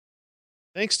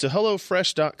Thanks to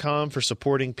HelloFresh.com for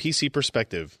supporting PC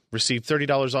Perspective. Receive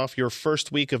 $30 off your first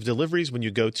week of deliveries when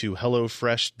you go to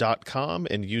HelloFresh.com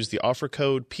and use the offer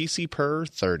code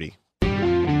PCPer30.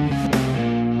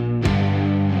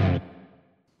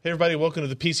 Hey everybody, welcome to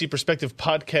the PC Perspective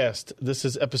Podcast. This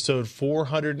is episode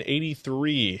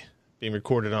 483, being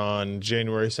recorded on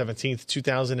January 17th,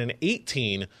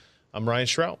 2018. I'm Ryan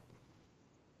Shrout.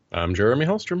 I'm Jeremy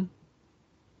Hellstrom.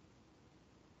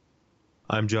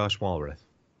 I'm Josh Walrath.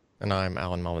 And I'm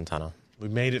Alan Malventano. We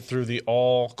made it through the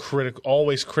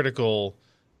always critical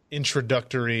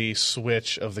introductory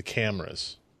switch of the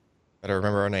cameras. Better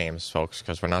remember our names, folks,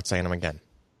 because we're not saying them again.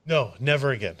 No,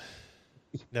 never again.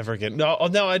 Never again. No,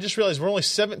 I just realized we're only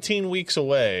 17 weeks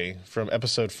away from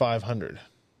episode 500.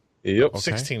 Yep. Okay.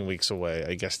 16 weeks away,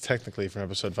 I guess, technically, from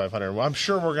episode 500. Well, I'm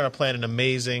sure we're going to plan an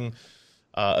amazing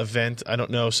event. I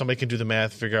don't know. Somebody can do the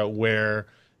math, figure out where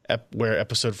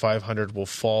episode 500 will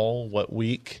fall, what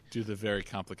week. Do the very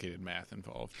complicated math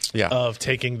involved. Yeah. Of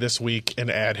taking this week and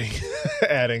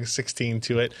adding 16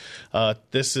 to it.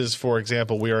 This is, for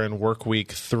example, we are in work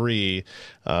week 3.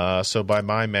 So by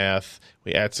my math,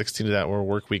 we add 16 to that. We're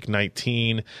work week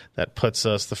 19. That puts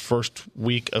us the first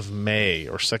week of May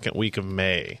or second week of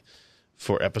May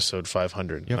for episode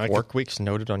 500. You have work weeks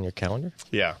noted on your calendar?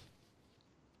 Yeah.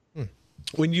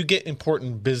 When you get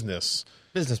important business...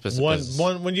 Business.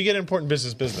 When you get important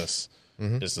business,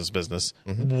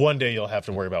 one day you'll have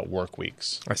to worry about work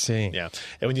weeks. I see. Yeah.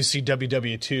 And when you see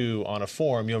WW2 on a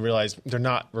form, you'll realize they're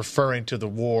not referring to the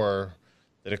war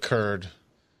that occurred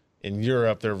in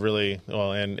Europe. They're really,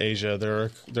 and Asia,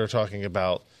 they're talking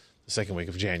about the second week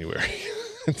of January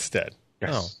instead.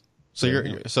 Yes. Oh. So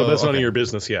So that's none of your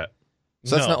business yet.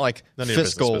 So that's No, not like none of your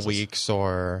fiscal business. weeks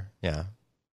or The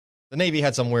Navy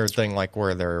had some weird thing like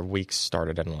where their weeks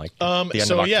started in like the end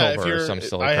of October or some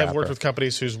silly I crap. have worked with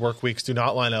companies whose work weeks do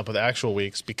not line up with actual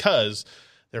weeks because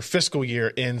their fiscal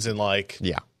year ends in I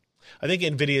think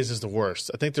NVIDIA's is the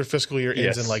worst. I think their fiscal year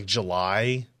ends in like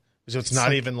July. So it's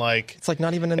not even like it's like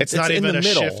not even it's not even in the a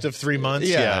middle. shift of 3 months.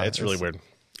 Yeah, it's really weird.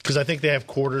 Because I think they have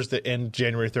quarters that end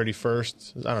January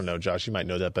 31st. I don't know, Josh. You might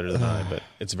know that better than I, but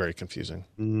it's very confusing.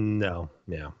 No,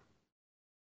 yeah.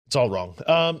 It's all wrong.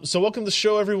 So welcome to the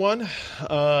show, everyone.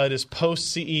 It is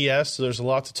post-CES, so there's a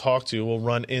lot to talk to. We'll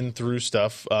run in through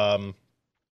stuff. A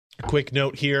quick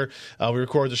note here. We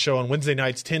record the show on Wednesday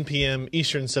nights, 10 p.m.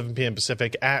 Eastern, 7 p.m.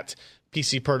 Pacific at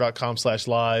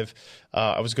pcper.com/live.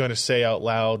 I was going to say out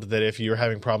loud that if you're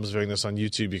having problems viewing this on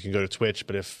YouTube, you can go to Twitch.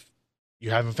 But if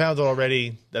you haven't found it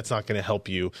already, that's not going to help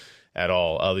you at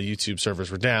all. The YouTube servers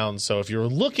were down. So if you're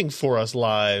looking for us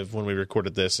live when we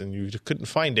recorded this and you couldn't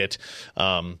find it,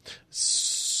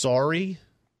 sorry.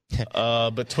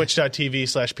 But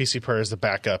twitch.tv/PCPer is the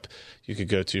backup you could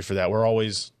go to for that. We're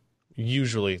always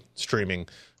usually streaming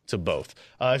to both.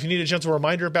 If you need a gentle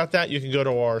reminder about that, you can go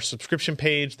to our subscription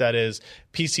page. That is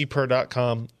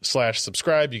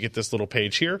pcper.com/subscribe. You get this little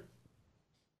page here.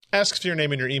 Ask for your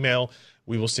name and your email.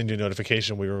 We will send you a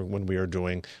notification when we are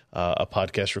doing a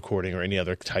podcast recording or any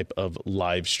other type of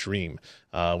live stream.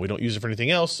 We don't use it for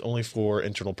anything else, only for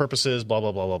internal purposes, blah,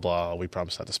 blah, blah, blah, blah. We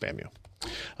promise not to spam you.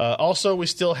 Also, we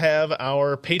still have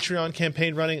our Patreon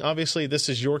campaign running. Obviously, this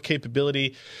is your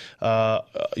capability,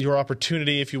 your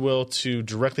opportunity, if you will, to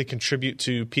directly contribute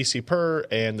to PC Per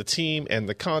and the team and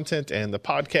the content and the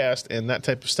podcast and that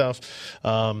type of stuff.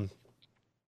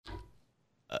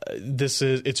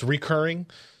 It's recurring.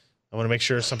 I want to make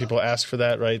sure some people ask for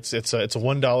that, right? It's a $1,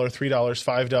 $3,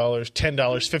 $5,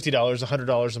 $10, $50,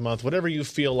 $100 a month, whatever you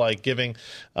feel like giving.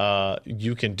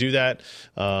 You can do that.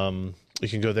 You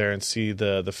can go there and see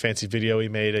the fancy video we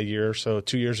made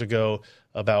 2 years ago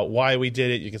about why we did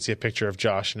it. You can see a picture of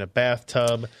Josh in a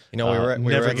bathtub. You know,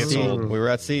 we were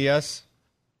at CES.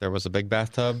 There was a big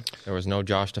bathtub. There was no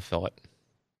Josh to fill it.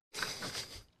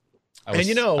 I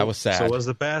was sad. So was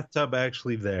the bathtub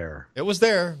actually there? It was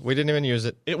there. We didn't even use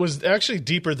it. It was actually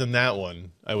deeper than that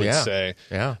one, I would say.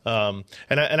 Yeah. And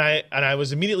I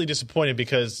was immediately disappointed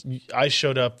because I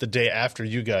showed up the day after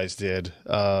you guys did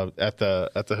at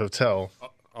the hotel.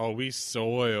 Oh, we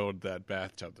soiled that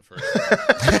bathtub the first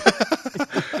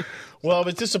time. Well, I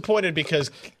was disappointed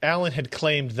because Alan had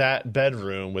claimed that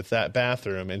bedroom with that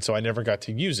bathroom, and so I never got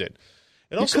to use it.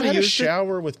 It also had a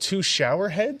shower with 2 shower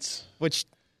heads, which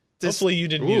hopefully you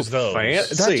didn't use those.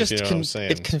 That just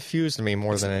it confused me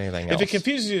more than anything else. If it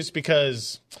confuses you, it's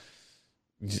because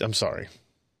I'm sorry.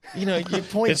 You know, you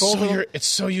point it's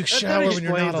so you shower when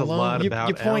you're not alone. You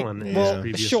point, Alan well,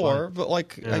 previous sure, life. but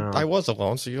like I was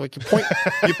alone, so you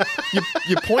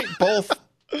point both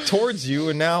towards you,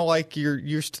 and now like you're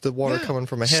used to the water coming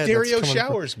from ahead. Stereo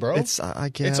showers, bro. It's I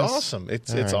guess it's awesome.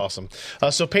 It's awesome.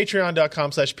 So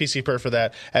patreon.com/PCPer for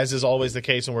that, as is always the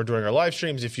case when we're doing our live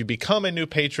streams. If you become a new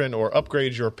patron or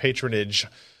upgrade your patronage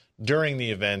during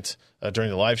the event, during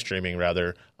the live streaming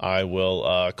rather, I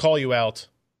will call you out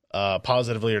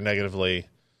positively or negatively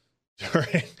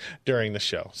during the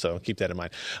show. So keep that in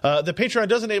mind. The Patreon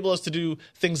does enable us to do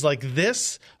things like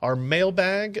this, our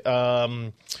mailbag,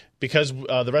 because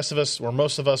the rest of us, or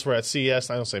most of us, were at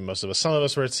CES. I don't say most of us. Some of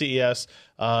us were at CES.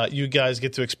 You guys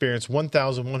get to experience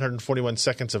 1,141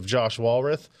 seconds of Josh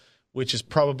Walrath, which is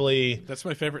probably... That's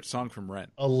my favorite song from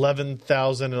Rent.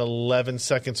 11,011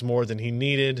 seconds more than he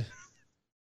needed.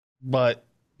 But,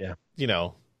 you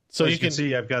know... So you can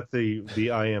see I've got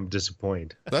the I am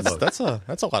disappointed. That's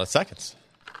a lot of seconds.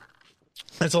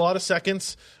 That's a lot of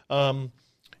seconds.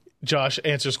 Josh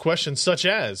answers questions such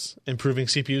as improving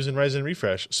CPUs in Ryzen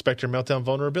refresh, Spectre meltdown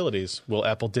vulnerabilities, will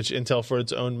Apple ditch Intel for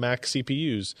its own Mac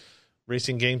CPUs,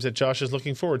 racing games that Josh is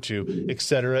looking forward to,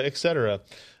 etc., etc.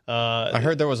 I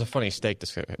heard there was a funny steak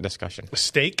discussion.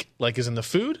 Steak, like is in the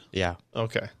food? Yeah.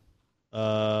 Okay.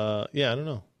 I don't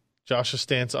know. Josh's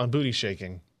stance on booty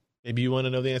shaking. Maybe you want to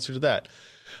know the answer to that.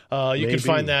 You can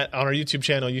find that on our YouTube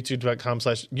channel,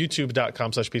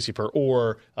 youtube.com/PCPer,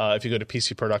 or if you go to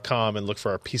PCPer.com and look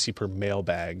for our PCPer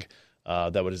mailbag,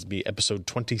 that would be episode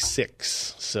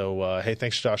 26. So, hey,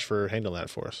 thanks, Josh, for handling that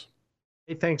for us.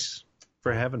 Hey, thanks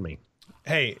for having me.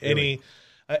 Hey,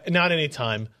 not any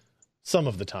time, some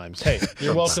of the times. Hey,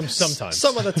 you're welcome sometimes.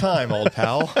 Some of the time, old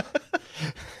pal.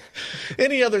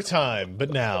 Any other time, but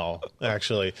now,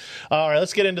 actually. All right,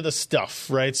 let's get into the stuff,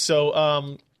 right?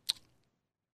 So,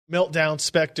 Meltdown,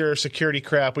 Spectre, security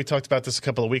crap. We talked about this a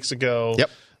couple of weeks ago. Yep.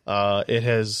 It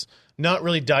has not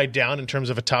really died down in terms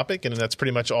of a topic, and that's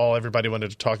pretty much all everybody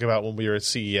wanted to talk about when we were at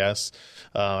CES.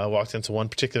 I walked into one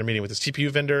particular meeting with the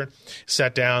CPU vendor,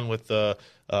 sat down with the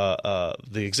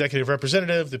executive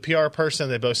representative, the PR person.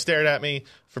 They both stared at me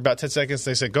for about 10 seconds.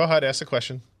 They said, "Go ahead, ask a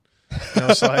question." And I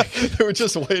was like, they were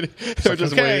just waiting. They were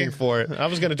just waiting for it. I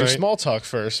was going to do small talk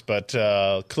first, but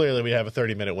clearly we have a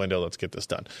 30-minute window. Let's get this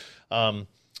done.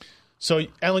 So,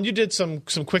 Alan, you did some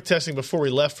quick testing before we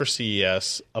left for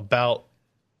CES about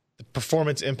the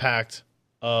performance impact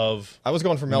of. I was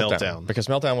going for Meltdown because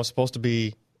Meltdown was supposed to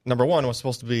be number one. Was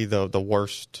supposed to be the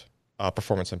worst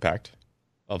performance impact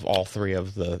of all three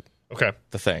of the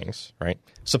things, right?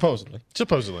 Supposedly.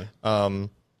 Number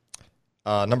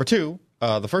two.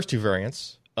 The first two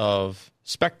variants of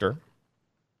Spectre,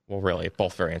 well, really,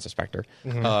 both variants of Spectre,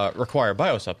 require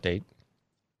BIOS update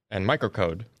and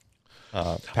microcode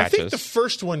patches. I think the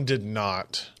first one did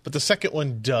not, but the second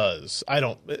one does.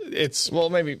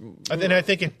 Maybe. And I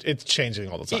think it's changing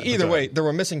all the time. Either way, there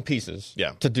were missing pieces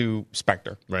to do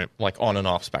Spectre, right? Like on and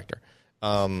off Spectre.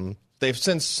 They've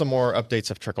since some more updates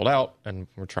have trickled out, and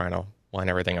we're trying to line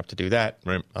everything up to do that.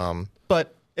 Right.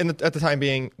 But at the time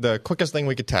being, the quickest thing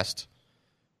we could test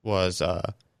was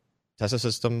test the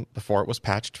system before it was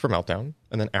patched for Meltdown,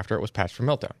 and then after it was patched for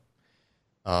Meltdown.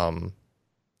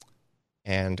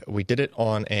 And we did it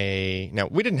on now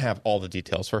we didn't have all the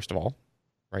details, first of all,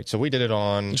 right? So we did it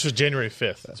on... This was January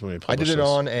 5th. That's when we published I did it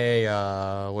on a,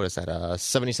 a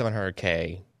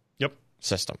 7700K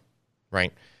system,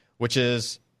 right? Which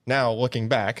is, now looking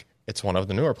back, it's one of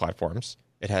the newer platforms.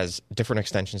 It has different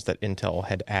extensions that Intel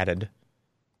had added.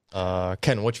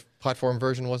 Ken, which platform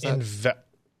version was that?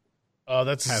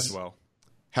 That's Haswell.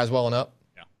 Haswell and up?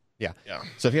 Yeah.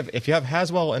 So if you have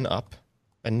Haswell and up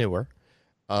and newer,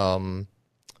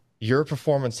 your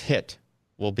performance hit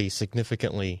will be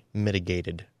significantly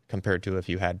mitigated compared to if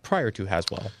you had prior to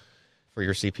Haswell for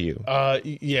your CPU.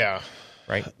 Yeah.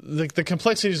 Right? The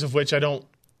complexities of which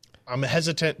I'm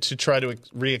hesitant to try to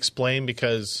re-explain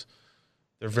because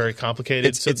they're very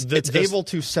complicated. It's able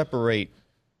to separate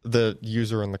the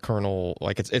user and the kernel,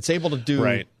 like it's able to do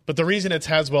right. But the reason it's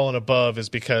Haswell and above is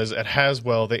because at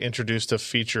Haswell they introduced a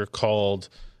feature called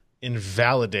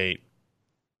invalidate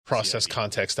process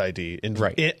context ID,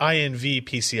 INV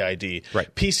PCID.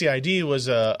 Right. PCID was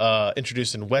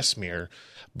introduced in Westmere,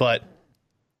 but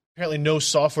apparently no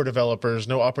software developers,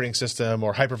 no operating system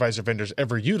or hypervisor vendors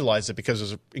ever utilized it because it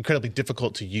was incredibly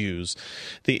difficult to use.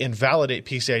 The invalidate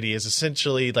PCID is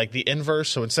essentially like the inverse.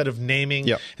 So instead of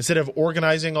instead of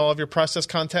organizing all of your process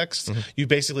context, you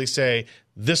basically say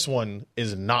this one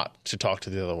is not to talk to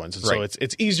the other ones. And so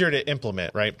it's easier to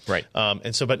implement, right? Right.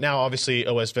 But now obviously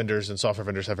OS vendors and software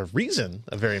vendors have a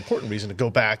very important reason to go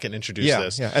back and introduce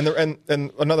this. Yeah,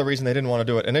 and another reason they didn't want to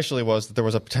do it initially was that there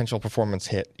was a potential performance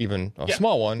hit, even a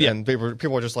small one, and people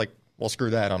were just like, well,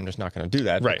 screw that. I'm just not going to do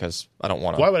that because I don't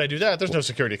want to. Why would I do that? There's no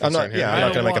security concern here. I'm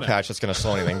not going to make a patch that's going to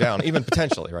slow anything down, even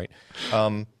potentially, right?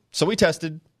 So we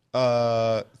tested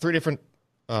 3 different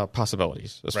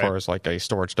possibilities as far as like a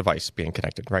storage device being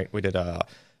connected, right? We did a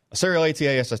serial ATA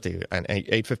SSD, an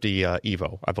 850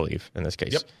 Evo, I believe, in this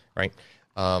case, right?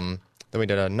 Then we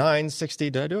did a 960.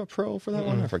 Did I do a Pro for that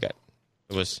one? I forget.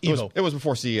 It was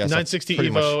before CES. 960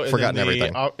 Evo forgotten and then the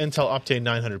everything. Intel Optane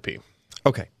 900p.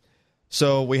 Okay.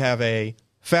 So we have a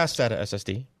fast SATA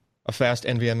SSD, a fast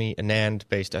NVMe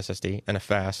NAND-based SSD, and a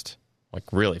fast, like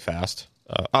really fast,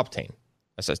 Optane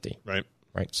SSD. Right.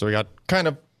 So we got kind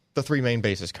of the 3 main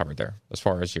bases covered there as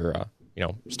far as your,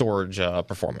 storage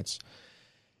performance.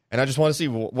 And I just want to see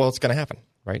what's going to happen,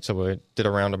 right? So we did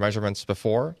a round of measurements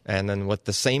before, and then with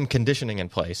the same conditioning in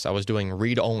place, I was doing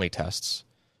read-only tests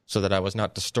so that I was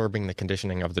not disturbing the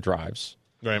conditioning of the drives.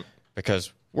 Right.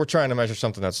 Because we're trying to measure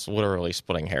something that's literally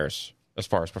splitting hairs as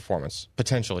far as performance,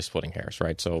 potentially splitting hairs,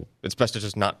 right? So it's best to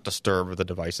just not disturb the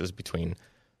devices between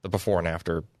the before and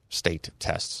after state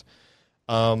tests.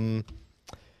 End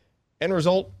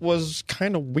result was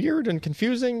kind of weird and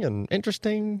confusing and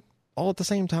interesting all at the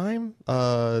same time.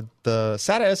 The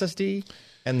SATA SSD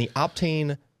and the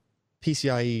Optane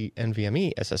PCIe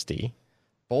NVMe SSD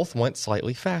both went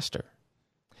slightly faster.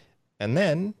 And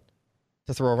then,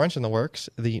 to throw a wrench in the works,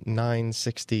 the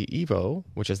 960 Evo,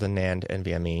 which is the NAND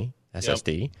NVMe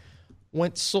SSD,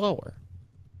 went slower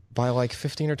by like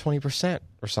 15 or 20%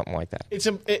 or something like that.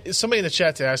 Somebody in the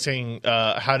chat's asking,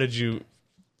 how did you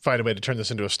find a way to turn this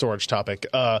into a storage topic?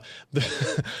 The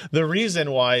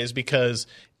reason why is because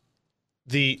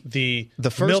the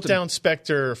Meltdown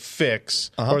Spectre fix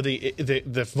or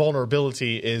the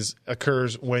vulnerability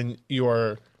occurs when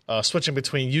you're switching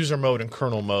between user mode and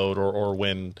kernel mode, or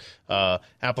when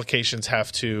applications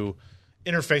have to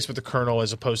interface with the kernel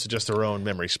as opposed to just their own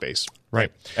memory space.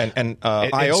 Right. And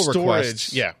I/O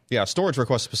requests. Yeah, storage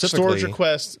requests specifically. Storage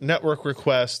requests, network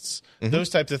requests, those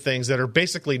types of things that are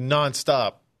basically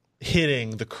nonstop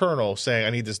hitting the kernel saying,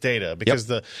 I need this data, because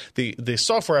the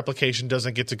software application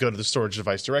doesn't get to go to the storage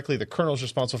device directly. The kernel is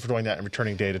responsible for doing that and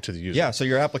returning data to the user. Yeah, so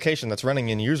your application that's running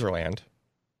in user land,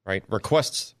 right,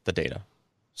 requests the data.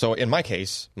 So in my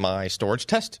case, my storage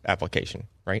test application,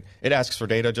 right, it asks for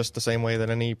data just the same way that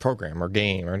any program or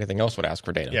game or anything else would ask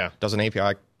for data. Yeah. Does an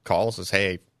API call, says,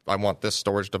 hey, I want this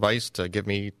storage device to give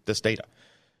me this data.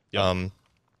 Yep.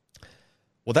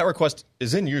 Well, that request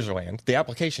is in user land. The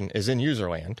application is in user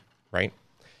land, right?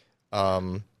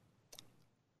 The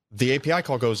API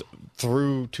call goes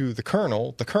through to the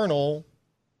kernel. The kernel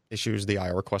issues the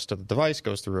I/O request to the device,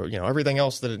 goes through everything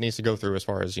else that it needs to go through as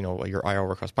far as your I/O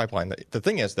request pipeline. The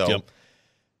thing is though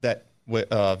that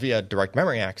via direct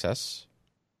memory access,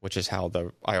 which is how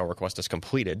the I/O request is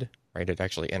completed, right? It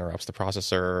actually interrupts the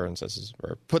processor and says,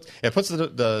 or puts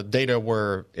the data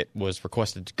where it was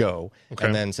requested to go,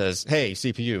 and then says, "Hey,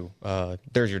 CPU,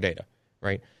 there's your data."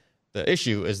 Right. The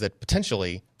issue is that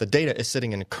potentially the data is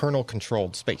sitting in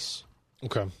kernel-controlled space.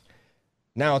 Okay.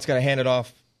 Now it's got to hand it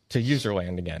off to user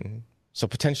land again. So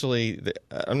potentially,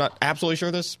 I'm not absolutely sure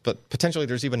of this, but potentially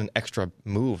there's even an extra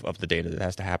move of the data that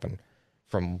has to happen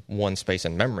from one space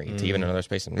in memory to even another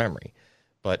space in memory.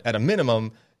 But at a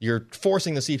minimum, you're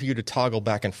forcing the CPU to toggle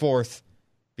back and forth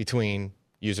between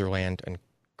user land and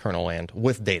kernel land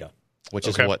with data, which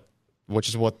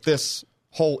is what this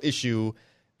whole issue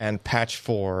and patch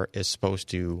 4 is supposed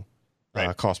to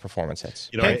cause performance hits.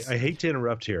 I hate to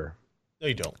interrupt here. No,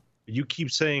 you don't. You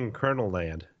keep saying kernel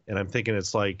land, and I'm thinking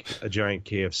it's like a giant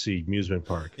KFC amusement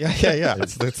park. Yeah.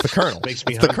 It's the kernel. Makes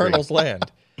me it's hungry. the kernel's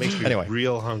land. Makes me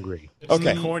real hungry. It's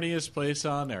the corniest place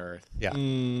on earth. Yeah.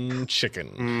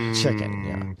 Chicken. Chicken,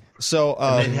 yeah. So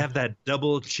and they have that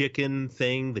double chicken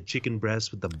thing, the chicken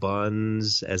breast with the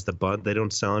buns as the bun. They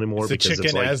don't sell anymore It's the because chicken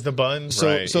it's like, as the bun.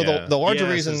 So the larger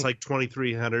reason it's like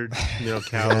 2,300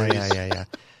 calories. Yeah.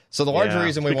 So the larger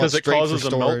reason we because want it straight causes for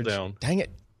a storage. meltdown. Dang it,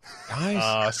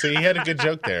 guys. See, he had a good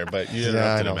joke there, but you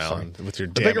interrupted him, Alan, with your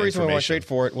The damn bigger reason we went straight information.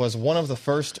 for it was one of the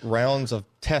first rounds of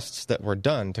tests that were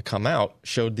done to come out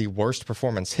showed the worst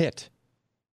performance hit.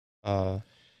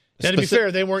 Now, to be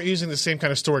fair, they weren't using the same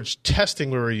kind of storage testing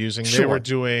we were using. They were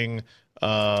doing...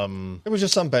 it was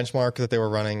just some benchmark that they were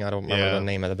running. I don't remember the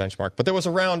name of the benchmark. But there was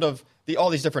a round of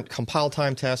all these different compile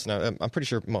time tests, and I'm pretty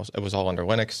sure it was all under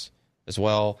Linux as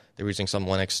well. They were using some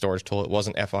Linux storage tool. It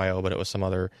wasn't FIO, but it was some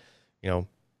other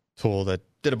tool that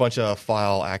did a bunch of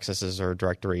file accesses or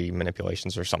directory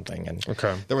manipulations or something. And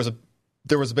there was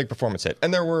a big performance hit.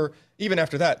 And there were, even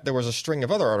after that, there was a string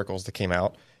of other articles that came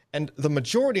out, and the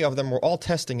majority of them were all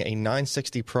testing a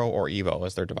 960 Pro or Evo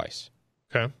as their device.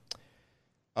 Okay.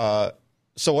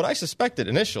 So what I suspected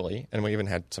initially, and we even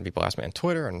had some people ask me on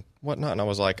Twitter and whatnot, and I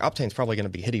was like, Optane's probably going to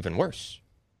be hit even worse.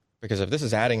 Because if this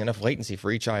is adding enough latency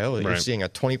for each I/O that you're seeing a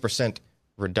 20%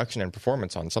 reduction in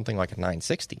performance on something like a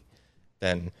 960,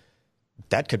 then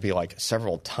that could be like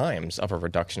several times of a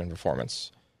reduction in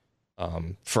performance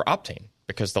for Optane,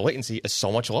 because the latency is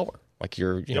so much lower. Like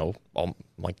you're,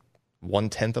 like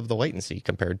 1/10 of the latency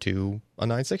compared to a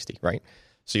 960, right?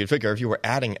 So you'd figure if you were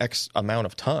adding X amount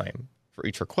of time for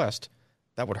each request,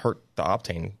 that would hurt the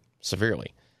Optane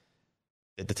severely.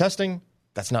 Did the testing?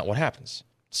 That's not what happens.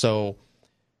 So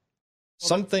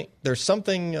there's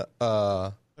something.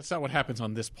 That's not what happens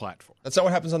on this platform. That's not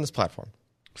what happens on this platform.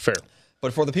 Fair.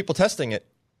 But for the people testing it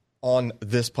on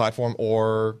this platform,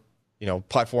 or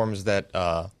platforms that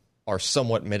are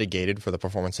somewhat mitigated for the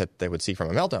performance that they would see from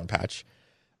a Meltdown patch,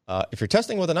 if you're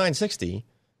testing with a 960,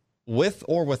 with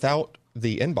or without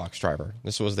the inbox driver,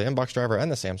 this was the inbox driver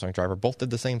and the Samsung driver, both did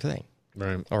the same thing,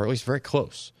 right? Or at least very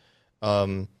close.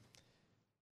 I'm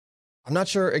not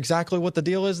sure exactly what the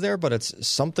deal is there, but it's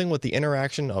something with the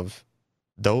interaction of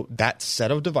that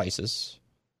set of devices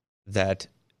that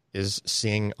is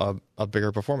seeing a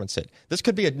bigger performance hit. This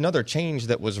could be another change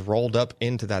that was rolled up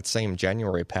into that same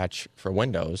January patch for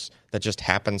Windows that just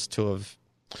happens to have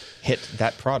hit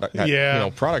that product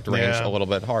range a little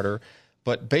bit harder.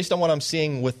 But based on what I'm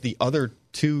seeing with the other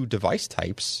two device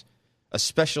types,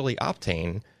 especially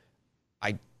Optane,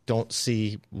 I don't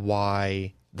see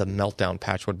why the Meltdown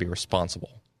patch would be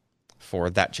responsible for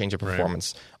that change of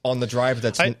performance on the drive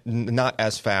that's not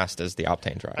as fast as the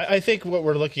Optane drive. I think what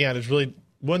we're looking at is really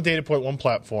one data point, one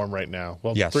platform right now.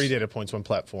 Well, 3 data points, one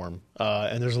platform.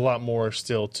 And there's a lot more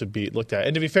still to be looked at.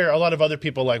 And to be fair, a lot of other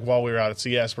people, like while we were out at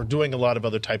CES, were doing a lot of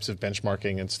other types of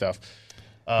benchmarking and stuff.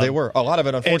 They were. A lot of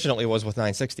it, unfortunately, was with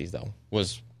 960s, though,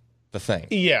 was the thing.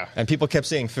 Yeah. And people kept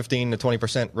seeing 15 to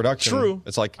 20% reduction. True.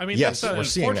 It's like, I mean, yes, that's we're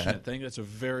seeing that. An unfortunate thing. That's a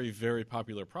very, very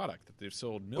popular product that they've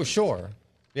sold millions. Well, sure.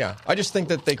 Yeah. I just think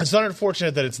that it's not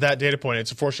unfortunate that it's that data point.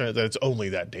 It's unfortunate that it's only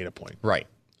that data point. Right.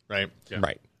 Right? Yeah.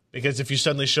 Right. Because if you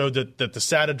suddenly showed that the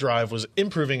SATA drive was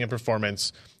improving in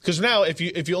performance, because now if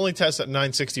you only test at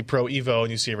 960 Pro Evo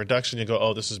and you see a reduction, you go,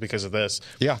 oh, this is because of this.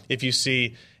 Yeah. If you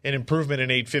see an improvement in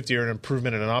 850 or an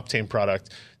improvement in an Optane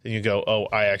product, then you go, oh,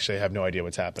 I actually have no idea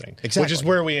what's happening. Exactly. Which is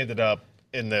where we ended up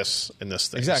in this thing.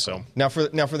 Exactly. So. Now for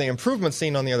the improvement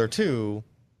seen on the other two,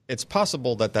 it's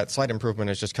possible that slight improvement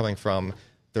is just coming from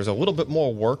there's a little bit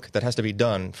more work that has to be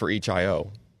done for each I/O.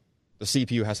 The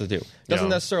CPU has to do. Doesn't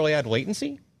necessarily add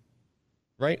latency.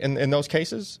 Right, in those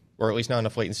cases, or at least not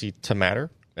enough latency to matter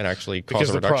and actually cause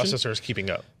a reduction. Because the processor is keeping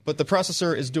up. But the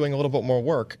processor is doing a little bit more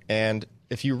work, and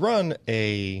if you run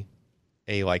a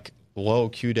like low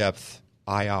Q depth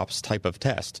IOPS type of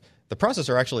test, the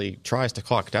processor actually tries to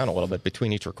clock down a little bit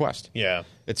between each request. Yeah,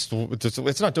 it's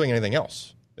not doing anything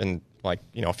else, and a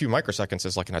few microseconds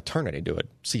is like an eternity to a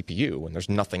CPU when there's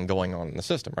nothing going on in the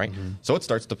system, right? Mm-hmm. So it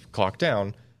starts to clock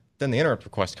down. Then the interrupt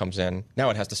request comes in.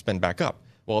 Now it has to spin back up.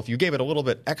 Well, if you gave it a little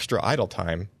bit extra idle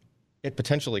time, it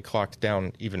potentially clocked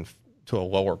down even to a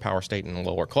lower power state and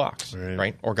lower clocks,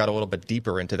 right? Or got a little bit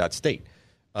deeper into that state,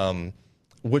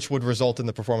 which would result in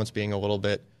the performance being a little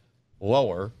bit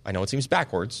lower. I know it seems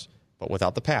backwards, but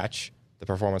without the patch, the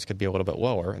performance could be a little bit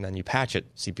lower, and then you patch it,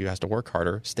 CPU has to work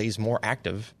harder, stays more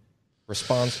active,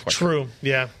 responds quicker. True,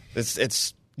 yeah.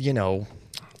 It's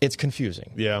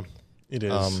confusing. Yeah, it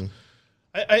is.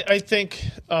 I think...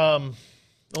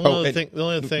 The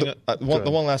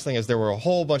one last thing is there were a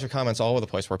whole bunch of comments all over the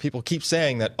place where people keep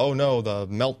saying that, oh no, the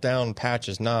Meltdown patch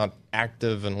is not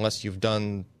active unless you've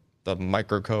done the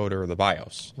microcode or the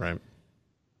BIOS. Right.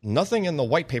 Nothing in the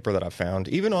white paper that I've found,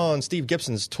 even on Steve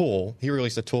Gibson's tool, he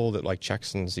released a tool that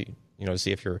checks and see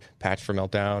if you're patched for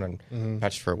Meltdown and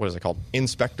patched for, what is it called?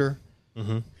 Inspector.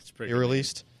 Mm-hmm. He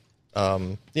released.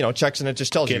 Checks and it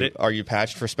just tells you, are you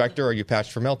patched for Spectre or are you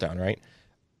patched for Meltdown, right?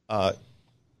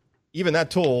 Even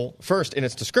that tool, first in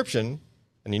its description,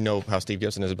 and you know how Steve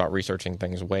Gibson is about researching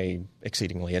things way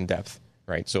exceedingly in depth,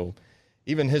 right? So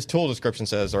even his tool description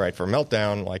says, all right, for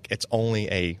Meltdown, it's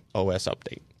only a OS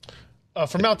update.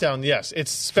 For Meltdown, yes.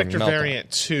 It's Spectre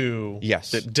Variant 2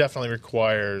 that definitely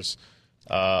requires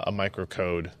a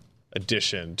microcode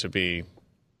addition to be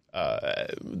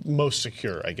most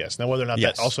secure, I guess. Now, whether or not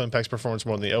that also impacts performance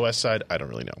more on the OS side, I don't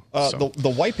really know. The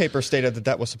white paper stated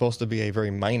that was supposed to be a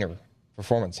very minor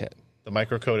performance hit. The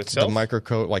microcode itself? The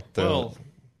microcode,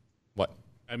 what?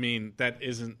 I mean, that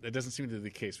doesn't seem to be the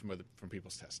case from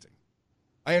people's testing.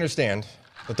 I understand,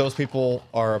 but those people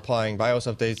are applying BIOS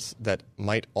updates that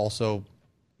might also...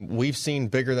 We've seen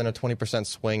bigger than a 20%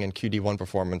 swing in QD1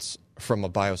 performance from a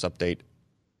BIOS update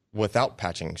without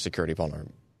patching security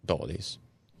vulnerabilities.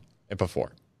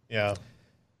 before. Yeah.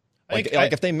 Like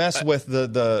if they mess with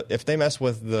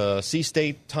the C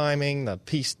state timing,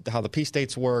 how the P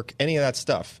states work, any of that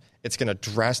stuff, it's going to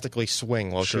drastically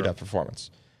swing low QDAP performance.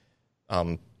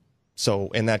 So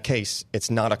in that case, it's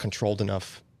not a controlled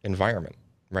enough environment,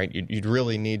 right? You'd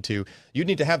really need to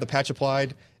have the patch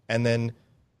applied, and then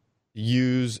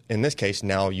use, in this case,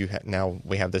 now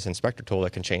we have this inspector tool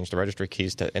that can change the registry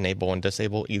keys to enable and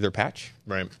disable either patch,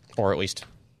 right? Or at least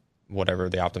whatever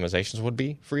the optimizations would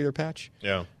be for either patch.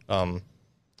 Yeah. I'm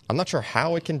not sure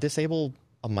how it can disable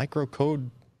a microcode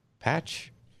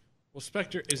patch. Well,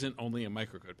 Spectre isn't only a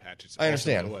microcode patch. It's I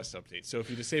understand. also an OS update. So if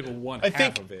you disable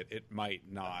half of it, it might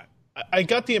not. I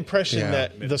got the impression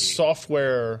that the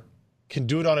software can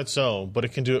do it on its own, but it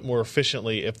can do it more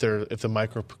efficiently if the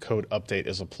microcode update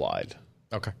is applied.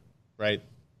 Okay. Right?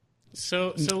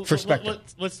 So for Spectre.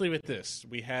 Let's leave it this.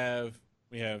 We have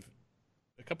a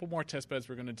couple more test beds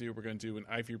we're going to do. We're going to do an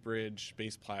Ivy Bridge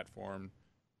based platform,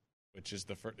 which is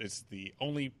it's the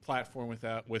only platform with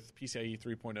PCIe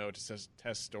 3.0 to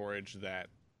test storage that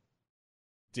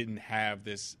didn't have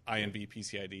this INV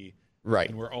PCID. Right.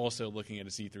 And we're also looking at a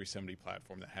Z370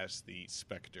 platform that has the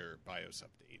Spectre BIOS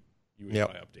update,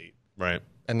 UEFI update. Right.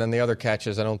 And then the other catch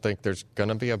is I don't think there's going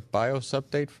to be a BIOS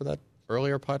update for that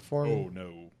earlier platform. Oh,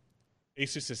 no.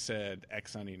 Asus has said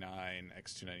X99,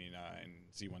 X299,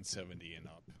 Z170 and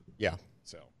up. Yeah.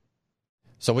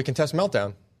 So we can test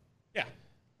Meltdown. Yeah.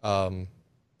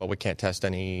 But we can't test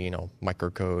any,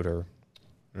 microcode or...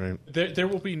 Right. There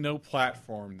will be no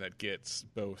platform that gets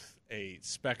both a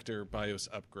Spectre BIOS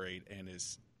upgrade and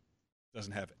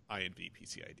doesn't have INV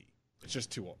PCID. It's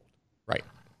just too old. Right.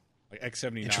 Like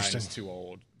X79 is too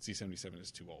old. Z77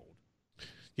 is too old.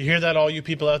 You hear that, all you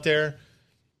people out there?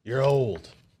 You're old.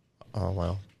 Oh,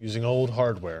 well. Using old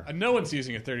hardware. No one's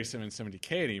using a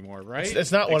 3770K anymore, right?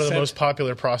 It's not one of the most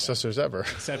popular processors ever.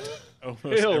 Except almost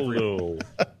every...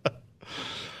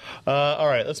 All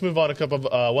right, let's move on to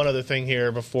one other thing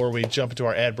here before we jump into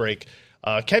our ad break.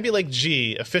 Kaby Lake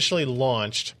G officially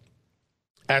launched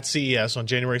at CES on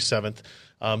January 7th.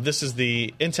 This is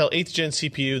the Intel 8th Gen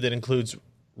CPU that includes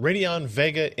Radeon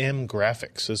Vega M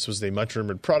graphics. This was the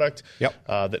much-rumored product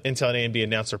that Intel and AMD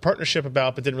announced their partnership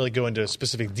about, but didn't really go into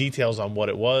specific details on what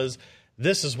it was.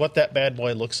 This is what that bad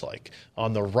boy looks like.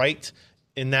 On the right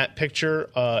in that picture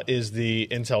is the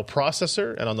Intel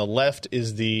processor, and on the left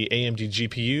is the AMD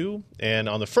GPU, and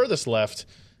on the furthest left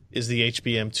is the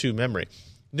HBM2 memory.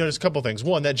 Notice a couple things.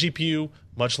 One, that GPU,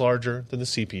 much larger than the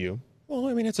CPU. Well,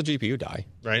 I mean, it's a GPU die.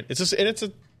 Right? It's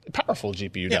a powerful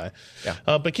GPU die. Yeah.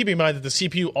 But keep in mind that the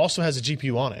CPU also has a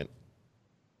GPU on it.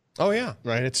 Oh, yeah.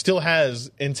 Right? It still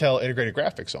has Intel integrated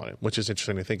graphics on it, which is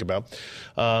interesting to think about.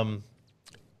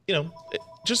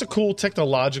 Just a cool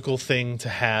technological thing to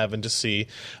have and to see.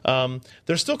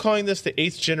 They're still calling this the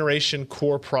 8th generation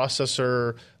core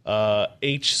processor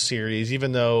H series,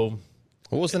 even though...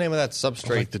 What was the name of that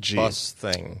substrate bus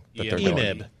thing that they're doing?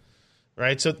 EMIB.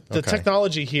 Right? So the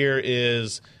technology here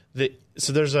is... this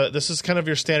is kind of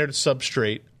your standard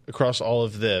substrate across all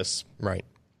of this. Right.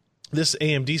 This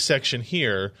AMD section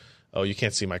here... Oh, you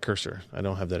can't see my cursor. I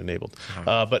don't have that enabled.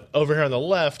 But over here on the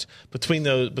left, between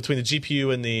the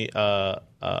GPU and the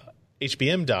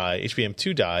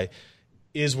HBM2 die,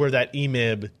 is where that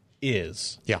EMIB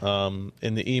is. Yeah.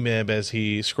 In the EMIB, as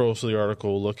he scrolls through the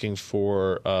article looking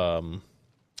for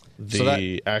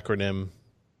acronym,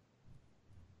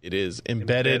 it is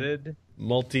Embedded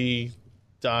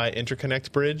Multi-Die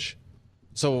Interconnect Bridge.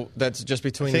 So that's just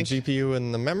between the GPU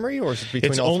and the memory, or is it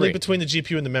between all only three? Between the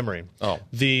GPU and the memory. Oh.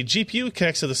 The GPU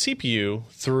connects to the CPU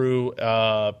through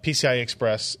PCI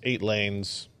Express 8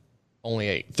 lanes. Only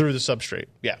 8. Through the substrate.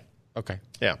 Yeah. Okay.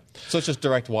 Yeah. So it's just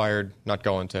direct wired, not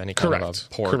going to any kind of a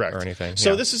port or anything.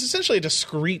 So this is essentially a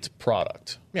discrete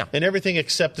product. Yeah. And everything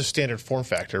except the standard form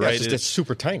factor, right? It's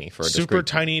super tiny for a super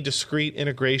tiny discrete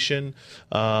integration.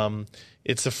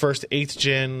 It's the first 8th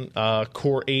gen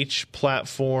Core H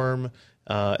platform.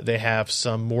 They have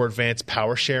some more advanced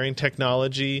power sharing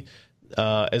technology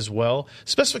as well.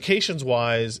 Specifications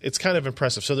wise, it's kind of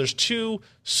impressive. So there's 2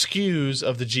 SKUs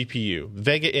of the GPU: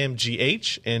 Vega M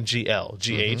GH and GL.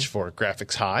 GH for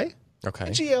graphics high, and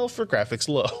GL for graphics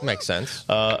low. Makes sense.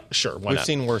 Sure, why We've not?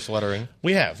 seen worse lettering.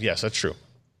 We have, yes, that's true.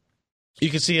 You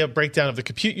can see a breakdown of the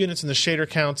compute units and the shader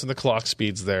counts and the clock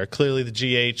speeds there. Clearly, the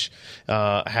GH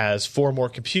has 4 more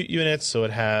compute units, so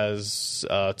it has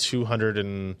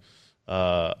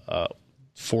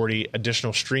 240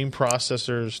 additional stream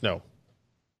processors. No,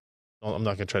 I'm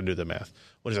not going to try to do the math.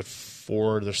 What is it?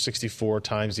 There's 64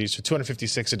 times these, so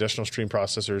 256 additional stream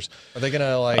processors. Are they going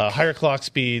to higher clock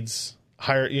speeds,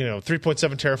 higher,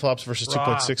 3.7 teraflops versus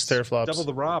 2.6 teraflops. Double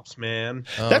the ROPS, man.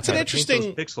 That's an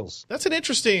interesting pixels. That's an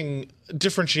interesting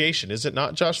differentiation, is it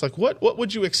not, Josh? Like, what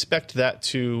would you expect that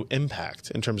to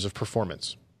impact in terms of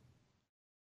performance?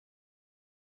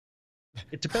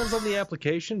 It depends on the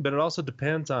application, but it also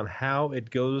depends on how it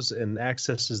goes and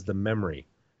accesses the memory.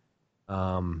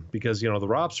 Because the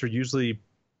ROPS are usually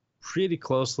pretty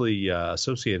closely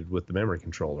associated with the memory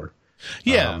controller.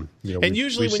 Yeah, and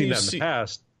usually we've seen that in the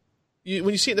past. When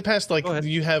you see it in the past, like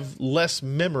you have less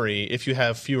memory if you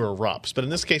have fewer ROPs, but in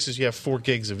this case, you have 4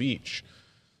 gigs of each.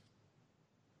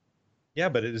 Yeah,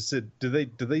 but do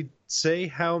they say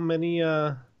how many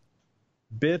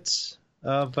bits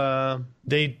of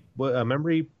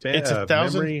memory? It's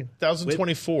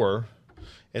 1024,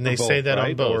 and they say that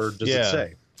on both. Or does it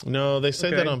say? No, they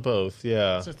say that on both.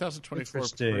 Yeah, it's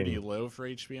 1024 pretty low for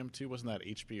HBM2. Wasn't that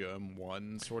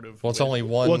HBM1 sort of? Well, it's only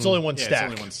one. Well, it's only one stack. It's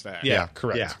only one stack. Yeah,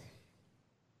 correct. Yeah.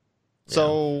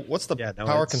 So, what's the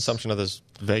power consumption of this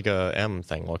Vega M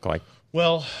thing look like?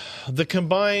 Well, the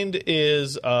combined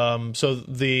is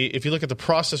if you look at the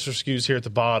processor SKUs here at the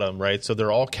bottom, right? So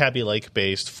they're all Kaby Lake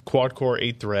based, quad core,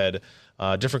 8 thread,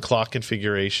 different clock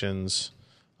configurations.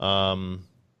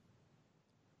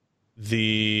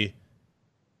 The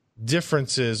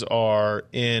differences are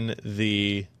in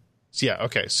the the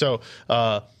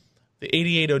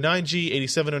 8809G,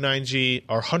 8709G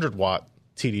are 100 watt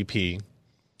TDP.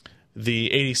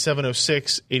 The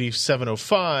 8706,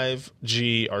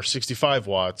 8705G are 65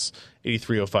 watts.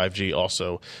 8305G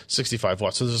also 65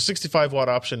 watts. So there's a 65 watt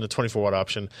option, a 24 watt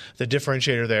option. The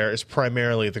differentiator there is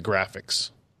primarily the graphics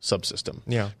subsystem.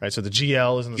 Yeah. Right. So the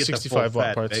GL is in the 65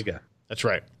 watt parts. Vega. That's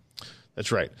right.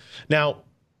 Now,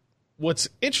 what's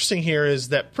interesting here is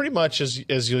that pretty much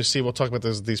as you'll see, we'll talk about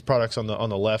these products on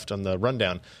the left on the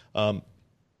rundown.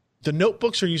 The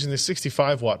notebooks are using the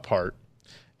 65 watt part.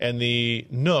 And the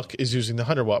Nook is using the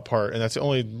 100 watt part, and that's the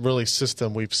only really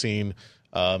system we've seen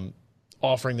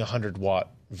offering the 100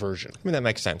 watt version. I mean, that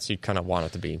makes sense. You kind of want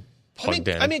it to be plugged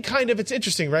in. I mean, kind of. It's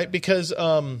interesting, right? Because,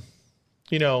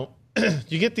 you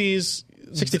get these.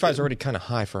 65 is already kind of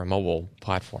high for a mobile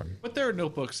platform. But there are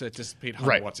notebooks that dissipate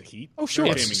 100 watts of heat. Oh, sure.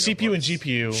 It's CPU and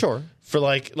GPU. Sure. For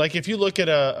like if you look at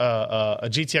a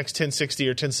GTX 1060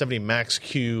 or 1070 Max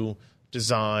Q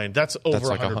design, that's over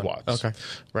like 100 watts. Okay.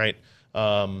 Right?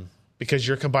 Because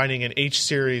you're combining an H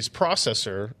series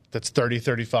processor that's 30,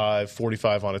 35,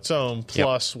 45 on its own,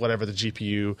 plus whatever the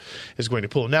GPU is going to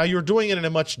pull. Now, you're doing it in a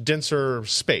much denser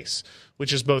space,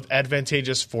 which is both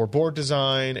advantageous for board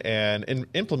design and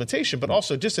implementation, but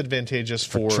also disadvantageous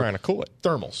for trying to cool it.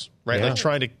 Thermals, right? Like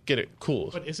trying to get it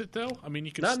cooled. But is it, though? I mean,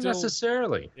 you can Not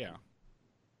necessarily. Yeah.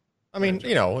 I mean,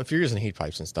 if you're using heat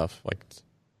pipes and stuff, like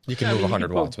you can move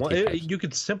 100 watts with heat pipes. You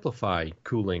could simplify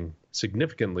cooling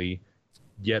significantly,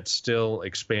 yet still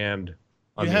expand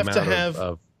on the amount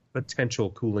of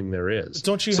potential cooling there is.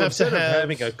 Don't you have to have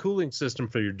having a cooling system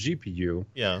for your GPU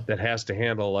that has to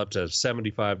handle up to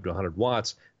 75 to 100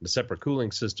 watts, and a separate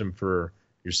cooling system for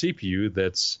your CPU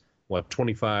that's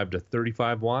 25 to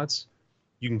 35 watts?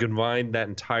 You can combine that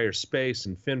entire space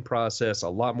and fin process a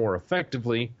lot more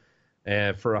effectively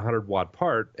for a 100 watt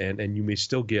part, and you may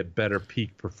still get better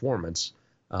peak performance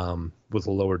with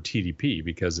a lower TDP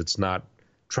because it's not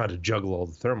try to juggle all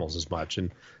the thermals as much. And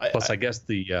plus, I guess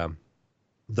the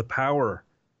power,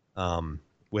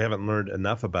 we haven't learned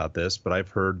enough about this, but I've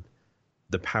heard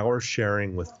the power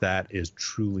sharing with that is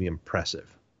truly impressive.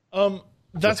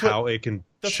 That's how it can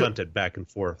shunt it back and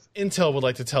forth. Intel would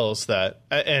like to tell us that,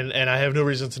 and I have no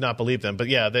reason to not believe them. But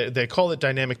yeah, they call it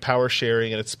dynamic power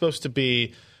sharing, and it's supposed to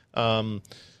be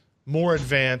more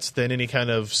advanced than any kind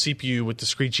of CPU with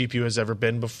discrete GPU has ever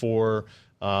been before.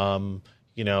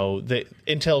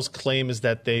 Intel's claim is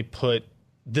that they put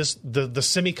the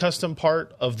semi-custom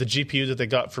part of the GPU that they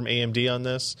got from AMD on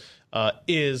this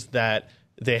is that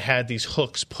they had these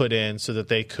hooks put in so that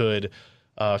they could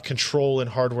control in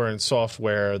hardware and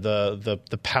software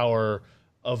the power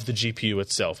of the GPU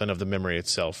itself and of the memory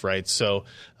itself, right? So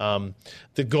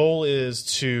the goal is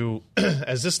to,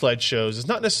 as this slide shows, is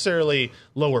not necessarily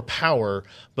lower power,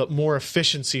 but more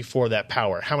efficiency for that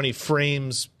power. How many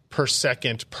frames per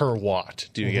second per watt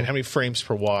do you get? How many frames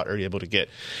per watt are you able to get?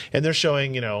 And they're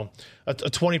showing, a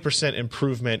 20%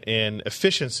 improvement in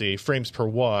efficiency, frames per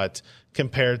watt,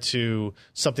 compared to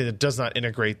something that does not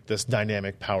integrate this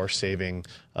dynamic power saving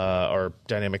or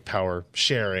dynamic power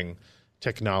sharing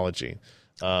technology.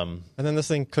 And then this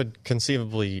thing could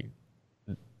conceivably,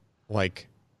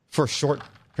 for short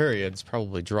periods,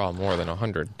 probably draw more than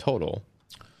 100 total,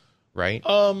 right?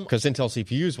 Because Intel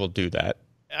CPUs will do that.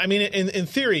 I mean, in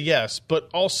theory, yes, but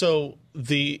also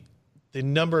the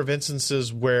number of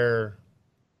instances where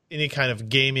any kind of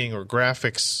gaming or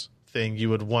graphics thing you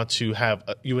would want to have,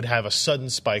 you would have a sudden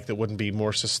spike that wouldn't be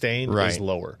more sustained is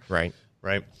lower. Right.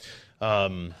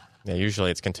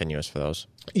 Usually it's continuous for those.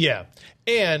 Yeah.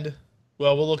 And,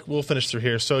 well, we'll finish through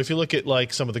here. So if you look at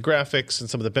like some of the graphics and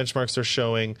some of the benchmarks they're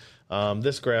showing,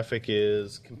 this graphic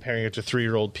is comparing it to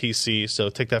 3-year-old PC, so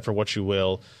take that for what you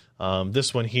will.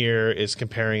 This one here is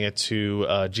comparing it to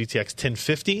GTX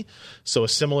 1050. So a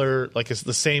similar, like it's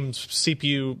the same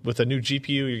CPU with a new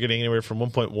GPU. You're getting anywhere from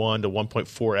 1.1 to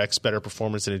 1.4x better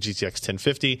performance than a GTX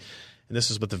 1050. And this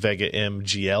is with the Vega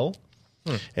MGL.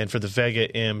 And for the Vega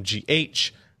MGH,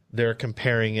 they're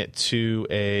comparing it to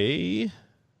a...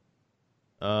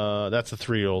 that's a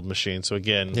 3-year-old machine. So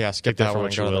again, skip that one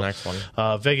and go to the next one.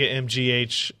 Vega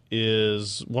MGH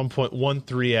is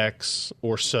 1.13x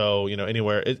or so,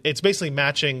 anywhere. It's basically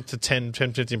matching to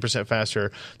 15%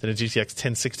 faster than a GTX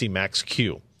 1060 Max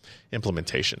Q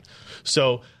implementation.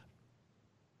 So,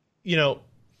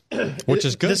 which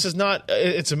is good. This is not,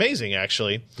 it's amazing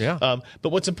actually. Yeah. But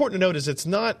what's important to note is it's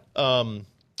not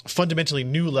fundamentally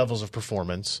new levels of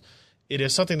performance. It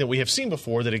is something that we have seen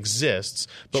before that exists,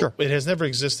 but it has never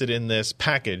existed in this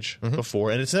package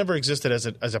before, and it's never existed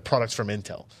as a product from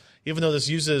Intel. Even though this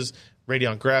uses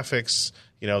Radeon graphics,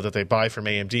 that they buy from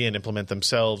AMD and implement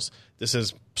themselves, this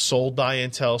is sold by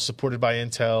Intel, supported by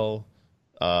Intel.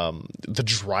 The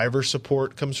driver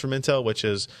support comes from Intel, which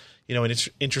is an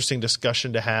interesting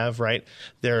discussion to have. Right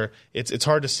there, it's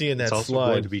hard to see in that slide. It's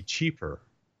also going to be cheaper,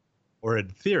 or in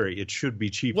theory, it should be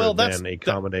cheaper than a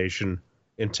combination.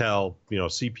 Intel,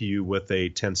 CPU with a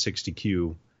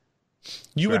 1060Q.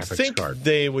 You would think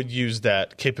they would use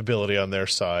that capability on their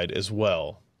side as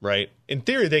well, right? In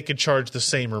theory, they could charge the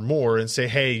same or more and say,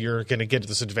 hey, you're going to get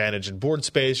this advantage in board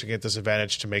space, you're going to get this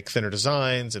advantage to make thinner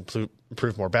designs and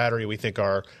improve more battery. We think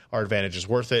our advantage is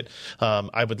worth it.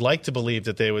 I would like to believe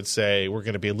that they would say we're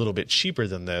going to be a little bit cheaper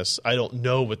than this. I don't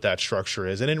know what that structure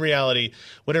is. And in reality,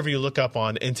 whatever you look up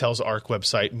on Intel's ARC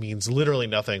website means literally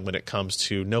nothing when it comes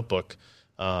to notebook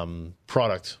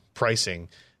product pricing,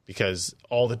 because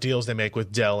all the deals they make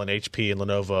with Dell and HP and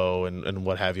Lenovo and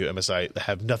what have you, MSI,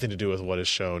 have nothing to do with what is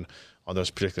shown on those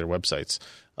particular websites.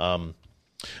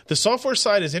 The software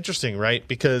side is interesting, right?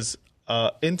 Because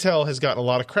Intel has gotten a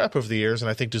lot of crap over the years,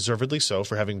 and I think deservedly so,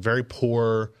 for having very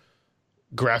poor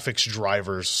graphics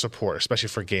drivers support, especially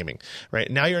for gaming.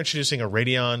 Right now, you're introducing a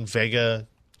Radeon Vega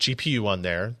GPU on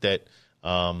there that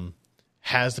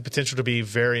has the potential to be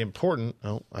very important.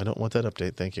 Oh, I don't want that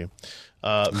update. Thank you.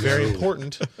 Very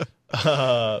important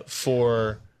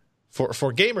for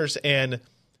gamers, and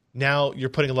now you're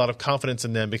putting a lot of confidence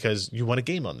in them because you want to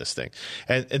game on this thing.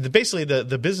 And basically,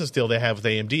 the business deal they have with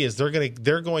AMD is they're going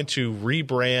to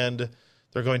rebrand.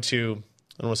 They're going to,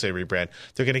 I don't want to say rebrand.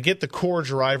 They're going to get the core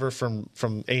driver from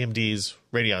AMD's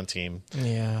Radeon team,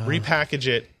 repackage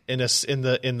it in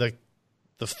the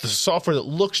software that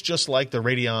looks just like the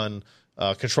Radeon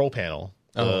control panel.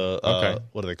 Okay.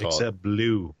 What do they call it? Except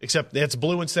blue. Except it's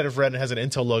blue instead of red, and it has an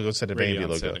Intel logo instead of AMD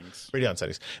logo. Radeon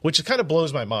settings. Which kind of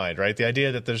blows my mind, right? The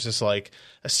idea that there's this like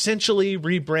essentially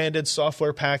rebranded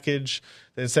software package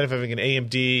that instead of having an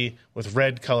AMD with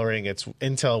red coloring, it's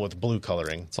Intel with blue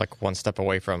coloring. It's like one step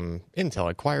away from Intel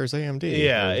acquires AMD.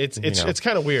 Yeah, it's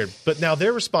kind of weird. But now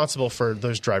they're responsible for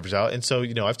those drivers out, and so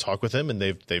I've talked with them, and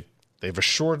they've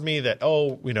assured me that,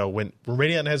 when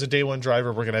Radeon has a day one driver,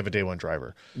 we're going to have a day one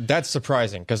driver. That's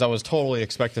surprising, because I was totally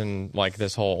expecting like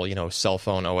this whole, cell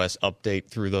phone OS update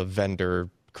through the vendor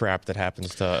crap that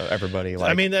happens to everybody.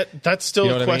 Like, I mean, that's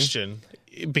still a question,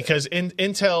 because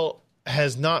Intel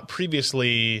has not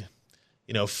previously,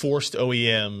 forced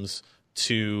OEMs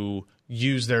to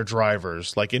use their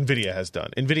drivers like NVIDIA has done.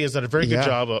 NVIDIA has done a very good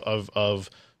job of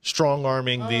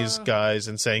strong-arming these guys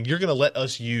and saying, you're going to let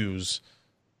us use...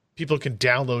 People can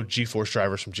download GeForce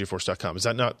drivers from GeForce.com. Is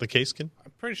that not the case, Ken?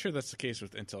 I'm pretty sure that's the case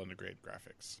with Intel integrated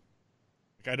graphics.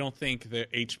 Like, I don't think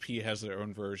that HP has their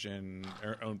own version,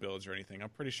 their own builds or anything. I'm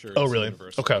pretty sure it's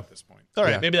universal at this point. All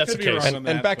right, maybe that's the case.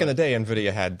 And back in the day,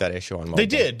 NVIDIA had that issue on mobile. They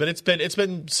did, but it's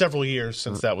been several years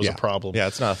since that was a problem. Yeah,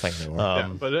 it's not a thing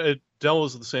anymore. But Dell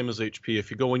is the same as HP.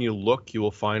 If you go and you look, you will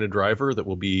find a driver that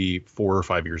will be 4 or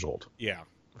 5 years old. Yeah.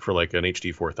 For like an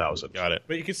HD 4000. Got it.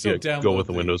 But you can still download go with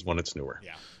the Windows one, it's newer.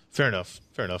 Yeah. Fair enough.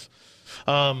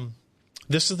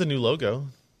 This is the new logo.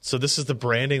 So this is the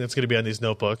branding that's going to be on these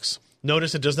notebooks.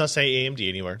 Notice it does not say AMD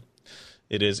anywhere.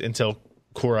 It is Intel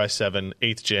Core i7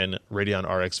 8th Gen Radeon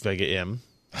RX Vega M.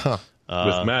 With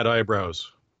mad eyebrows.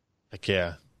 Heck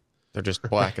yeah. They're just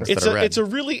black instead of red. It's a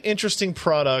really interesting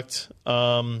product,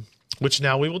 which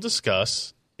now we will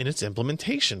discuss in its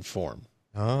implementation form.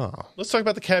 Oh. Let's talk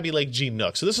about the Kaby Lake G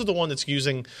NUC. So this is the one that's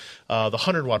using the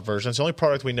 100-watt version. It's the only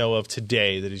product we know of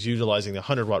today that is utilizing the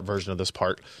 100-watt version of this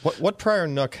part. What prior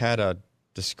NUC had a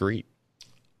discrete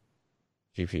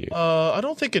GPU? I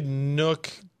don't think a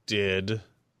NUC did.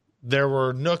 There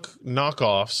were NUC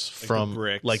knockoffs from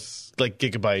like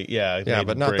Gigabyte. Yeah,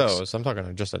 but not those. I'm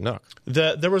talking just a NUC.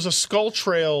 There was a Skull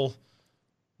Trail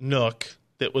NUC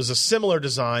that was a similar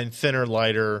design, thinner,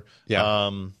 lighter.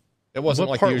 Yeah. It wasn't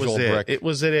like the usual brick. It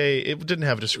didn't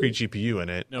have a discrete GPU in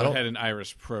it. No, it had an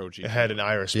Iris Pro GPU. It had an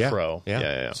Iris Pro.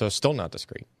 Yeah. So still not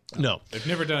discrete. No. They've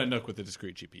never done a NUC with a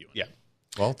discrete GPU. Yeah.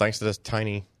 Well, thanks to this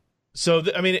tiny. So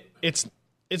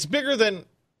it's bigger than,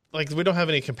 like, we don't have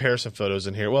any comparison photos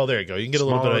in here. Well, there you go. You can get a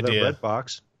little bit of idea. Smaller than a bread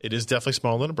box. It is definitely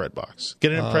smaller than a bread box.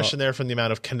 Get an impression there from the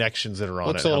amount of connections that are on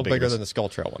it. Looks a little bigger than the Skull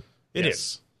Trail one. It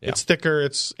is. Yeah. It's thicker.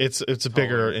 It's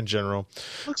bigger in general.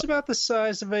 Looks about the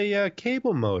size of a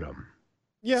cable modem.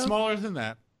 Yeah, smaller than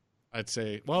that, I'd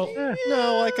say. Well,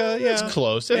 it's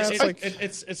close.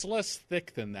 It's less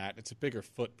thick than that. It's a bigger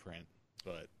footprint,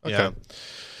 but okay.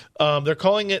 Yeah. They're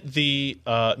calling it the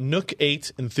NUC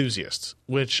 8 Enthusiast,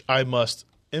 which I must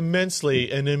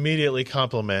immensely and immediately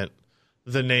compliment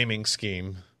the naming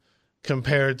scheme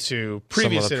compared to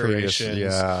previous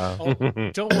iterations.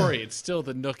 Don't worry, it's still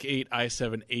the NUC 8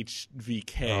 i7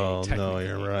 HVK. Oh no,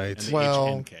 you're right. And the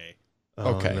HNK.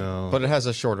 Okay, but it has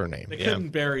a shorter name. They couldn't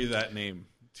bury that name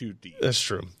too deep. That's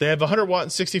true. They have 100-watt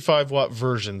and 65-watt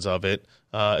versions of it.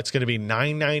 It's going to be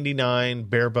 $999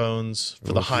 bare bones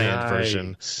for the high-end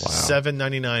version,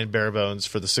 $799 bare bones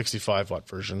for the 65-watt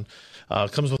version.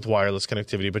 Comes with wireless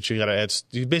connectivity, but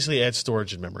you basically add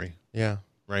storage and memory. Yeah.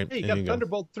 Right. Hey, you got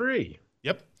Thunderbolt 3.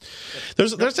 Yep.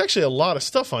 There's actually a lot of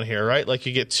stuff on here, right? Like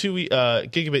you get 2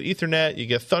 gigabit Ethernet, you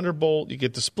get Thunderbolt, you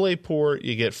get DisplayPort,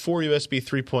 you get 4 USB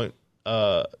 3.1,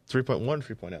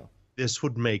 3.0. This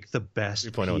would make the best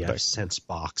PF Sense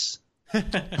box. That'd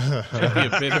be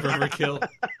a bit of overkill.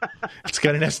 It's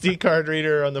got an SD card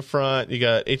reader on the front. You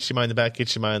got HDMI in the back,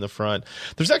 HDMI on the front.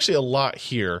 There's actually a lot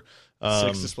here.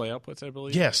 6 display outputs, I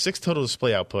believe. Yeah, 6 total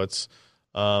display outputs.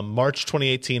 March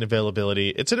 2018 availability.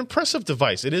 It's an impressive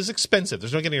device. It is expensive.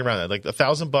 There's no getting around that. Like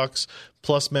 $1,000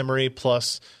 plus memory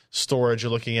plus storage.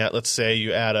 You're looking at, let's say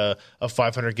you add a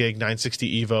 500 gig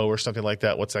 960 Evo or something like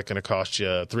that. What's that going to cost you?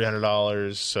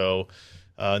 $300. So,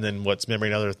 and then what's memory?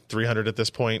 Another $300 at this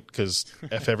point because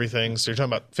F everything. So you're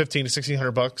talking about $1,500 to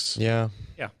 $1,600.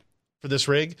 Yeah. For this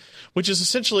rig, which is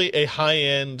essentially a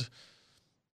high-end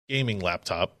gaming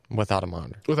laptop without a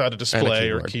monitor, without a display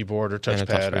or keyboard or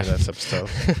touchpad or that type of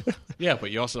stuff. Yeah,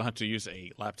 but you also have to use a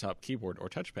laptop keyboard or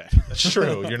touchpad. That's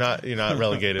true. You're not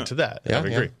relegated to that. I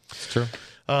agree. It's true.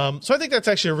 So I think that's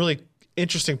actually a really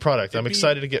interesting product. I'm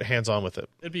excited to get hands on with it.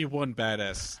 It'd be one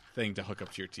badass thing to hook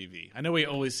up to your TV. I know we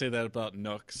always say that about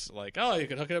NUCs, like, oh, you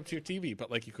could hook it up to your TV,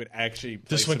 but like you could actually play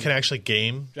this one can actually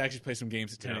game. Actually play some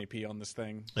games at 1080p on this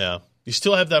thing. Yeah, you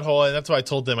still have that whole. And that's why I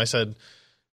told them. I said,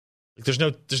 there's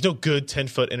no good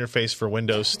 10-foot interface for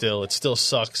Windows still. It still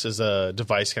sucks as a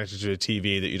device connected to a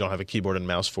TV that you don't have a keyboard and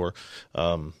mouse for.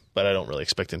 But I don't really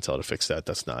expect Intel to fix that.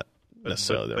 That's not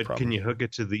necessarily their problem. But can you hook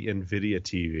it to the NVIDIA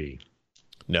TV?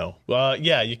 No.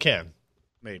 Yeah, you can.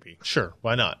 Maybe. Sure.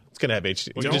 Why not? It's going to have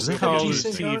HD. Don't just call it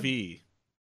TV.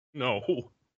 No.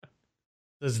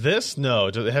 Does this? No.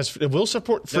 It will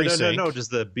support FreeSync. No. Does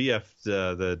the BF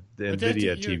the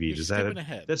NVIDIA TV? Does that?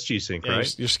 Ahead. That's G-Sync, yeah,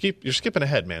 right? You're skipping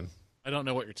ahead, man. I don't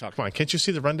know what you're talking. Come on, can't you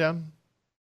see the rundown?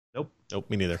 Nope,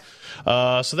 me neither.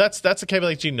 So that's a Kaby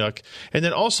Lake G NUC, and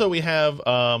then also we have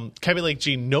Kaby Lake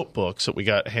G notebooks that we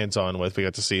got hands on with. We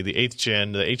got to see the 8th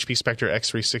gen, the HP Spectre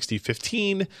X360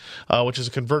 15, which is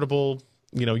a convertible,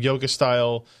 yoga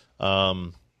style.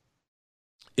 It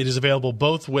is available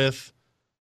both with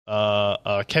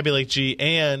Kaby Lake G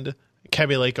and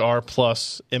Kaby Lake R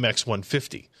plus MX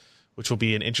 150. Which will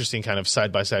be an interesting kind of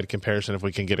side-by-side comparison if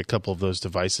we can get a couple of those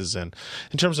devices in.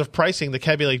 In terms of pricing, the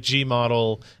Kaby Lake G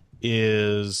model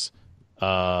is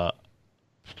starting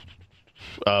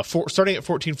at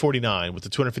 $1,449 with the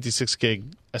 256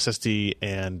 gig SSD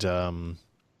and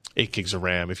 8 gigs of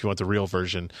RAM. If you want the real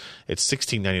version, it's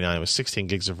 $1,699 with 16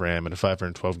 gigs of RAM and a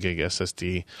 512 gig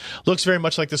SSD. Looks very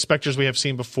much like the Spectres we have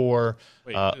seen before.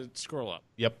 Wait, scroll up.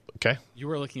 Yep. Okay. You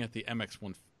were looking at the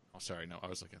MX1. Oh, sorry, no, I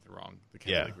was looking at the wrong. The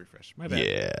Kaby Lake refresh. My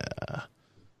bad.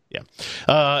 Yeah.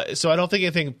 So I don't think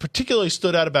anything particularly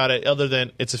stood out about it other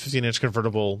than it's a 15-inch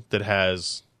convertible that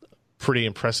has pretty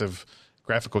impressive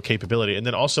graphical capability. And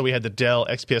then also we had the Dell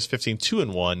XPS 15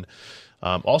 2-in-1,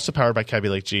 also powered by Kaby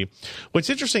Lake G. What's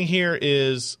interesting here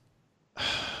is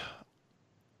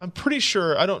I'm pretty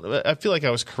sure I feel like I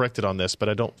was corrected on this, but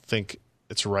I don't think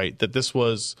it's right that this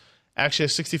was actually a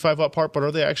 65 watt part, but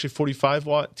are they actually 45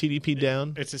 watt TDP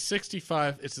down? It's a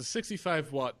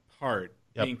 65 watt part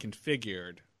being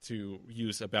configured to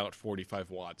use about 45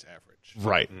 watts average.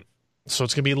 Right. So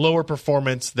it's going to be lower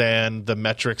performance than the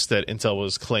metrics that Intel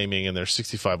was claiming in their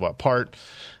 65 watt part.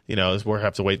 We're going to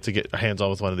have to wait to get hands on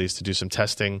with one of these to do some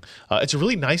testing. It's a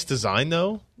really nice design,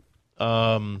 though.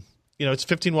 It's a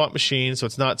 15 watt machine, so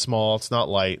it's not small, it's not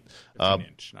light. 15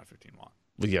 inch, not 15 watt.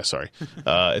 Yeah, sorry.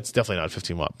 It's definitely not a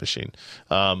 15 watt machine.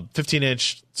 15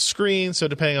 inch screen, so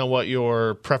depending on what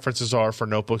your preferences are for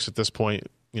notebooks at this point,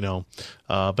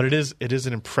 but it is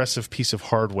an impressive piece of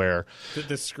hardware.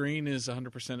 The screen is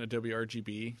 100% Adobe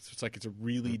RGB, so it's a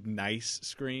really nice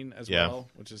screen as well,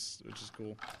 which is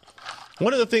cool.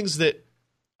 One of the things that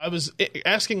I was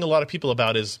asking a lot of people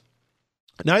about is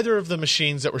neither of the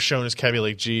machines that were shown as Kaby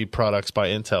Lake G products by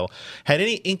Intel had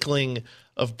any inkling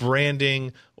of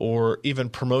branding or even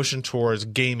promotion towards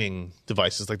gaming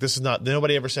devices. Like, this is not,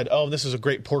 nobody ever said, oh, this is a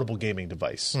great portable gaming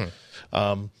device.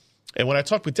 And when I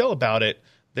talked with Dell about it,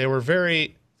 they were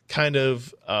very kind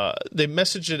of, they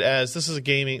messaged it as this is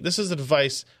a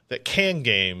device that can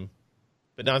game,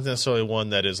 but not necessarily one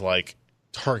that is like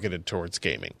targeted towards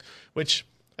gaming, which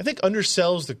I think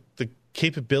undersells the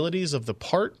capabilities of the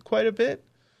part quite a bit.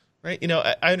 Right,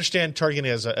 I understand targeting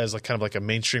as a kind of like a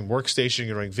mainstream workstation.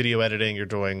 You're doing video editing, you're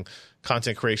doing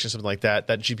content creation, something like that.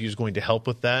 That GPU is going to help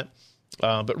with that.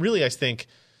 But really, I think,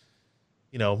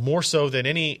 more so than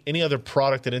any other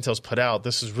product that Intel's put out,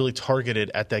 this is really targeted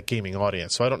at that gaming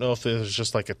audience. So I don't know if there's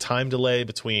just like a time delay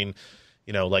between,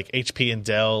 like HP and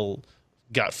Dell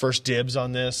got first dibs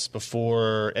on this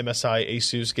before MSI,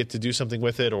 Asus get to do something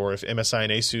with it, or if MSI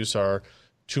and Asus are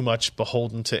too much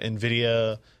beholden to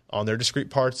NVIDIA on their discrete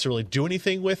parts to really do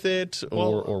anything with it,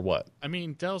 or what? I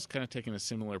mean, Dell's kind of taken a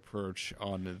similar approach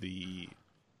on the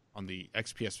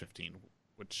XPS 15,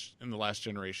 which in the last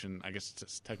generation, I guess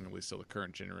it's technically still the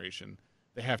current generation,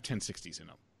 they have 1060s in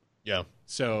them. Yeah.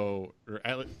 So, or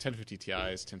 1050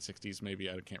 Ti's, 1060s, maybe,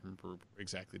 I can't remember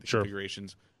exactly the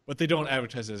configurations, but they don't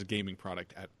advertise it as a gaming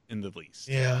product in the least.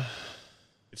 Yeah.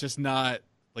 It's just not,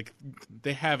 like,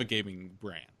 they have a gaming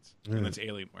brand, and that's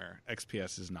Alienware.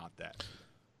 XPS is not that.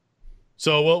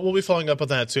 So we'll be following up on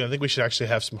that soon. I think we should actually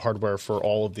have some hardware for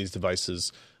all of these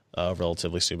devices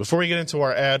relatively soon. Before we get into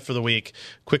our ad for the week,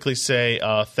 quickly say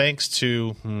thanks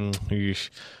to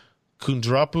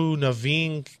Kundrapu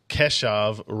Naveen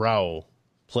Keshav Rao.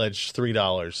 Pledged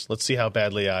 $3. Let's see how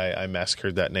badly I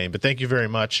massacred that name. But thank you very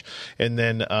much. And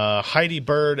then Heidi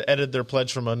Bird edited their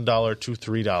pledge from $1 to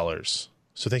 $3.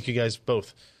 So thank you guys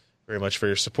both very much for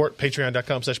your support.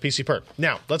 Patreon.com/PCPerk.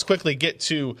 Now, let's quickly get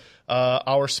to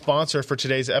our sponsor for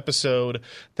today's episode.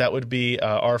 That would be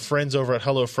our friends over at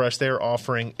HelloFresh. They are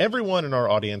offering everyone in our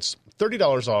audience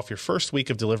 $30 off your first week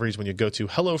of deliveries when you go to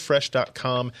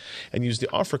HelloFresh.com and use the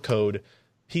offer code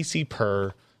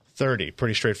PCPer30.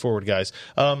 Pretty straightforward, guys.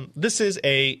 This is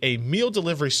a meal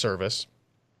delivery service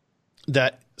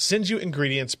that sends you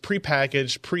ingredients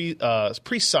pre-packaged,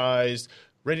 pre-sized,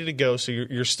 ready to go, so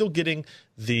you're still getting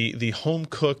the home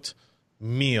cooked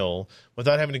meal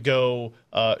without having to go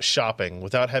shopping,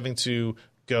 without having to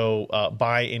go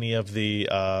buy any of the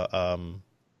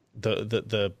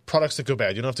products that go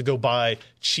bad. You don't have to go buy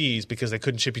cheese because they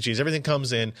couldn't ship you cheese. Everything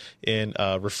comes in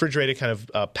refrigerated kind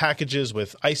of packages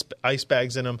with ice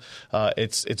bags in them.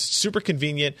 It's super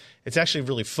convenient. It's actually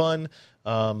really fun,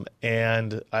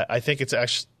 and I think it's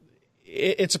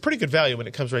a pretty good value when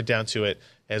it comes right down to it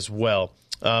as well.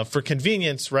 For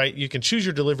convenience, right, you can choose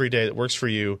your delivery day that works for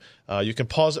you. You can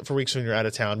pause it for weeks when you're out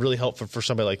of town. Really helpful for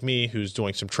somebody like me who's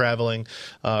doing some traveling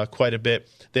quite a bit.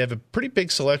 They have a pretty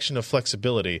big selection of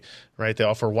flexibility, right? They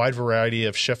offer a wide variety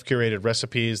of chef-curated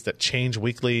recipes that change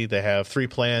weekly. They have 3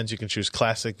 plans. You can choose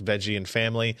classic, veggie, and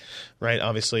family, right?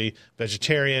 Obviously,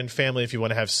 vegetarian, family if you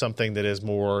want to have something that is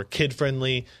more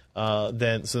kid-friendly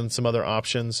than some other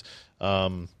options.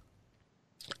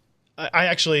 I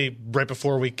actually, right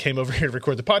before we came over here to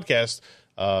record the podcast,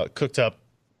 cooked up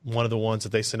one of the ones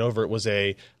that they sent over. It was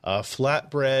a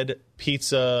flatbread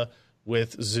pizza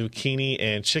with zucchini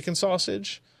and chicken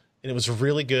sausage, and it was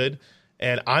really good.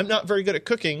 And I'm not very good at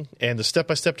cooking, and the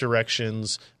step-by-step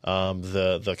directions,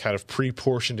 the kind of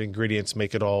pre-portioned ingredients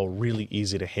make it all really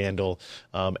easy to handle.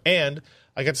 And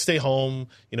I got to stay home.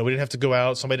 We didn't have to go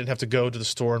out. Somebody didn't have to go to the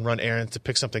store and run errands to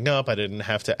pick something up. I didn't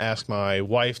have to ask my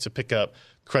wife to pick up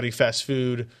cruddy fast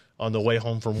food on the way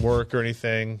home from work or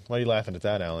anything. Why are you laughing at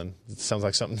that, Alan? It sounds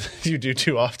like something you do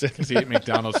too often. Because you ate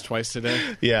McDonald's twice today?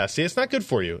 Yeah, see, it's not good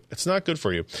for you. It's not good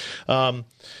for you.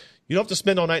 You don't have to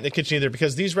spend all night in the kitchen either,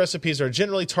 because these recipes are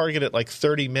generally targeted at like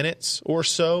 30 minutes or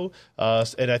so.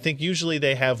 And I think usually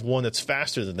they have one that's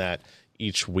faster than that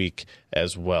each week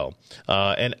as well.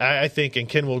 And I think, and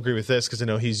Ken will agree with this because I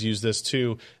know he's used this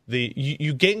too,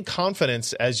 you gain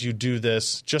confidence as you do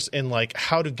this just in like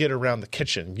how to get around the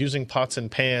kitchen, using pots and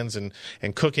pans and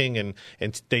cooking, and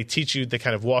they teach you, they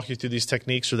kind of walk you through these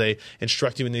techniques, or they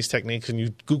instruct you in these techniques, and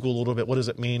you Google a little bit, what does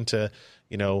it mean to,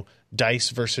 dice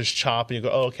versus chop, and you go,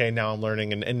 oh, okay, now I'm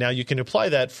learning, and now you can apply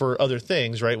that for other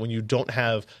things, right, when you don't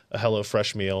have a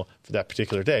HelloFresh meal for that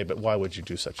particular day. But why would you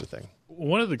do such a thing?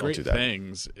 One of the great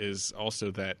things is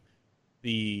also that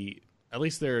at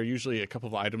least there are usually a couple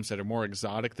of items that are more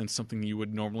exotic than something you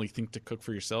would normally think to cook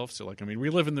for yourself. So, like, I mean, we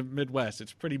live in the Midwest.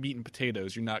 It's pretty meat and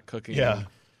potatoes. You're not cooking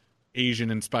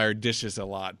Asian-inspired dishes a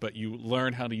lot, but you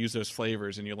learn how to use those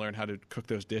flavors, and you learn how to cook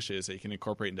those dishes that you can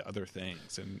incorporate into other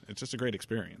things, and it's just a great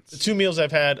experience. The 2 meals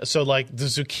I've had, so like the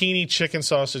zucchini chicken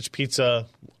sausage pizza,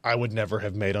 I would never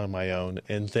have made on my own,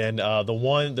 and then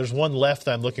there's one left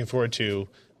that I'm looking forward to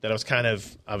that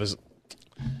I was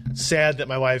sad that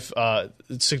my wife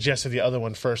suggested the other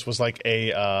one first, was like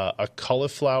a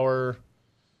cauliflower.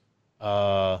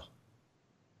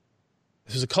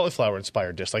 It was a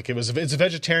cauliflower-inspired dish. Like it's a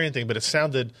vegetarian thing, but it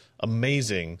sounded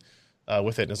amazing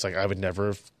with it. And it's like I would never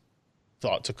have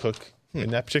thought to cook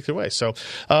in that particular way. So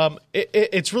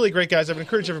it's really great, guys. I would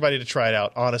encourage everybody to try it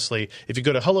out, honestly. If you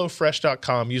go to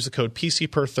HelloFresh.com, use the code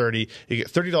PCPer30, you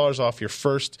get $30 off your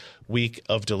first week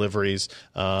of deliveries.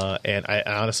 And I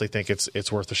honestly think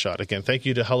it's worth a shot. Again, thank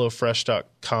you to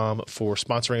HelloFresh.com for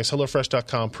sponsoring us.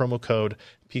 HelloFresh.com, promo code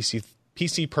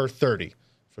PCPer30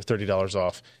 for $30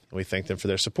 off. And we thank them for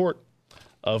their support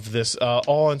of this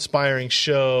awe-inspiring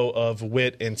show of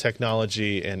wit and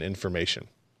technology and information.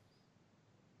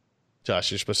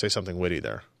 Josh, you're supposed to say something witty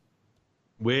there.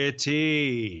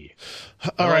 Witty.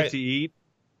 All right. Like to eat.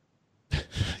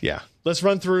 Yeah. Let's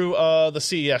run through the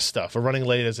CES stuff. We're running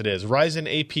late as it is. Ryzen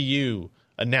APU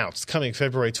announced coming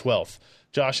February 12th.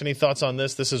 Josh, any thoughts on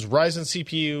this? This is Ryzen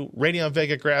CPU, Radeon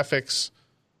Vega graphics.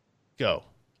 Go.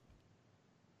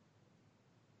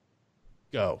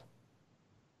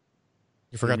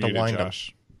 You forgot to wind up.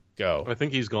 Go. I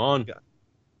think he's gone.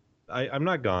 I'm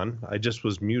not gone. I just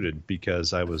was muted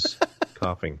because I was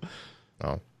coughing.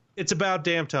 Oh. It's about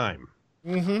damn time.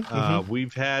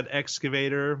 We've had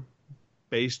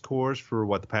excavator-based cores for,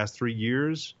 the past 3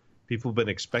 years? People have been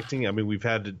expecting. I mean, we've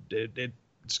had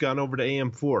it's gone over to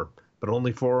AM4, but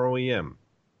only for OEM.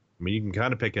 I mean, you can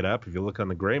kind of pick it up if you look on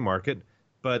the gray market,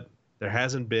 but there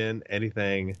hasn't been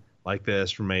anything like this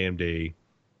from AMD,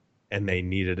 and they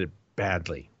needed it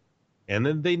badly. And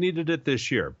then they needed it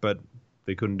this year, but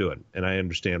they couldn't do it, and I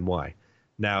understand why.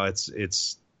 Now it's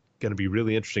going to be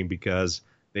really interesting because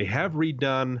they have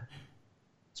redone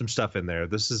some stuff in there.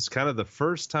 This is kind of the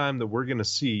first time that we're going to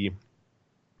see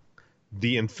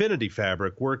the Infinity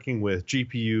Fabric working with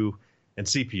GPU and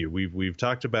CPU. We've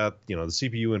talked about the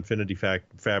CPU Infinity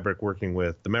Fabric working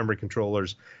with the memory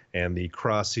controllers and the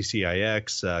cross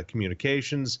CCIX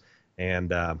communications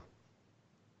and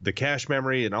the cache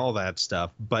memory and all that stuff.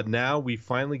 But now we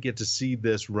finally get to see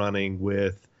this running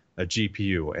with a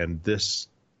GPU. And this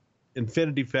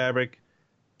Infinity Fabric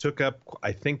took up,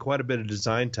 I think, quite a bit of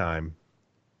design time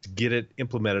to get it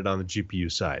implemented on the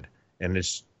GPU side. And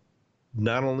it's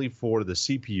not only for the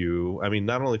CPU,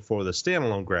 not only for the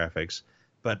standalone graphics,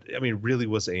 but, really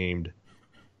was aimed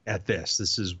at this.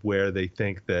 This is where they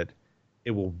think that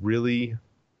it will really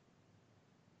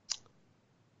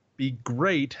be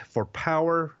great for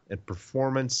power and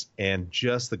performance and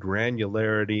just the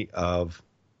granularity of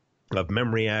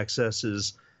memory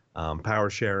accesses, power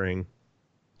sharing,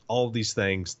 all of these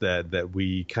things that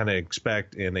we kind of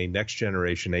expect in a next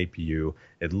generation APU.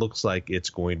 It looks like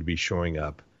it's going to be showing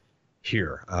up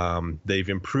here. They've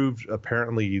improved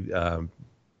apparently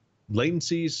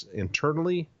latencies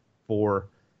internally for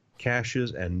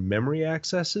caches and memory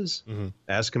accesses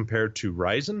as compared to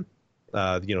Ryzen.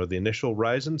 The initial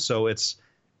Ryzen. So it's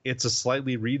a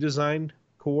slightly redesigned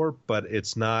core, but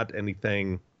it's not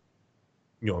anything,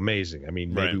 amazing.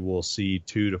 Maybe we'll see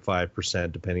 2 to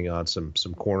 5% depending on some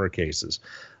corner cases.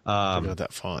 That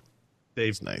font.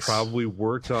 They've probably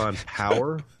worked on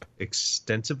power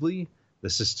extensively.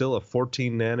 This is still a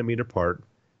 14 nanometer part.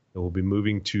 It will be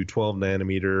moving to 12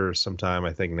 nanometer sometime,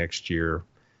 I think, next year.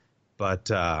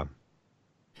 But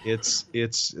it's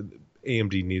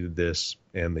AMD needed this,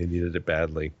 and they needed it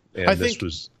badly. And this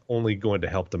was only going to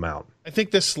help them out. I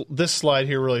think this slide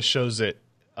here really shows it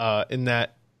in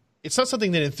that it's not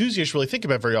something that enthusiasts really think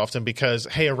about very often because,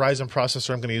 hey, a Ryzen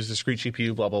processor, I'm going to use a discrete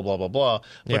GPU, blah, blah, blah, blah, blah.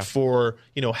 But for,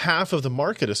 half of the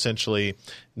market, essentially,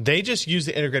 they just use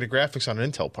the integrated graphics on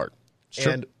an Intel part.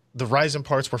 Sure. And the Ryzen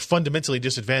parts were fundamentally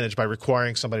disadvantaged by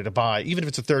requiring somebody to buy, even if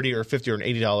it's a $30 or $50 or an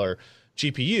 $80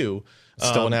 GPU.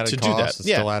 Still an added to cost, do that. it's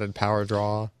still added power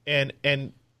draw. And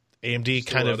AMD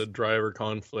still kind of added driver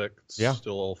conflicts. Yeah.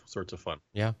 Still all sorts of fun.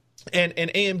 Yeah. And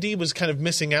AMD was kind of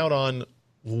missing out on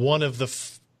one of the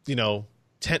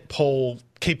tentpole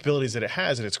capabilities that it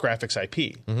has in its graphics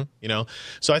IP.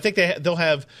 So I think they'll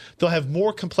have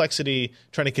more complexity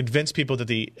trying to convince people that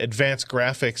the advanced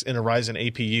graphics in a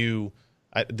Ryzen APU.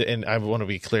 And I want to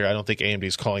be clear, I don't think AMD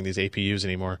is calling these APUs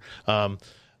anymore.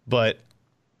 But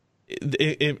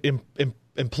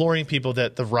imploring people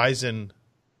that the Ryzen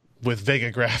with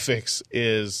Vega graphics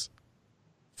is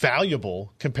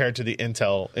valuable compared to the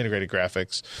Intel integrated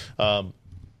graphics.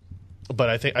 But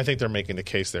I think they're making the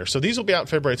case there. So these will be out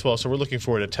February 12th, so we're looking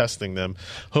forward to testing them,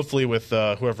 hopefully with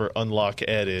whoever Unlock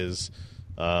Ed is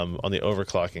on the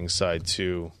overclocking side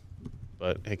too.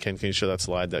 But hey, Ken, can you show that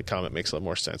slide? That comment makes a lot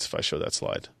more sense if I show that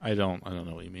slide. I don't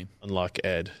know what you mean. Unlock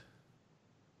Ed.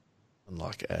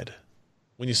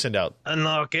 When you send out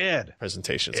Unlock Ed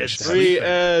presentations, it's free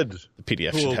Ed. The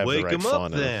PDF should have the right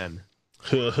font. Then.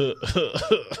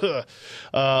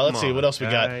 Let's see what else we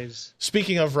got.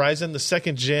 Speaking of Ryzen, the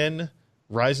second gen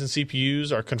Ryzen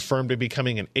CPUs are confirmed to be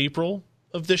coming in April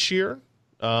of this year.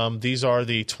 These are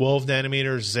the 12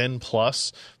 nanometer Zen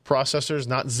Plus processors,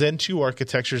 not Zen 2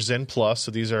 architecture, Zen Plus.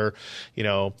 So these are,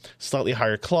 slightly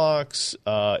higher clocks,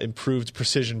 improved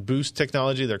precision boost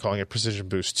technology. They're calling it Precision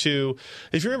Boost 2.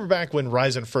 If you remember back when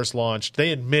Ryzen first launched,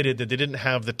 they admitted that they didn't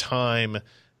have the time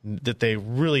that they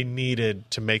really needed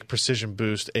to make Precision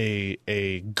Boost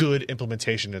a good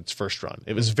implementation in its first run.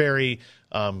 It was very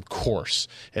coarse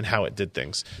in how it did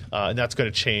things, and that's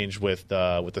going to change with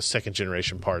the second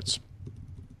generation parts.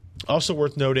 Also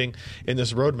worth noting in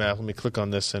this roadmap, let me click on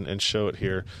this and show it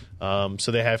here.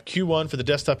 So they have Q1 for the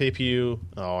desktop APU.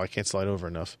 Oh, I can't slide over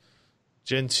enough.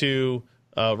 Gen 2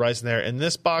 Ryzen there. And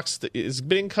this box is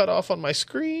being cut off on my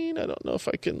screen. I don't know if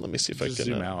I can. Let me see if I can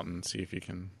zoom out and see if you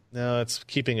can. No, it's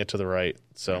keeping it to the right.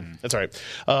 So that's all right.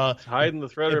 Hiding the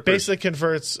Threadripper. It basically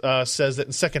converts, says that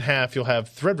in second half you'll have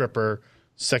Threadripper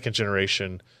second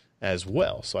generation as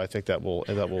well. So I think that will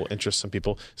interest some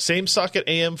people. Same socket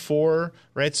AM4,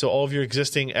 right? So all of your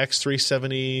existing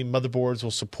X370 motherboards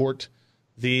will support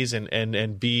these, and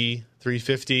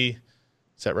B350.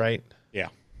 Is that right? Yeah.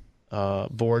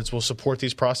 Boards will support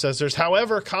these processors.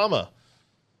 However,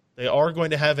 they are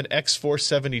going to have an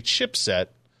X470 chipset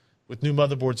with new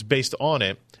motherboards based on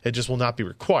it. It just will not be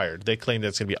required. They claim that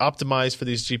it's going to be optimized for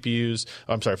these GPUs.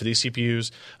 For these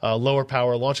CPUs, lower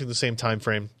power, launching the same time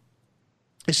frame.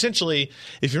 Essentially,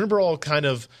 if you remember all kind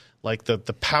of like the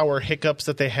power hiccups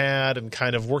that they had and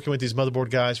kind of working with these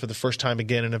motherboard guys for the first time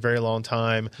again in a very long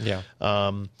time,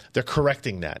 they're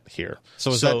correcting that here.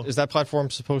 So is that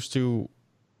platform supposed to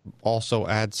also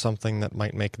add something that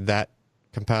might make that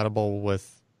compatible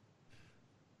with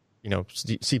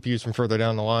CPUs from further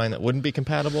down the line that wouldn't be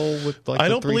compatible with I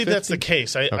don't believe that's the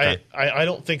case. I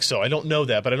don't think so. I don't know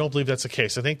that, but I don't believe that's the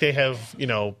case. I think they have,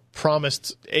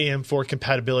 promised AM4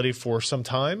 compatibility for some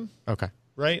time. Okay.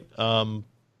 Right?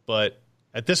 But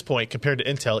at this point, compared to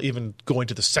Intel, even going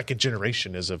to the second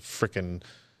generation is a freaking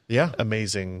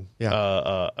amazing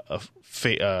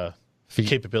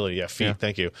capability. Yeah, feat.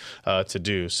 Thank you. To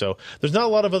do. So there's not a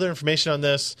lot of other information on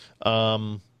this.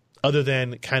 Other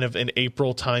than kind of an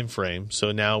April timeframe.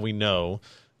 So now we know,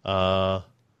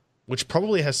 which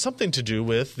probably has something to do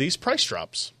with these price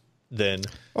drops then.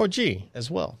 Oh, gee.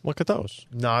 As well. Look at those.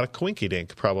 Not a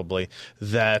coinky-dink, probably.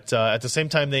 That at the same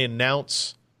time they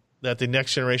announce that the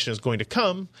next generation is going to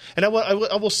come. And I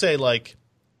will say,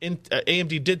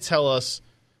 AMD did tell us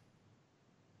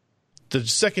the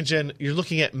second gen, you're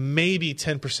looking at maybe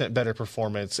 10% better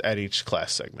performance at each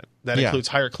class segment. That includes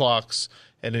higher clocks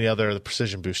and any other the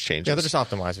precision boost changes. Yeah, they're just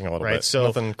optimizing a little bit. So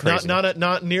nothing crazy.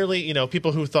 Not nearly,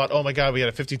 people who thought, oh my God, we had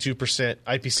a 52%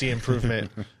 IPC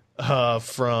improvement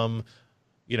from,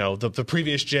 the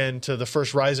previous gen to the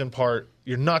first Ryzen part.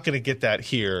 You're not going to get that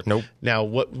here. Nope. Now,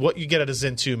 what you get at a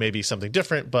Zen 2 may be something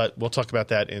different, but we'll talk about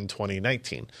that in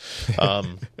 2019. So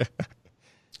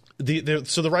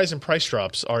the Ryzen price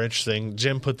drops are interesting.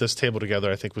 Jim put this table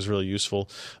together, I think was really useful.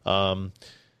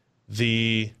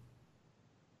 The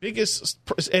biggest,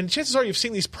 and chances are you've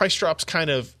seen these price drops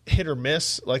kind of hit or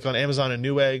miss, like on Amazon and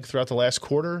Newegg throughout the last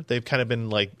quarter. They've kind of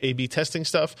been like A/B testing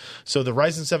stuff. So the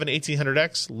Ryzen 7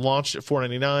 1800X launched at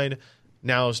 $499,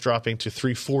 now is dropping to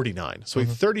 $349. So a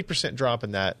 30% drop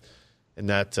in that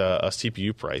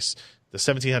CPU price. The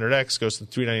 1700X goes from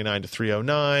 $399 to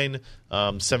 $309.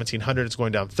 1700 is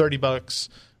going down $30.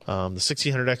 The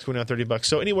 1600X going down $30.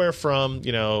 So anywhere from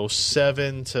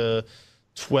 $7 to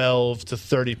 12 to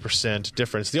 30%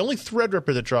 difference. The only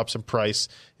Threadripper that drops in price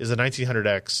is the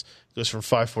 1900X. It goes from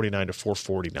 $549 to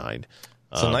 $449.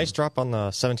 It's a nice drop on the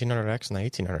 1700X and the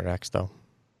 1800X, though.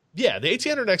 Yeah, the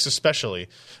 1800X especially.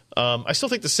 I still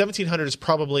think the 1700 is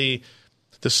probably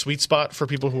the sweet spot for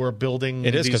people who are building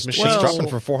it is, these machines. It's dropping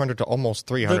for $400 to almost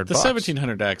 $300. The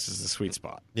 1700X is the sweet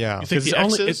spot. Yeah. You think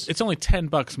it's only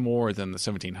 $10 more than the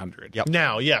 1700. Yep.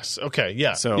 Now, yes. Okay,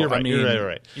 yeah. So, you're right. I mean, you're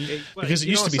right. Because it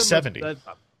used to be 70. I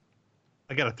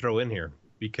got to throw in here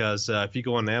because if you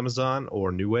go on Amazon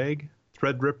or Newegg,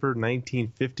 Threadripper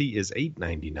 1950 is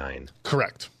 $899.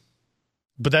 Correct.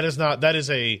 But that is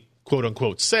a quote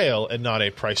unquote sale and not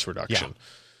a price reduction. Yeah.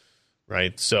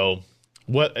 Right? So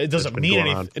it doesn't mean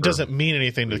anything. It doesn't mean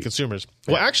anything to the consumers.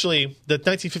 Yeah. Well, actually, the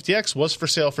 1950X was for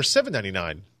sale for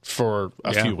 $799 for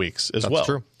a few weeks as well. That's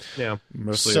true. Yeah.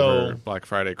 Mostly over Black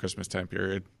Friday, Christmas time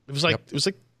period. It was like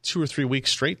 2 or 3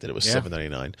 weeks straight that it was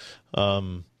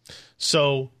 $799.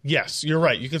 So, yes, you're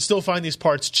right. You can still find these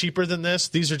parts cheaper than this.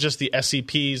 These are just the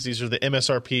SCPs. These are the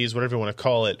MSRPs, whatever you want to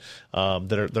call it,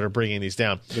 that are bringing these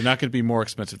down. They're not going to be more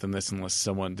expensive than this unless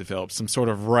someone develops some sort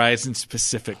of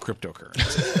Ryzen-specific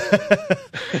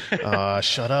cryptocurrency.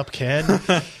 Shut up, Ken.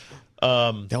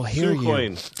 They'll hear you.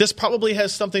 Coin. This probably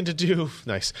has something to do.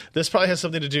 Nice. This probably has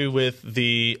something to do with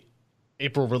the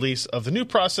April release of the new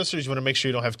processors. You want to make sure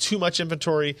you don't have too much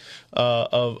inventory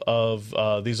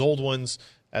of these old ones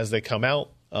as they come out.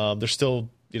 They're still,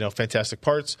 fantastic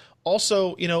parts.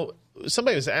 Also,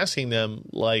 somebody was asking them,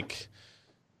 like,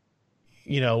 are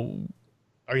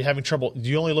you having trouble? Do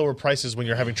you only lower prices when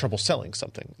you're having trouble selling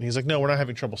something? And he's like, no, we're not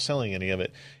having trouble selling any of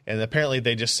it. And apparently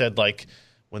they just said, like,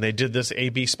 when they did this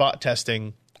A/B spot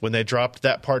testing, when they dropped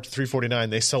that part to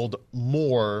 $349, they sold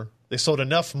more. They sold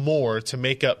enough more to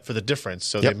make up for the difference,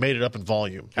 so they made it up in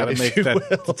volume. Got to make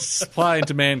that supply and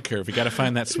demand curve. You got to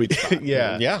find that sweet spot.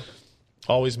 Yeah.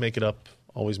 Always make it up.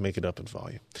 Always make it up in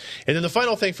volume. And then the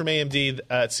final thing from AMD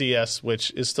at CES,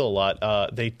 which is still a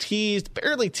lot, they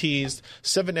barely teased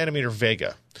 7-nanometer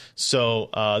Vega. So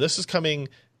this is coming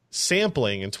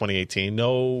sampling in 2018.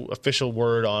 No official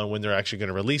word on when they're actually going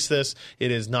to release this. It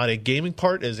is not a gaming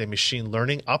part. It is a machine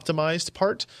learning optimized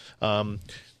part,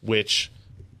 which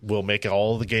will make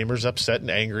all the gamers upset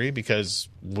and angry because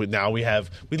we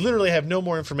literally have no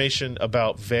more information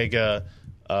about Vega.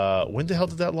 When the hell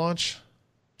did that launch?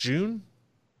 June?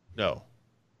 No.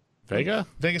 Vega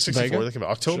 64. They came out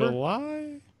October?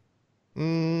 July?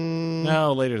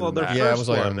 No, later than that. Yeah, it was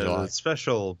like a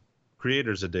special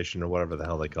creators edition or whatever the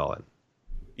hell they call it.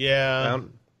 Yeah.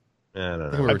 I don't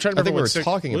know. I'm trying to remember we were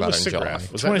talking about it in July.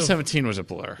 2017 was a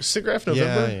blur. SIGGRAPH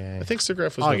November? Yeah. I think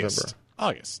SIGGRAPH was November.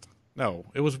 August. No,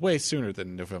 it was way sooner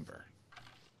than November.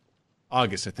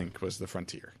 August, I think, was the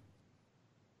frontier.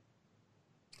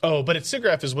 Oh, but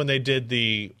SIGGRAPH is when they did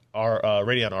the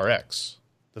Radeon RX,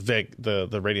 the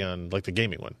Radeon, like the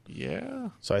gaming one. Yeah.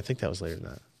 So I think that was later than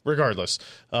that. Regardless,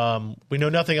 we know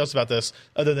nothing else about this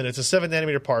other than it's a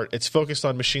 7-nanometer part. It's focused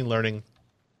on machine learning.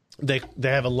 They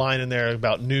have a line in there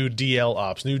about new DL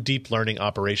ops, new deep learning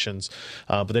operations,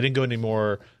 but they didn't go any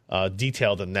more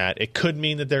detail than that. It could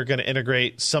mean that they're going to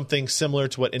integrate something similar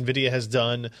to what NVIDIA has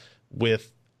done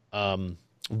with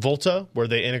Volta, where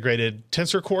they integrated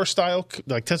tensor core style,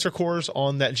 like tensor cores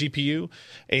on that GPU.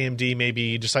 AMD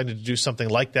maybe decided to do something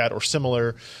like that or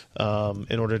similar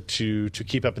in order to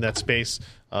keep up in that space.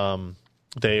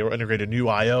 They integrated new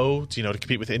I/O to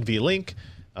compete with NVLink,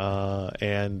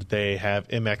 and they have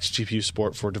MX GPU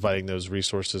support for dividing those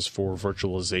resources for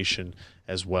virtualization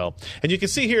as well. And you can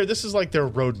see here, this is like their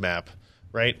roadmap.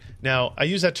 Right? Now, I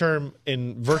use that term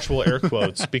in virtual air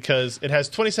quotes because it has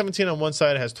 2017 on one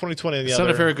side, it has 2020 on the other. It's not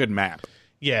a very good map.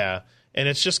 Yeah, and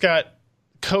it's just got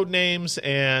code names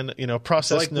and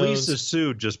process nodes. Lisa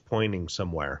Su just pointing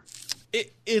somewhere.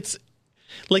 It's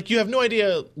like you have no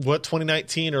idea what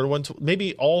 2019 or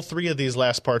maybe all three of these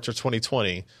last parts are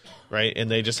 2020, right? And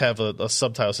they just have a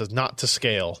subtitle that says "not to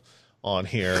scale" on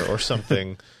here or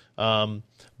something.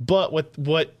 But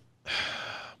what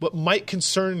might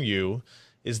concern you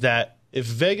is that if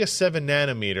Vega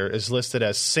 7-nanometer is listed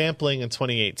as sampling in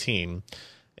 2018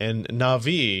 and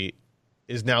Navi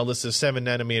is now listed as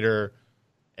 7-nanometer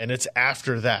and it's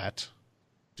after that,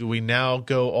 do we now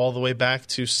go all the way back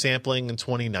to sampling in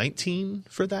 2019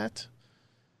 for that?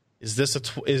 Is this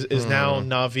is now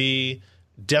Navi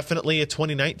definitely a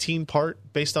 2019 part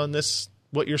based on this,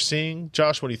 what you're seeing?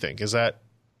 Josh, what do you think? Is that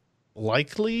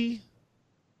likely?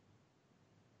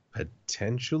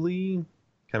 Potentially.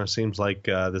 Kind of seems like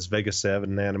this Vega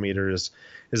 7-nanometer is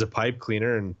a pipe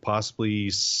cleaner, and possibly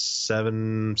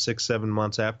 6-7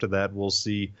 months after that, we'll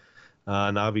see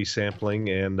Navi sampling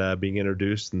and being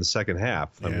introduced in the second half.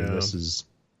 I mean, this is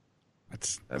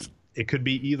it could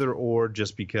be either or,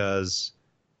 just because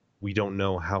we don't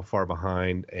know how far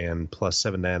behind, and plus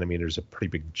 7 nanometers is a pretty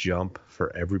big jump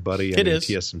for everybody. I mean,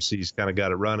 TSMC's kind of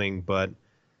got it running, but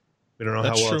we don't know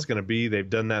how well it's going to be. They've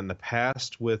done that in the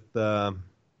past with,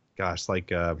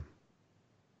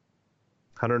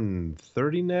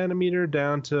 130 nanometer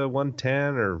down to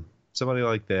 110 or somebody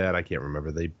like that. I can't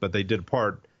remember. But they did a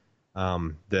part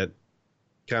that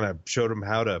kind of showed them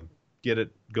how to get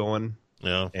it going.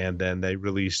 Yeah. And then they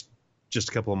released just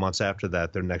a couple of months after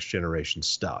that their next generation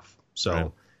stuff.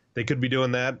 So they could be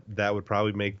doing that. That would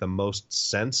probably make the most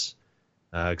sense,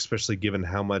 especially given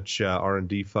how much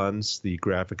R&D funds the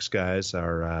graphics guys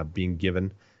are being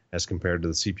given as compared to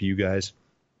the CPU guys.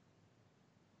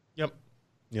 Yep.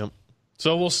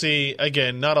 So we'll see.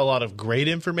 Again, not a lot of great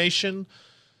information,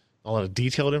 a lot of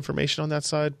detailed information on that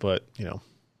side, but, do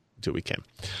what we can.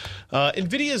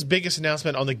 NVIDIA's biggest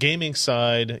announcement on the gaming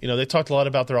side, they talked a lot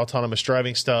about their autonomous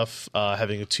driving stuff,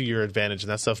 having a 2-year advantage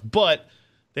and that stuff, but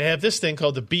they have this thing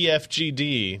called the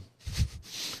BFGD,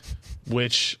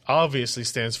 which obviously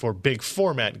stands for Big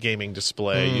Format Gaming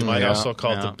Display. You might also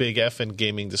call it the Big Effin'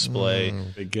 Gaming Display.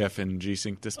 Big Effin'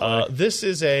 G-Sync display. This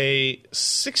is a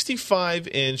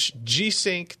 65-inch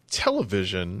G-Sync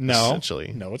television,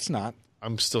 essentially. No, it's not.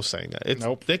 I'm still saying that.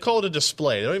 Nope. They call it a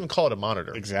display. They don't even call it a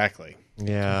monitor. Exactly.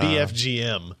 Yeah.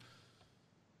 BFGM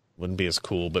wouldn't be as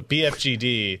cool, but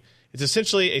BFGD, it's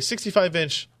essentially a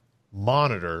 65-inch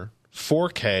monitor,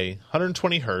 4K,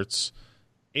 120 hertz,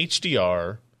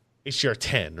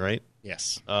 HDR10, right?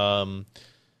 Yes. That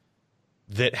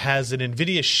has an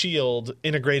NVIDIA Shield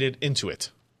integrated into it.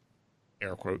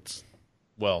 Air quotes.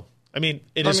 Well, it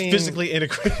is physically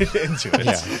integrated into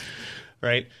it.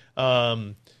 Right?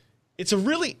 It's a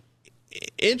really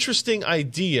interesting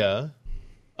idea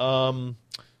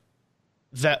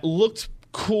that looked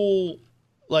cool.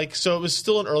 So it was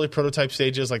still in early prototype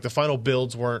stages. The final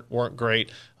builds weren't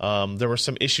great. There were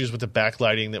some issues with the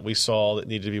backlighting that we saw that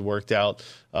needed to be worked out.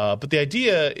 But the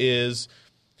idea is,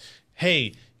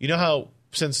 hey, you know how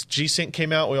since G-Sync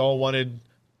came out, we all wanted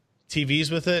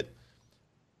TVs with it?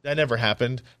 That never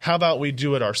happened. How about we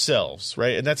do it ourselves,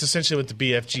 right? And that's essentially what the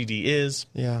BFGD is.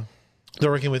 Yeah. They're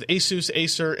working with Asus,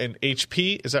 Acer, and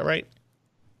HP. Is that right?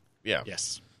 Yeah.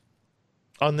 Yes.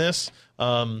 On this.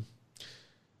 We're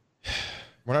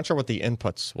not sure what the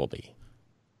inputs will be,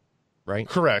 right?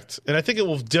 Correct. And I think it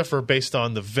will differ based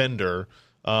on the vendor.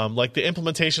 The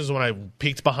implementations, when I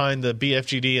peeked behind the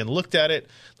BFGD and looked at it,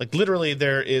 literally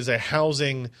there is a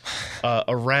housing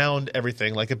around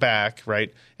everything, like a back,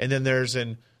 right? And then there's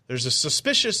a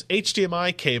suspicious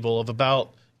HDMI cable of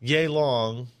about yay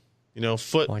long,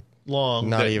 foot long,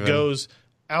 that goes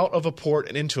out of a port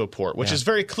and into a port, which is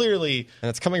very clearly... And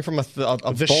it's coming from a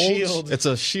bulge. Shield. It's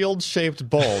a shield-shaped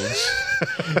bulge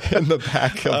in the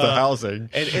back of the housing.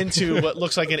 And into what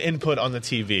looks like an input on the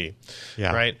TV.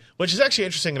 Yeah. Right? Which is actually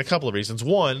interesting in a couple of reasons.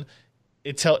 One,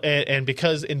 and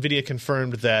because NVIDIA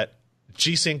confirmed that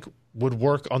G-Sync would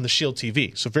work on the Shield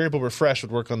TV. So variable refresh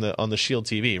would work on the Shield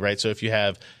TV, right? So if you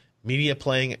have media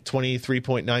playing at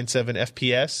 23.97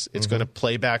 FPS, it's going to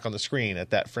play back on the screen at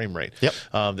that frame rate. Yep.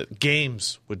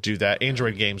 Games would do that.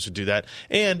 Android games would do that.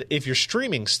 And if you're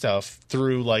streaming stuff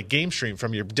through Game Stream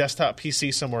from your desktop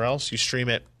PC somewhere else, you stream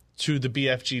it to the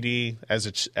BFGD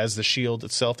as the Shield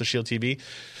itself, the Shield TV,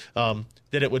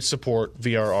 that it would support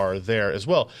VRR there as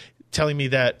well. Telling me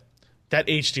that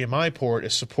HDMI port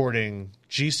is supporting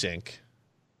G-Sync,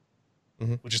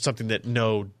 which is something that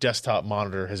no desktop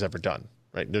monitor has ever done.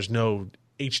 Right, there's no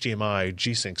HDMI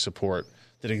G-Sync support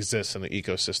that exists in the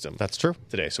ecosystem. That's true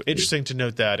today. So interesting to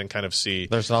note that and kind of see.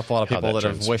 There's an awful lot of people that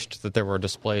have wished that there were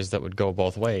displays that would go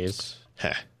both ways.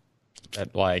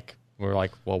 That we're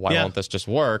like, well, why won't this just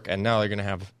work? And now they're going to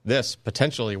have this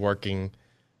potentially working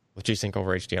with G-Sync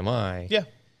over HDMI. Yeah.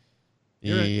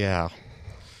 Yeah. Right.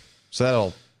 So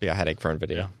that'll be a headache for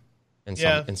NVIDIA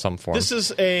in some form. This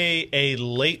is a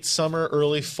late summer,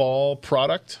 early fall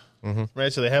product.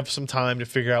 Right, so they have some time to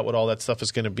figure out what all that stuff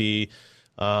is going to be.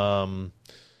 I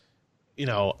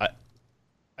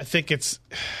think it's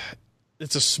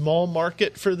a small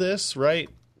market for this, right?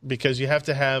 Because you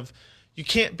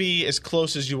can't be as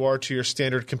close as you are to your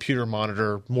standard computer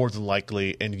monitor, more than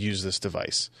likely, and use this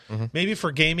device. Maybe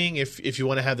for gaming, if you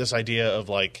want to have this idea of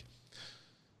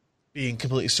being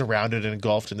completely surrounded and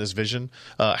engulfed in this vision.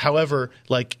 However,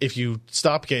 if you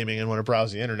stop gaming and want to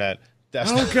browse the internet,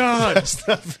 That's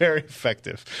not very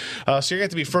effective. So you're going to have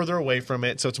to be further away from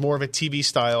it. So it's more of a TV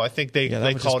style. I think they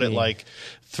called it like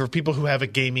for people who have a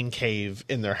gaming cave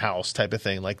in their house type of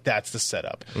thing. Like that's the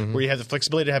setup where you have the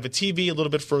flexibility to have a TV a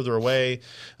little bit further away,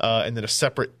 and then a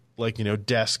separate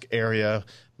desk area,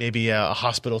 maybe a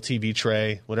hospital TV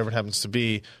tray, whatever it happens to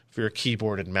be, for your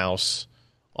keyboard and mouse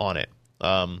on it.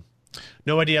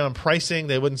 No idea on pricing.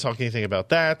 They wouldn't talk anything about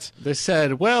that. They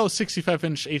said,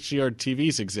 65-inch HDR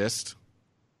TVs exist.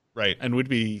 Right. And it'd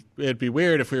be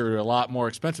weird if we were a lot more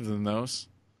expensive than those.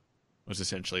 Was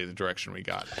essentially the direction we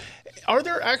got. Are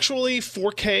there actually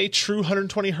 4K true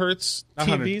 120 hertz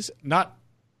TVs? Not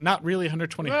really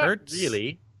 120 hertz.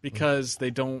 Really? Because they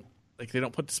don't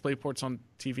put display ports on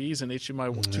TVs, and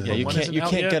HDMI 2.1 you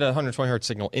can't get a 120 hertz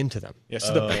signal into them. Yeah,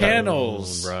 so the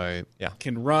panels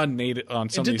can run native on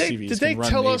some of these TVs. Did they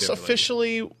tell us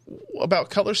officially about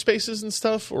color spaces and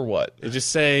stuff, or what? They just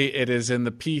say it is in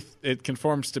the it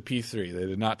conforms to P3. They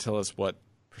did not tell us what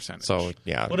percentage. So,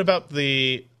 yeah. What about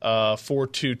the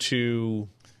 422?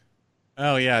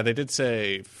 Oh, yeah, they did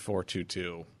say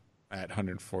 422 at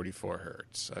 144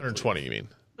 hertz. 120, you mean?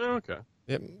 Oh, okay.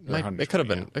 It could have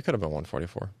been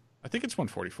 144. I think it's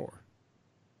 144.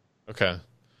 Okay.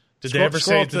 Did they ever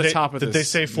say to the top of? Did they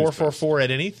say 444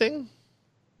 at anything?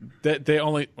 They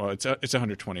only it's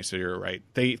 120. So you're right.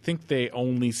 They think they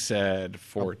only said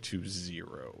 420.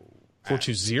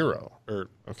 420. Or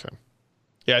okay.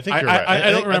 Yeah, I think you're right.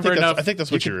 I don't remember enough. I think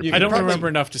that's what you're. I don't remember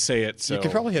enough to say it. So you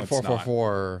could probably hit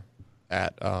 444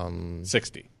 at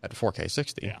 60 at 4K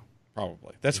 60. Yeah,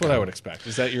 probably. That's what I would expect.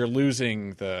 Is that you're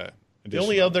losing the. The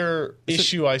only other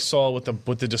issue I saw with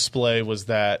the display was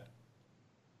that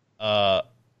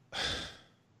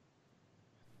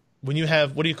when you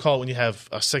have, what do you call it when you have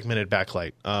a segmented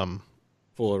backlight?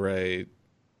 Full array.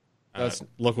 That's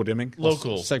local dimming.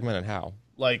 Local segmented how?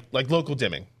 Like local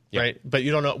dimming, right? But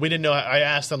you don't know. We didn't know. I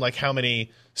asked them like how many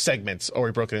segments are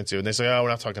we broken into, and they say, "Oh, we're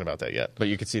not talking about that yet." But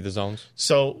you could see the zones.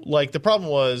 So the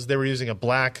problem was they were using a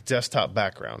black desktop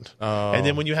background, and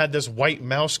then when you had this white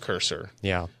mouse cursor,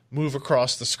 move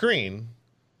across the screen,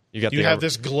 you have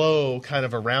this glow kind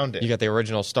of around it. You got the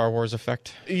original Star Wars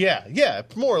effect. Yeah,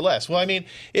 more or less. Well, I mean,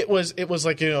 it was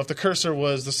like if the cursor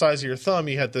was the size of your thumb,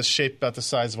 you had this shape about the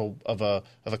size of a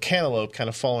cantaloupe kind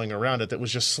of following around it that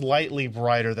was just slightly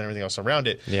brighter than everything else around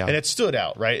it, and it stood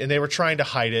out, right? And they were trying to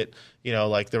hide it.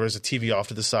 Like there was a TV off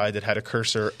to the side that had a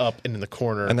cursor up and in the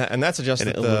corner, and that suggests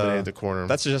that illuminated the corner.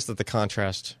 That suggests that the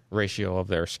contrast ratio of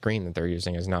their screen that they're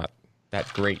using is not that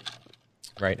great.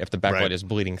 Right, if the backlight is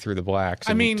bleeding through the blacks,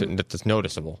 it's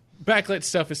noticeable. Backlight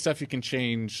stuff is stuff you can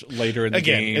change later in the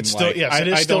game. It's still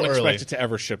I don't early. expect it to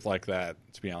ever ship like that.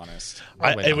 To be honest,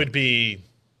 it would be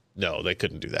no. They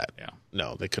couldn't do that. Yeah,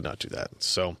 no, they could not do that.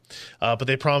 So, but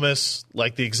they promise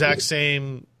the exact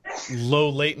same low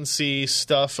latency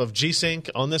stuff of G-Sync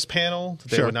on this panel.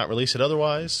 They would not release it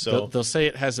otherwise. So they'll say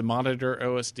it has a monitor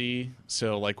OSD.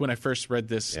 So when I first read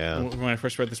this,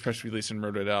 press release and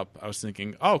wrote it up, I was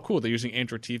thinking, oh, cool, they're using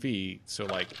Android TV. So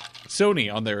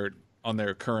Sony on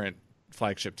their current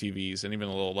flagship TVs, and even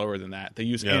a little lower than that, they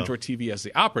use Android TV as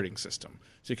the operating system.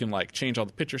 So you can change all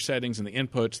the picture settings and the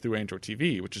inputs through Android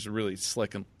TV, which is a really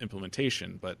slick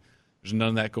implementation, but there's none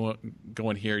of that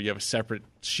going here. You have a separate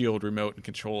Shield remote and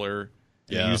controller.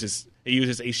 It uses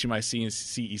HDMI-C and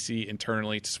CEC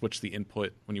internally to switch the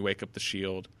input when you wake up the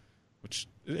Shield, which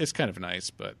is kind of nice.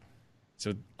 But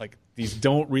these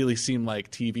don't really seem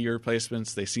like TV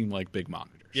replacements. They seem like big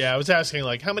monitors. Yeah, I was asking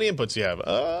how many inputs do you have?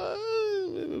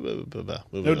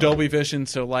 No Dolby Vision,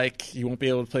 so you won't be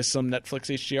able to play some Netflix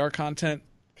HDR content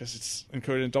because it's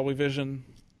encoded in Dolby Vision.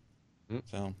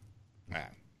 So,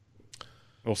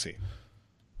 we'll see.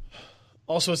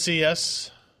 Also at CES,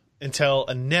 Intel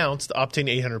announced Optane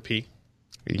 800p.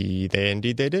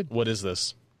 Indeed they did. What is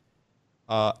this?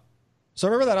 So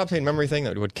remember that Optane memory thing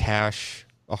that would cache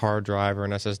a hard drive or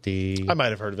an SSD? I might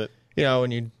have heard of it.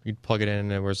 And you'd plug it in,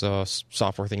 and there was a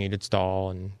software thing you'd install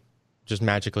and just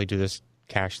magically do this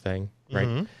cache thing,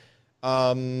 right?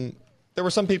 Mm-hmm. There were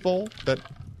some people that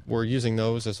were using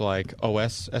those as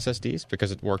OS SSDs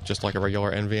because it worked just like a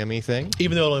regular NVMe thing.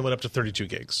 Even though it only went up to 32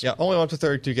 gigs. Yeah, only went up to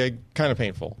 32 gig. Kind of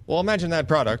painful. Well, imagine that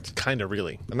product. Kind of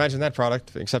really. Imagine that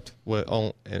product, except with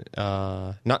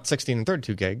not 16 and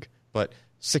 32 gig, but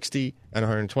 60 and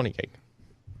 120 gig.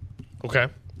 Okay.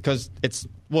 Because it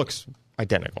looks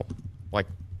identical.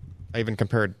 I even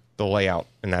compared the layout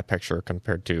in that picture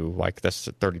compared to this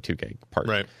 32 gig part.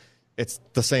 Right. It's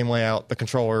the same layout. The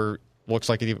controller looks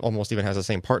like it almost even has the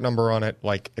same part number on it.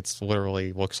 It's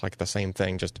literally looks like the same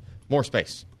thing, just more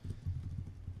space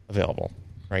available,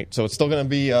 right? So it's still going to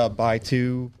be buy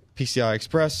 2 PCI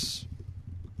Express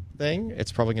thing.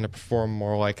 It's probably going to perform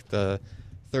more like the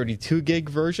 32 gig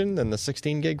version than the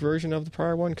 16 gig version of the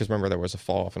prior one. Because remember, there was a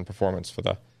fall off in performance for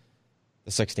the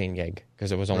 16 gig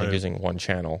because it was only using one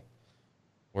channel,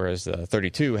 whereas the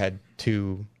 32 had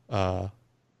two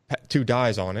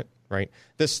dies on it. Right.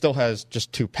 This still has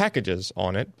just 2 packages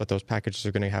on it, but those packages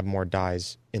are going to have more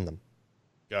dies in them.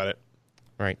 Got it.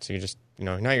 Right. So you just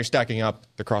now you're stacking up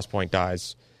the crosspoint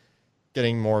dies,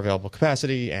 getting more available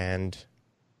capacity, and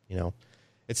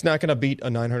it's not going to beat a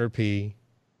 900p.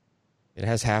 It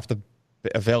has half the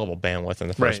available bandwidth in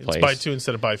the first place. It's by 2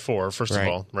 instead of by 4, first of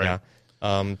all. Right.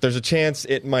 Yeah. There's a chance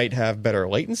it might have better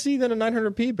latency than a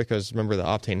 900p because remember the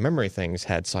Optane memory things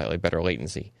had slightly better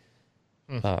latency,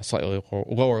 slightly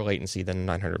lower latency than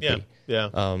 900p. Yeah.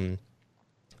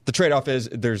 The trade-off is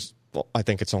I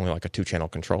think it's only like a 2-channel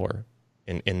controller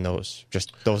in those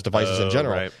devices in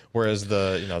general. Right. Whereas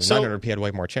the 900p had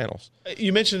way more channels.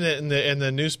 You mentioned it in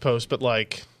the news post, but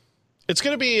like it's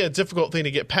going to be a difficult thing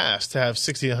to get past to have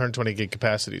 60 and 120 gig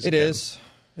capacities. It is.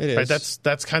 Right?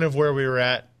 That's kind of where we were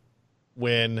at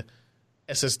when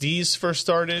SSDs first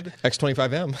started.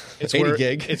 X25M, it's 80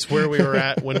 gig. It's where we were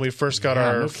at when we first got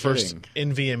our first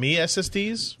NVMe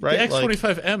SSDs. Right? The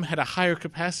X25M had a higher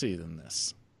capacity than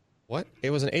this. What?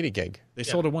 It was an 80 gig. They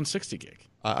sold a 160 gig.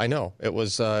 I know. It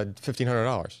was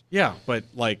 $1,500. Yeah, but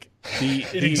like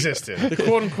it existed. The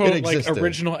quote unquote like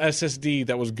original SSD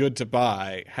that was good to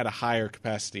buy had a higher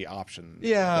capacity option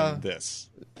than this.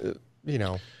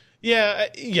 Yeah,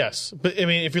 yes. But I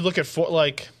mean if you look at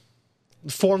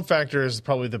form factor is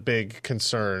probably the big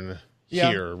concern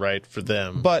here, right, for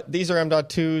them. But these are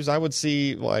M.2s. I would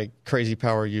see like crazy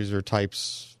power user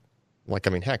types. Like, I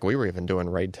mean, heck, we were even doing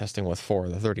RAID testing with 4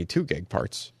 of the 32 gig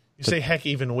parts. You say heck,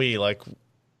 even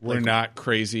we're not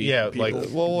crazy. Yeah, people.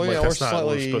 We're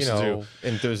slightly,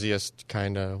 enthusiast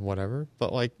kind of whatever.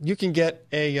 But like, you can get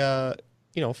a 4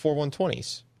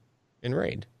 120s in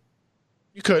RAID.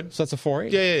 You could. So that's a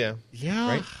 480. Yeah.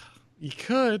 Right? You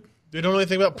could. We don't know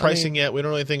anything about pricing yet. We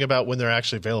don't know anything about when they're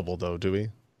actually available, though, do we?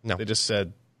 No. They just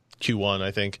said Q1,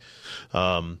 I think.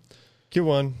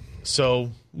 Q1. So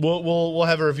we'll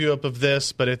have a review up of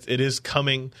this, but it is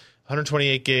coming.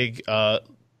 128 gig.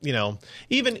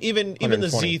 Even the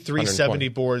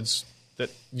Z370 boards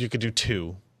that you could do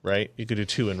 2, right? You could do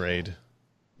 2 in RAID.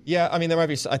 Yeah, I mean there might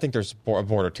be. I think there's a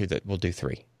board or 2 that will do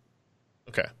 3.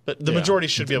 Okay, but the majority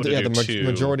should be able to do 2. The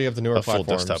majority of the newer full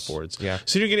platforms. desktop boards. Yeah.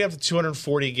 So you're getting up to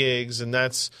 240 gigs, and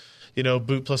that's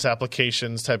boot plus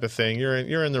applications type of thing.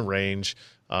 You're in the range,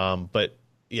 but.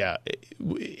 Yeah,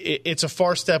 it's a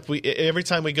far step. Every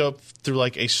time we go through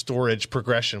like a storage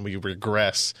progression, we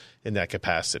regress in that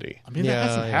capacity. I mean, that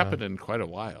hasn't happened in quite a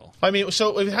while. I mean,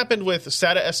 so it happened with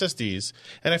SATA SSDs,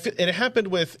 and it happened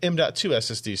with M.2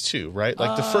 SSDs too, right?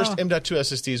 Like the first M.2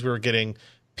 SSDs we were getting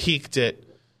peaked at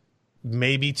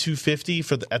maybe 250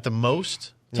 at the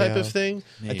most type of thing.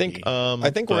 Maybe. I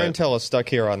think where Intel is stuck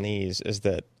here on these is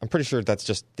that I'm pretty sure that's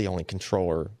just the only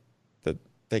controller that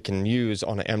they can use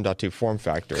on an M.2 form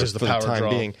factor for the time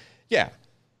being. Yeah.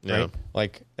 Right?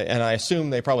 Like, and I assume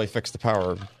they probably fixed the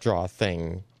power draw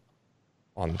thing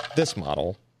on this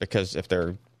model because if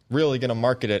they're really going to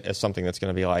market it as something that's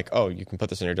going to be like, oh, you can put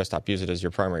this in your desktop, use it as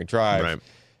your primary drive,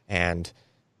 and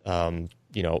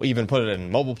even put it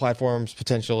in mobile platforms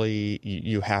potentially,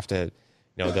 you have to.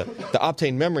 The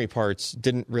Optane memory parts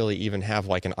didn't really even have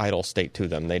like an idle state to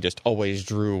them. They just always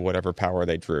drew whatever power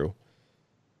they drew.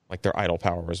 Like their idle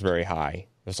power was very high.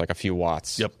 It was like a few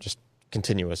watts. Yep. Just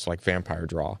continuous like vampire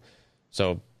draw.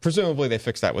 So presumably they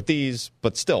fixed that with these,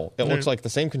 but still, it looks like the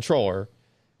same controller,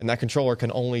 and that controller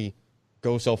can only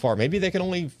go so far. Maybe they can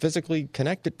only physically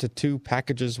connect it to 2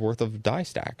 packages worth of die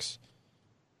stacks.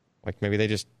 Like maybe they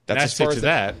just that's as far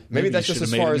as maybe that's just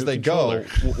as far as they go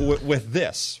with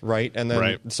this, right? And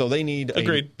then so they need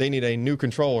a new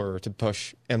controller to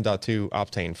push M.2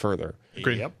 Optane further.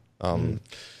 Agreed. Yep.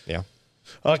 Yeah.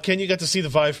 Ken, you got to see the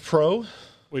Vive Pro?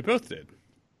 We both did.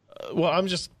 Well, I'm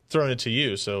just throwing it to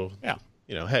you. So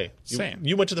hey,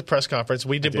 you went to the press conference.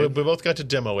 We did. We both got to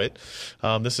demo it.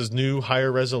 This is new,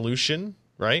 higher resolution,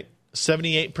 right?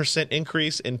 78%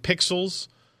 increase in pixels.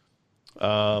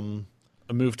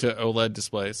 A move to OLED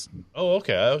displays. Oh,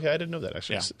 okay. I didn't know that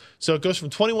actually. Yeah. So it goes from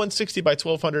 2160 by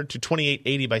 1200 to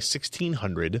 2880 by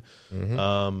 1600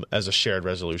 as a shared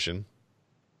resolution.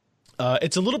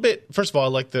 It's a little bit. First of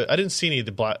all, I didn't see any of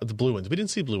the blue ones. We didn't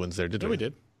see blue ones there, did we? We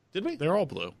did. Did we? They're all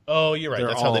blue. Oh, you're right.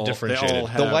 That's how they differentiate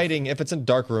it. The lighting, if it's in a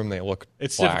dark room, they look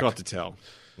It's black. difficult to tell.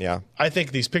 Yeah. I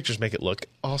think these pictures make it look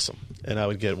awesome, and I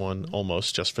would get one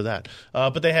almost just for that.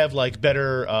 But they have like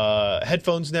better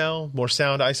headphones now, more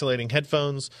sound isolating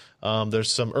headphones.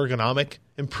 There's some ergonomic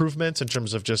improvements in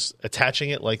terms of just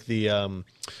attaching it, like the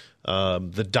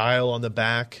dial on the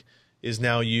back is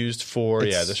now used for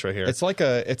this right here. It's like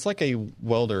a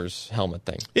welder's helmet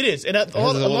thing. It is, and a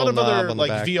lot of other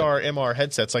like VR MR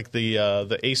headsets, like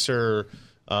the Acer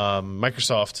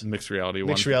Microsoft mixed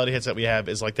reality headset we have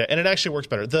is like that, and it actually works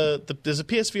better. Does the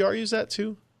PSVR use that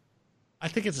too? I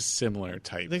think it's a similar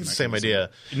type. I think it's the same idea.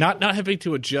 Not having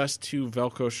to adjust two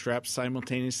Velcro straps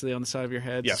simultaneously on the side of your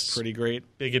head. Yes, is pretty great.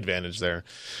 Big advantage there.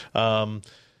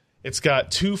 It's got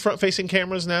 2 front-facing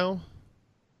cameras now.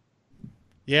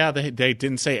 Yeah, they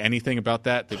didn't say anything about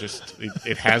that. They just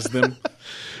it has them.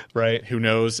 Right. Who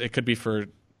knows? It could be for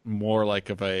more like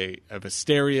of a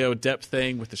stereo depth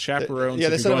thing with the chaperones. Yeah,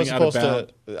 they said it was supposed to.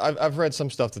 I've read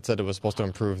some stuff that said it was supposed to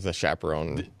improve the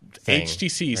chaperone thing.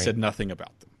 HTC said nothing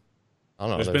about them. I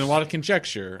don't know. There's been a lot of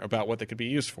conjecture about what they could be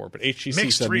used for, but HTC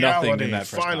Mixed said reality, nothing in that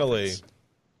press finally. conference.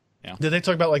 Yeah. Did they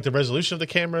talk about like the resolution of the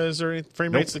cameras or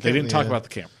frame rates? They didn't talk about the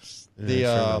cameras.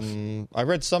 I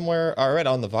read somewhere. I read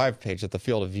on the Vive page that the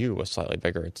field of view was slightly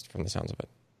bigger. It's from the sounds of it.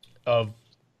 Of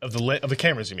the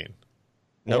cameras, you mean?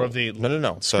 No, or of the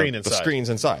no. Screen inside. inside. The screen's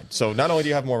inside. So not only do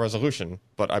you have more resolution,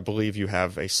 but I believe you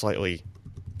have a slightly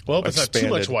it's not too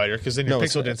much wider because then your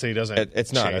pixel density doesn't.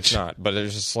 It's not. It's not. But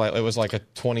there's just slightly. It was like a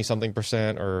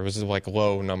 20-something%, or it was like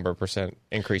low number percent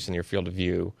increase in your field of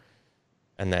view,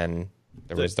 and then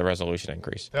there was the resolution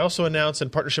increase. They also announced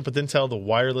in partnership with Intel the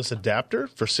wireless adapter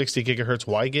for 60 gigahertz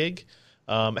WiGig.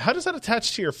 How does that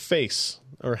attach to your face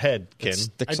or head, Ken?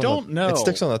 I don't know. It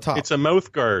sticks on the top. It's a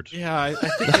mouth guard. Yeah, I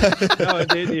think No,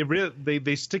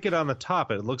 they stick it on the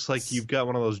top. It looks like you've got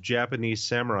one of those Japanese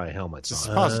samurai helmets. it's a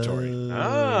suppository.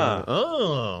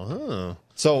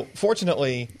 So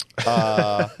fortunately,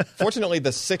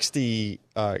 the 60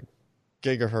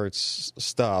 gigahertz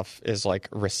stuff is like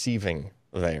receiving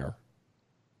there.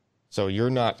 So you're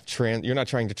not trying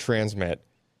to transmit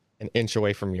an inch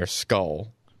away from your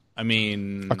skull. I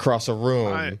mean, across a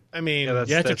room. I mean,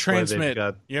 you have to transmit.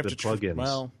 You have to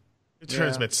plugins.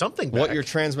 Transmit something back. What you're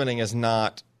transmitting is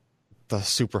not the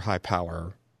super high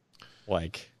power,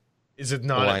 like is it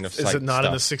not? line of sight is it not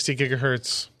in the stuff. 60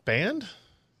 gigahertz band?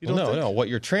 You don't think? No. What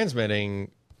you're transmitting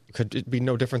could be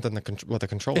no different than what the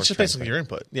controller. It's just basically your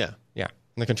input. Yeah. And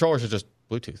the controllers are just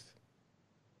Bluetooth.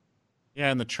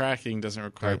 Yeah, and the tracking doesn't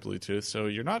require Bluetooth, so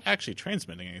you're not actually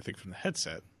transmitting anything from the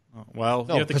headset. Well,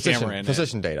 you have the camera in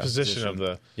position data. Position of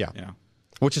the yeah.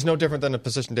 Which is no different than the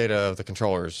position data of the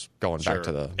controllers going back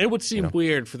to the. It would seem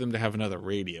weird for them to have another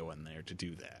radio in there to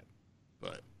do that,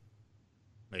 but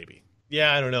maybe.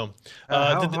 Yeah, I don't know.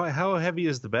 How heavy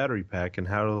is the battery pack, and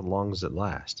how long does it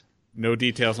last? No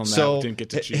details on that. So didn't get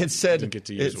to choose. It said didn't get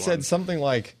to use it said something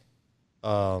like,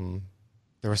 there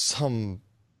was some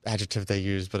adjective they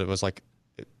used, but it was like.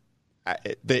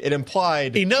 It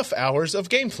implied enough hours of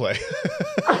gameplay.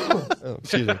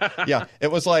 Excuse me. Yeah, it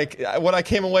was like what I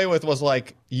came away with was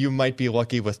like you might be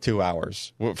lucky with 2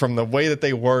 hours. From the way that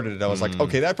they worded it, I was like,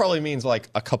 okay, that probably means like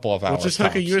a couple of hours. We'll just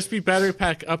hook a USB battery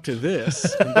pack up to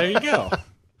this, and there you go.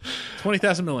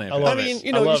 20,000 milliamp. I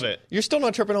mean, I love it. You're still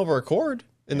not tripping over a cord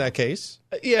in that case.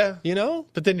 Yeah,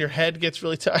 but then your head gets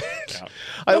really tired. Yeah.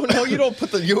 I don't know. You don't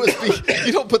put the USB.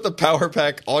 You don't put the power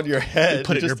pack on your head. You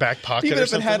put it in your back pocket. Even or if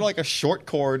something. it had like a short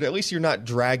cord, at least you're not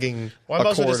dragging. Well, I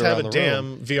might as well just have a the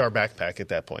damn room. VR backpack at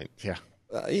that point. Yeah.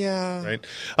 Yeah. Right.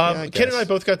 I Ken and I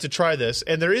both got to try this,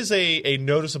 and there is a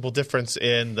noticeable difference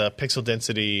in the pixel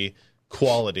density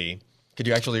quality. Could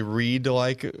you actually read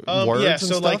like words? Yeah, and so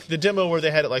stuff? like the demo where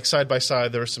they had it like side by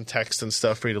side, there was some text and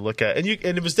stuff for you to look at, and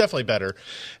it was definitely better.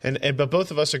 But both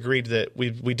of us agreed that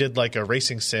we did like a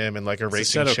racing sim and like a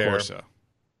racing chair. Corsa.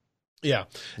 Yeah,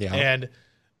 and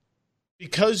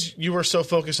because you were so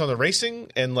focused on the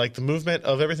racing and like the movement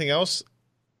of everything else,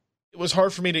 it was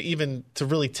hard for me to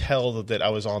really tell that I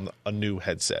was on a new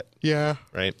headset. Yeah,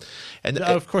 right. And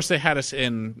of course, they had us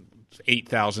in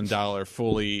 $8,000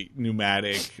 fully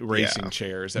pneumatic racing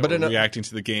chairs that were reacting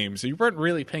to the game, so you weren't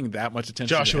really paying that much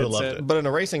attention. Josh to the would have loved it. But in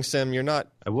a racing sim, you're not.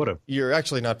 I would have. You're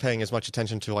actually not paying as much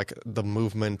attention to like the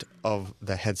movement of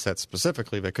the headset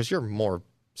specifically because you're more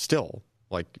still.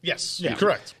 Like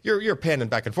correct. You're panning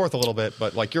back and forth a little bit,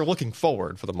 but like you're looking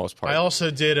forward for the most part. I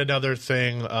also did another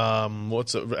thing. I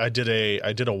did a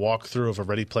walkthrough of a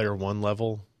Ready Player One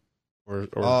level or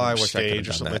stage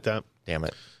or something like that. Damn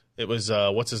it. It was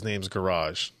what's his name's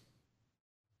garage.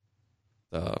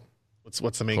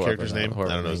 What's the main character's name? I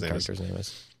don't know his name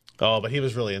is. Oh, but he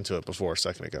was really into it before a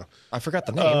second ago. I forgot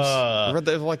the names. I read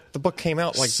the book came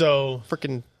out like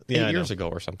freaking 8 years ago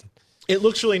or something. It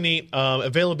looks really neat.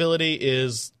 Availability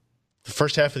is the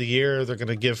first half of the year. They're going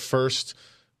to give first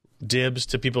dibs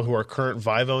to people who are current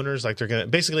Vive owners. Like they're going to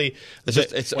basically, you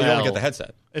only get the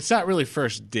headset. It's not really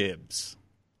first dibs.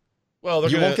 Well,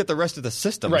 you won't get the rest of the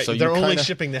system, right? So they're only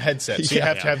shipping the headset, so you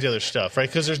have to have the other stuff, right?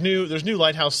 Because there's new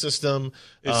Lighthouse system.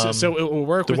 So it will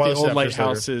work with the old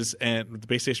Lighthouses and the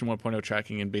base station 1.0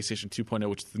 tracking and base station 2.0,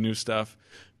 which is the new stuff.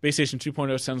 Base station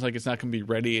 2.0 sounds like it's not going to be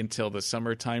ready until the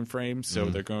summer time frame, so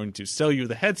they're going to sell you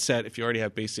the headset if you already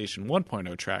have base station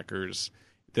 1.0 trackers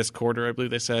this quarter, I believe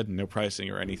they said. No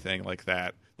pricing or anything like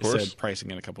that. They said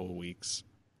pricing in a couple of weeks.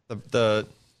 The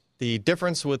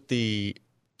difference with the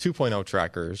 2.0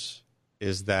 trackers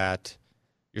is that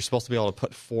you're supposed to be able to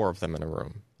put 4 of them in a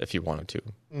room if you wanted to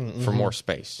for more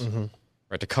space,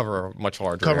 right? To cover a much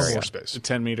larger area. More space.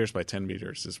 10 meters by 10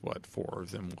 meters is what 4 of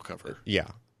them will cover. Yeah.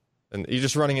 And you're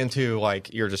just running into,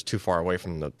 like, you're just too far away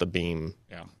from the beam,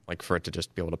 like, for it to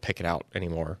just be able to pick it out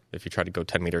anymore if you try to go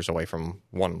 10 meters away from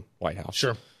one lighthouse.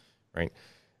 Sure. Right?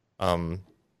 And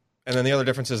then the other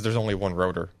difference is there's only one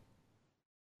rotor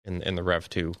in the Rev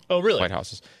 2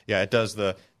 lighthouses. Yeah, it does.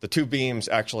 The 2 beams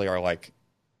actually are, like,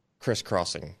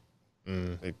 crisscrossing.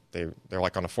 They're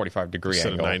like on a 45-degree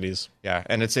angle. 90s. Yeah,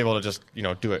 and it's able to just,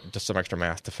 do it, just some extra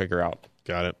math to figure out.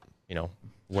 Got it.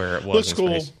 Where it was Looks in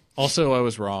cool. space. Also, I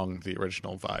was wrong. The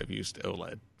original Vive used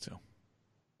OLED. So.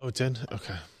 Oh, it did?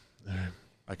 Okay. All right.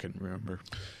 I couldn't remember.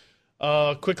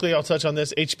 Quickly, I'll touch on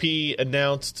this. HP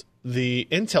announced the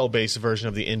Intel-based version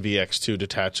of the NVX2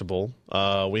 detachable.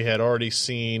 We had already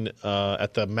seen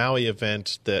at the Maui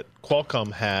event that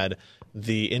Qualcomm had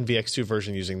the NVX2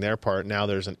 version using their part. Now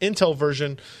there's an Intel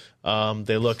version.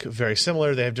 They look very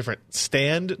similar. They have different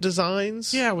stand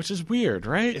designs. Yeah, which is weird,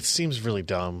 right? It seems really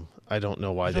dumb. I don't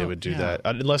know why they would do that.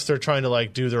 Unless they're trying to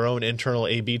like do their own internal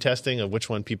A/B testing of which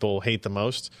one people hate the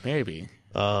most. Maybe.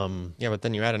 Yeah, but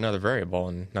then you add another variable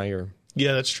and now you're...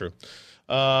 Yeah, that's true.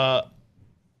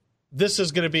 This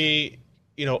is going to be,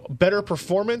 better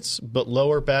performance, but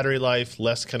lower battery life,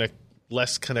 less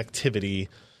connectivity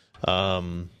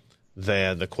than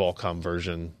the Qualcomm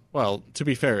version. Well, to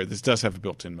be fair, this does have a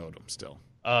built-in modem still.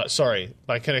 Sorry,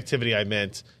 by connectivity I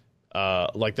meant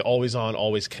like the always-on,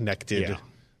 always-connected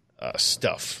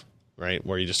stuff, right?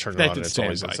 Where you just turn it on and it's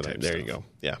always on. There you go.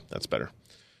 Yeah, that's better.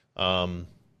 They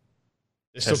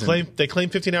claim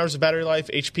 15 hours of battery life.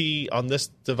 HP on this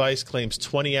device claims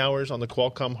 20 hours on the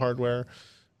Qualcomm hardware.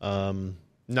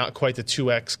 Not quite the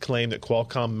 2x claim that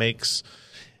Qualcomm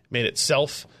made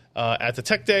itself at the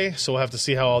Tech Day. So we'll have to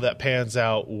see how all that pans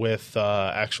out with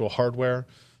actual hardware.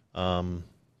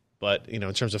 But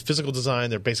in terms of physical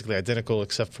design, they're basically identical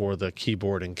except for the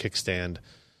keyboard and kickstand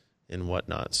and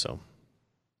whatnot. So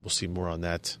we'll see more on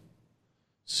that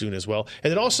soon as well.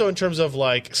 And then also in terms of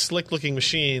like slick looking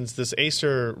machines, this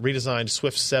Acer redesigned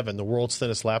Swift 7, the world's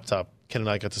thinnest laptop. Ken and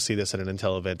I got to see this at an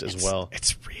Intel event as well.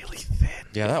 It's really thin.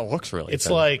 Yeah, that looks really it's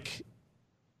thin. Like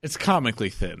it's comically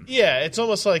thin. Yeah, it's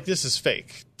almost like this is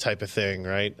fake type of thing,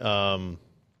 right?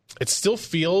 It still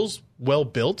feels well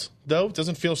built, though. It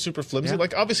doesn't feel super flimsy. Yeah.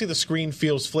 Like, obviously, the screen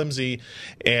feels flimsy,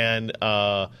 and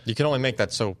you can only make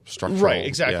that so structural. Right,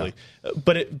 exactly. Yeah.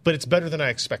 But it's better than I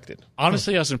expected.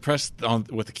 Honestly, I was impressed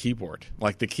with the keyboard.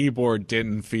 Like, the keyboard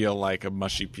didn't feel like a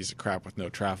mushy piece of crap with no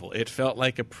travel. It felt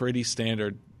like a pretty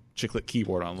standard chiclet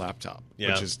keyboard on a laptop,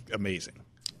 which is amazing.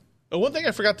 One thing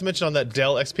I forgot to mention on that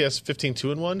Dell XPS 15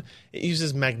 2-in-1, it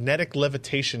uses magnetic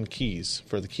levitation keys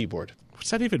for the keyboard. What's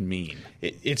that even mean?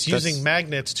 It's using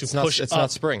magnets to push up. It's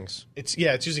not springs. It's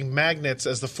using magnets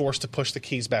as the force to push the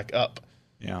keys back up.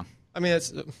 Yeah. I mean,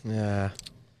 maglev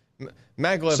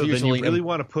so usually... then you really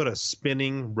want to put a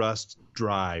spinning rust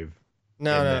drive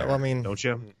No, there, I mean... Don't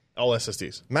you? All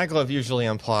SSDs. Maglev usually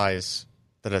implies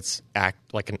that it's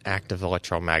like an active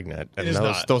electromagnet. And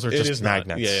those are just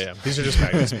magnets. Yeah. These are just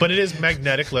magnets. But it is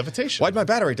magnetic levitation. Why'd my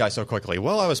battery die so quickly?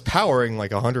 Well, I was powering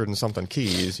like 100 and something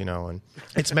keys, and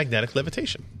it's magnetic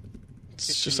levitation.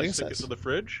 It's just like it says. To the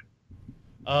fridge?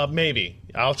 Maybe.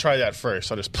 I'll try that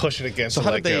first. I'll just push it against and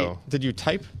let go. Did you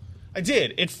type? I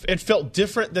did. It felt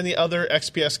different than the other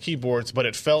XPS keyboards, but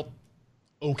it felt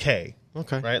okay.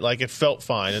 Okay. Right? Like, it felt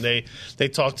fine. And they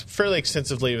talked fairly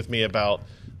extensively with me about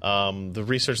the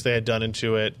research they had done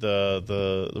into it,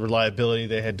 the reliability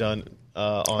they had done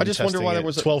on I just testing wonder why there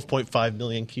was 12.5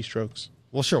 million keystrokes.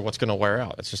 Well, sure. What's going to wear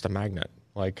out? It's just a magnet.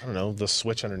 Like, I don't know, the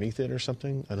switch underneath it or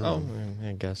something. I don't know.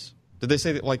 I guess. Did they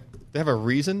say that, like, they have a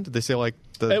reason? Did they say like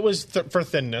It was for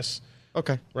thinness.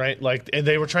 Okay. Right? Like, and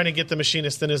they were trying to get the machine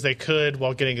as thin as they could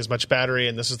while getting as much battery,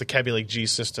 and this is the Kaby Lake G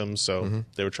system, so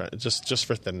they were trying just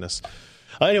for thinness.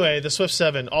 Anyway, the Swift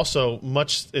 7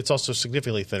 it's also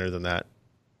significantly thinner than that.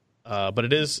 But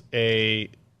it is a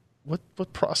what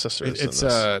processor is it's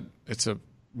a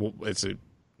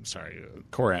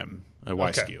Core M a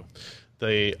Y SKU.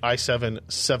 The i7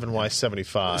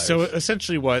 7Y75. So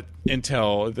essentially what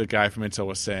the guy from Intel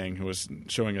was saying, who was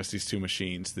showing us these two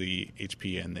machines, the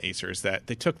HP and the Acer, is that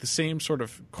they took the same sort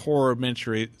of core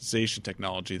miniaturization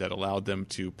technology that allowed them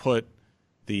to put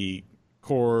the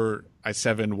Core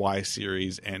i7 Y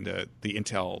series and the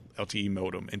Intel LTE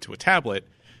modem into a tablet,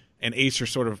 and Acer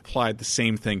sort of applied the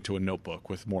same thing to a notebook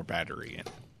with more battery in it.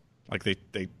 Like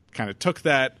they kind of took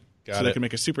that they could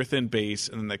make a super thin base,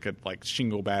 and then they could like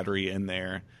shingle battery in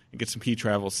there and get some key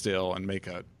travel still and make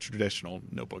a traditional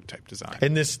notebook type design.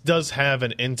 And this does have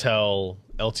an Intel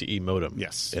LTE modem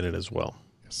in it as well.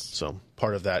 Yes. So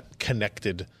part of that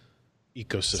connected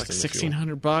ecosystem. It's like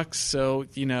 $1,600, so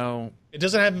it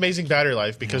doesn't have amazing battery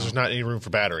life because there's not any room for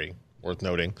battery, worth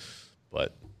noting.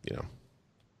 But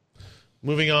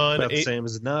moving on, about the same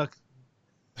as NUC.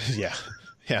 Yeah,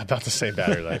 about the same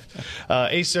battery life.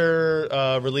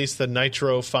 Acer released the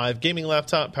Nitro 5 gaming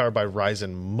laptop powered by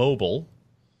Ryzen Mobile.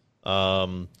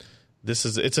 It's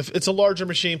a larger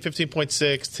machine,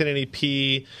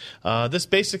 15.6, 1080p. This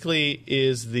basically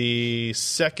is the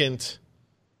second.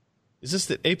 Is this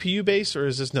the APU base or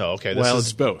is this no? Okay,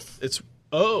 it's both.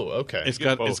 Okay. It's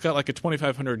got like a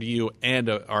 2500U and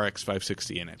a RX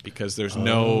 560 in it because there's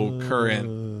no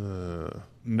current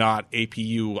not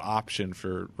APU option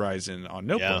for Ryzen on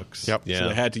notebooks. Yep. So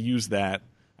they had to use that.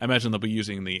 I imagine they'll be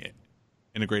using the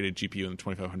integrated GPU in the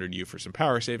 2500U for some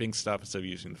power saving stuff instead of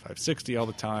using the 560 all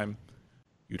the time.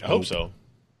 You'd hope so.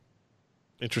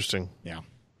 Interesting. Yeah.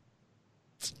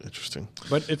 Interesting.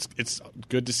 But it's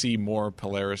good to see more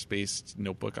Polaris-based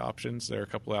notebook options. There are a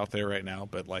couple out there right now,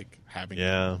 but like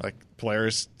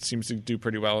Polaris seems to do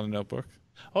pretty well in a notebook.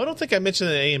 Oh, I don't think I mentioned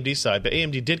the AMD side, but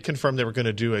AMD did confirm they were going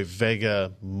to do a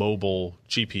Vega mobile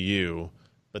GPU,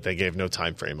 but they gave no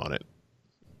time frame on it.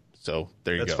 So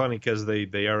there you go. That's funny because they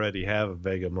already have a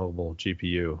Vega mobile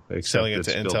GPU. Selling it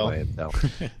to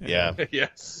Intel. Yeah.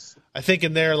 Yes. I think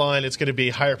in their line it's going to be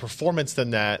higher performance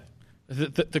than that.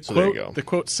 The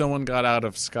quote someone got out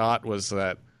of Scott was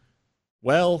that,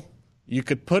 well, you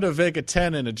could put a Vega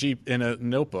 10 in a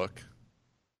notebook.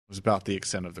 Was about the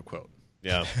extent of the quote.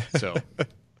 Yeah. So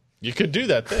you could do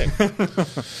that thing.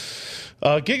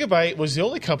 Gigabyte was the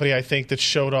only company I think that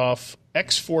showed off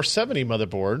X470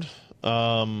 motherboard.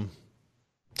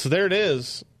 So there it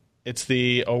is. It's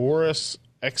the Aorus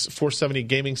X470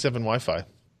 Gaming 7 Wi-Fi.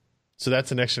 So that's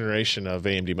the next generation of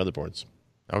AMD motherboards.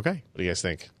 Okay. What do you guys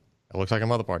think? It looks like a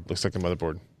motherboard. Looks like a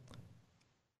motherboard.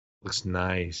 Looks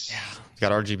nice. Yeah. It's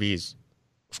got RGBs.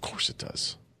 Of course it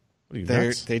does. What are you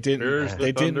nuts? They didn't. There's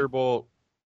the Thunderbolt.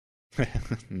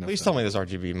 Please tell me this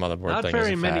RGB motherboard Not thing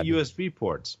very is a many fad. USB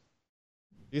ports.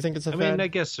 Do you think it's a I fad? mean, I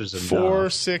guess there's a 4,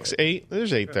 6, 8.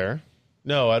 There's 8 there.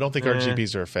 No, I don't think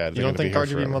RGBs are a fad. You don't think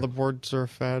RGB motherboards are a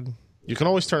fad? You can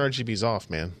always turn RGBs off,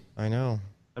 man. I know.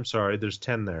 I'm sorry, there's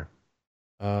 10 there.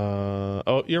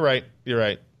 You're right.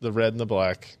 The red and the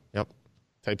black. Yep.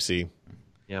 Type C.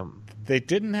 Yeah. They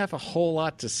didn't have a whole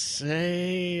lot to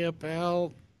say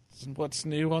about what's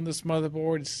new on this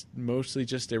motherboard. It's mostly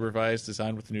just a revised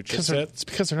design with the new chipset. It's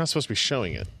because they're not supposed to be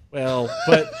showing it. Well,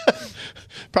 but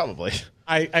probably.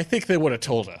 I think they would have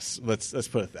told us. Let's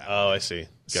put it that way. Oh, I see.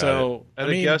 Got it.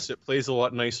 I guess it plays a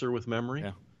lot nicer with memory.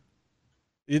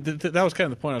 Yeah. That was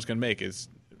kind of the point I was going to make. Is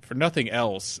for nothing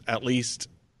else, at least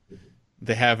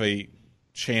they have a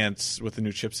chance with the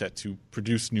new chipset to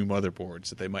produce new motherboards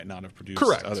that they might not have produced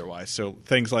otherwise. So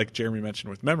things like Jeremy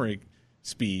mentioned with memory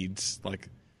speeds, like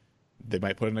they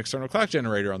might put an external clock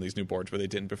generator on these new boards where they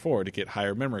didn't before to get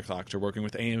higher memory clocks, or working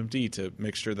with AMD to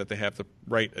make sure that they have the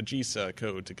right AGESA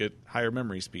code to get higher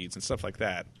memory speeds and stuff like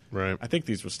that. Right. I think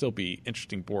these will still be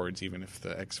interesting boards, even if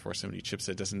the X470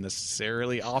 chipset doesn't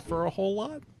necessarily offer a whole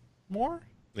lot more.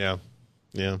 Yeah.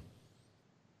 Oh,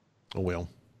 well.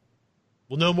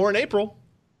 We'll know more in April.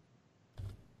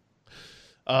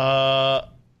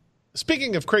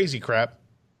 Speaking of crazy crap,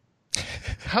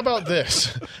 how about this?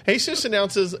 Asus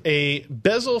announces a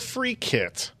bezel-free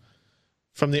kit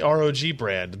from the ROG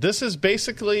brand. This is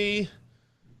basically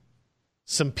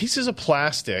some pieces of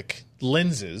plastic,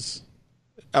 lenses.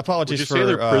 Apologies Would you for say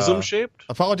they're prism-shaped?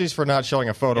 Apologies for not showing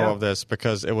a photo of this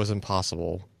because it was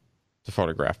impossible to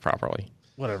photograph properly.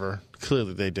 Whatever.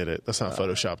 Clearly they did it. That's not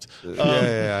photoshopped.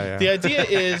 Yeah. The idea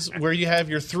is where you have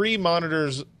your 3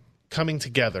 monitors coming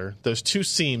together, those 2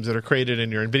 seams that are created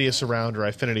in your NVIDIA Surround or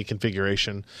Infinity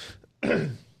configuration.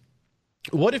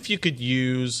 What if you could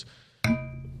use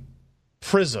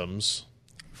prisms?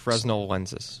 Fresnel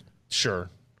lenses. Sure.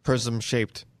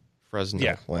 Prism-shaped Fresnel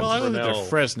lenses. Well, I don't think they're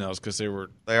Fresnels because they were...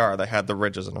 They are. They had the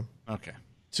ridges in them. Okay.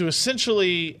 To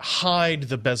essentially hide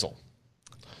the bezel.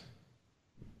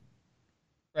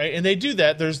 Right, and they do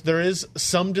that. There is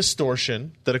some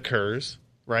distortion that occurs,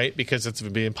 right? Because it's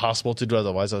would be impossible to do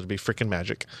otherwise. That would be freaking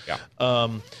magic. Yeah.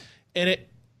 And it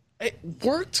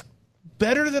worked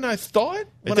better than I thought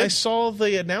when I saw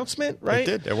the announcement. Right,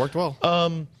 it did. It worked well.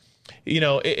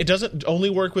 It doesn't only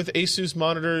work with Asus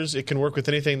monitors. It can work with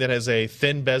anything that has a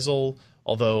thin bezel.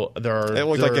 Although there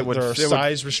are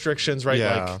size restrictions, right?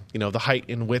 Yeah. Like the height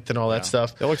and width and all that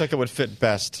stuff. It looked like it would fit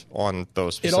best on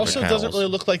those specific It also panels. doesn't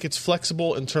really look like it's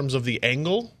flexible in terms of the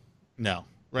angle. No.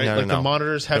 Right? No, the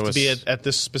monitors have to be at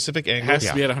this specific It angle. has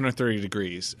to be at 130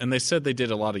 degrees. And they said they did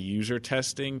a lot of user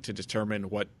testing to determine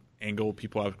what angle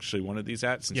people actually wanted these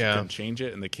at, since you couldn't change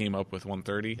it, and they came up with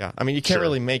 130. Yeah, I mean, you can't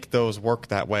really make those work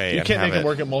that way. You can't make them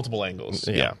work at multiple angles.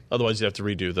 Yeah. Otherwise, you have to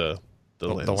redo the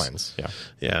lens. The lens,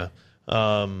 Yeah.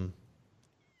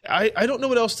 I don't know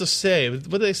what else to say. What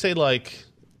do they say? Like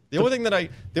the only thing that I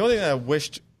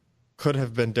wished could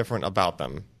have been different about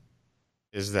them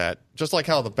is that, just like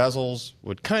how the bezels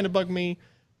would kind of bug me,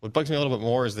 what bugs me a little bit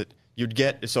more is that you'd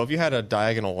get, so if you had a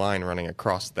diagonal line running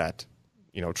across that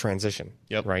transition,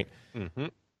 right? Mm-hmm.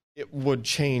 It would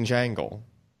change angle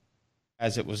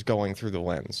as it was going through the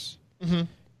lens. Mm-hmm.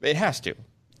 It has to,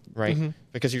 right? Mm-hmm.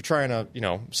 Because you're trying to,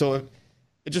 so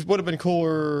it just would have been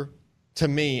cooler to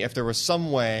me if there was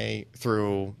some way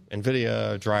through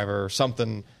NVIDIA driver or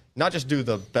something, not just do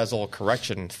the bezel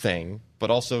correction thing,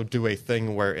 but also do a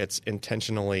thing where it's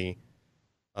intentionally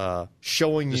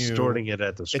showing distorting it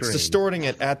at the screen. It's distorting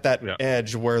it at that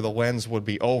edge where the lens would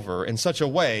be over in such a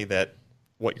way that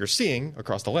what you're seeing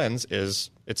across the lens is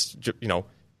it's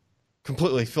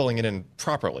completely filling it in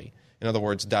properly. In other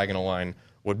words, diagonal line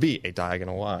would be a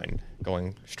diagonal line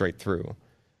going straight through.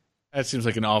 That seems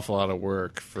like an awful lot of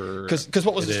work for. Because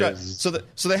what was the strategy?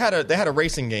 So they had a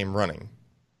racing game running,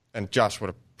 and Josh would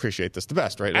appreciate this the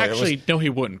best, right? Actually, no, he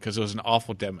wouldn't, because it was an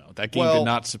awful demo. That game did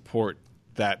not support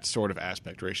that sort of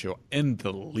aspect ratio in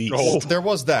the least. Oh, there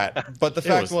was that, but the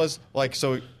fact was like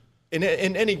so. In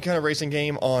any kind of racing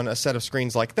game on a set of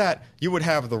screens like that, you would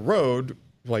have the road,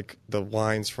 like the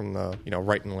lines from the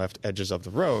right and left edges of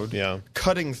the road,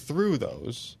 cutting through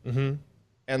those,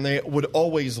 and they would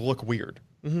always look weird.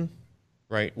 Mm-hmm.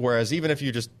 Right. Whereas even if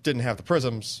you just didn't have the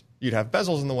prisms, you'd have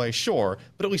bezels in the way, sure,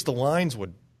 but at least the lines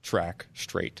would track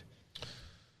straight. You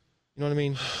know what I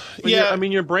mean? I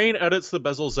mean, your brain edits the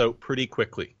bezels out pretty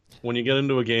quickly. When you get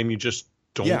into a game, you just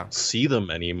don't see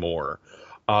them anymore,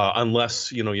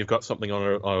 unless you've got something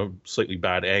on a slightly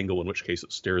bad angle, in which case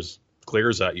it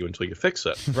glares at you until you fix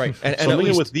it. Right. And so I'm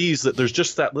thinking with these that there's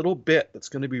just that little bit that's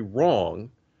going to be wrong.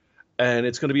 And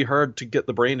it's going to be hard to get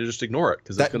the brain to just ignore it,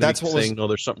 because it's going to be saying, "No,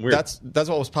 there's something weird." That's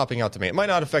what was popping out to me. It might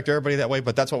not affect everybody that way,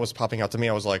 but that's what was popping out to me.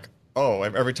 I was like, "Oh!"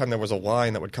 Every time there was a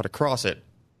line that would cut across it,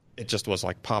 it just was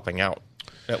like popping out.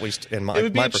 At least in my, it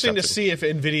would be interesting perception. To see if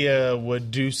NVIDIA would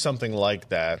do something like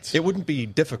that. It wouldn't be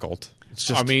difficult. It's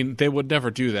just, I mean, they would never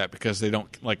do that because they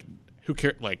don't Who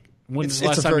cares? When's the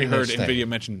last time you heard NVIDIA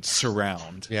mention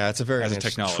surround? Yeah, it's a very as a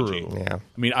technology. True. Yeah,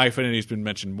 I mean, Infinity's been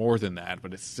mentioned more than that,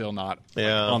 but it's still not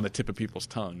on the tip of people's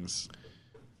tongues.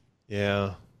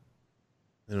 Yeah,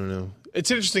 I don't know.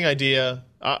 It's an interesting idea.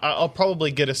 I'll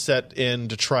probably get a set in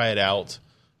to try it out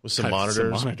with some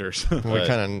monitors.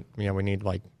 We need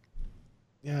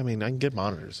Yeah, I mean, I can get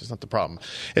monitors. It's not the problem.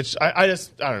 I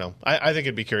don't know. I think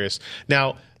it'd be curious.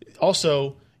 Now,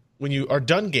 also, when you are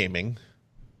done gaming,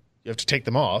 you have to take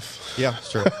them off. Yeah,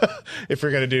 it's true. If you're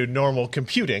going to do normal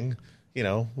computing,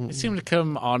 It seemed to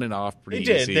come on and off pretty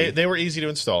easy. They did. They were easy to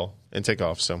install and take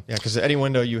off. So yeah, because any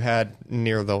window you had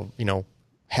near the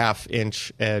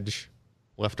half-inch edge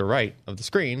left or right of the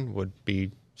screen would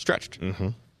be stretched. Mm-hmm.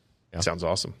 Yeah. Sounds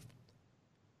awesome.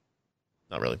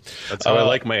 Not really. That's how I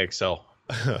like my Excel.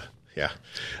 Yeah.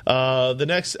 The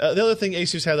other thing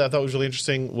Asus had that I thought was really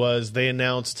interesting was they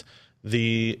announced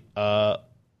the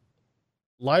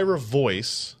Lyra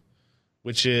Voice,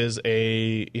 which is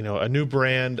a new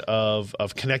brand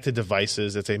of connected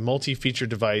devices. It's a multi-feature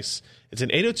device. It's an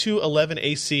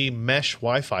 802.11ac mesh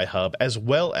Wi-Fi hub, as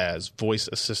well as voice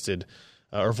assistant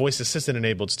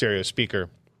enabled stereo speaker.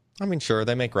 I mean, sure,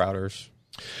 they make routers.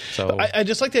 So I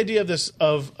just like the idea of this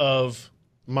of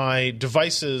my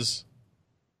devices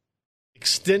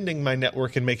extending my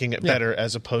network and making it better,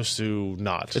 as opposed to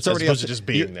not. It's already opposed to just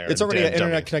being there. It's already an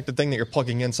internet connected thing that you're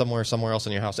plugging in somewhere else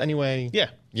in your house anyway. Yeah,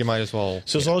 you might as well.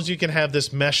 So as long as you can have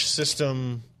this mesh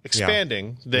system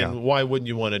expanding, then why wouldn't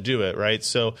you want to do it, right?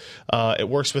 So it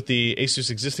works with the Asus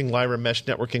existing Lyra mesh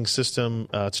networking system.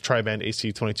 It's tri-band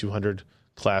AC2200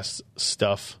 class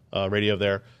stuff radio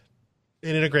there.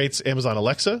 It integrates Amazon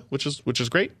Alexa, which is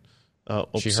great.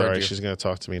 She's going to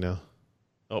talk to me now.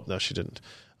 Oh no, she didn't.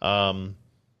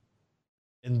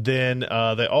 And then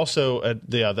they also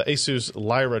the Asus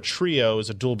Lyra Trio is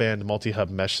a dual band multi-hub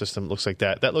mesh system. It looks like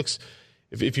that. That looks,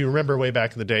 if you remember way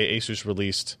back in the day, Asus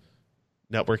released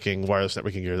wireless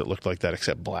networking gear that looked like that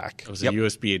except black. It was a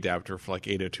USB adapter for like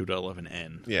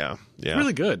 802.11n. Yeah. It's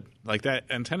really good. Like that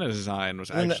antenna design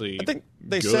was actually. I think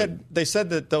they said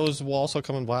that those will also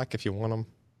come in black if you want them.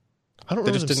 I don't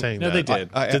remember them saying that. No, they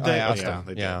did. Did they? I asked them.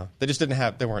 They did. Yeah, they just didn't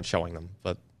have. They weren't showing them,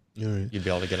 but you'd be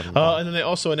able to get them. And then they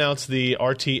also announced the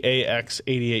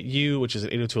RTAX88U, which is an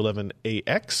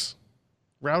 802.11ax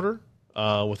router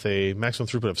with a maximum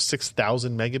throughput of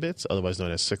 6,000 megabits, otherwise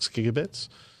known as 6 gigabits.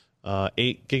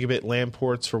 8 gigabit LAN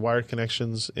ports for wired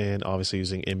connections, and obviously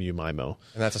using MU-MIMO.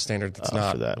 And that's a standard that's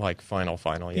not like final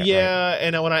yet. Yeah, right?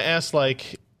 And when I asked,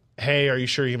 like, hey, are you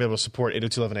sure you're going to be able to support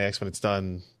 802.11ax when it's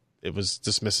done? It was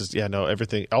dismissed. Yeah, no,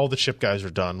 everything, all the chip guys are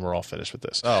done. We're all finished with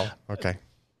this. Oh, okay.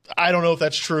 I don't know if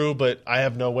that's true, but I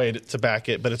have no way to back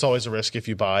it. But it's always a risk if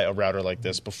you buy a router like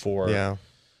this before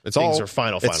things are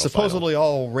final. It's supposedly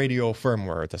all radio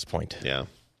firmware at this point. Yeah.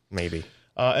 Maybe.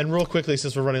 And real quickly,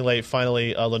 since we're running late,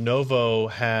 finally, Lenovo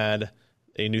had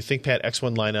a new ThinkPad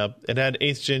X1 lineup. It had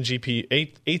 8th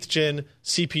gen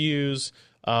CPUs,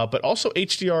 but also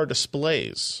HDR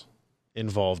displays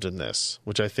involved in this,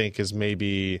 which I think is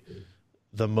maybe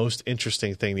the most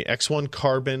interesting thing. The X1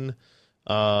 Carbon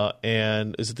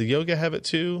and is it the Yoga have it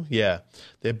too? Yeah.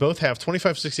 They both have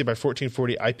 2560 by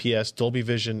 1440 IPS Dolby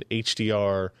Vision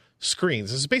HDR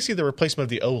screens. This is basically the replacement of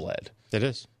the OLED. It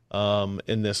is.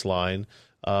 In this line.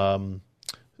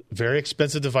 Very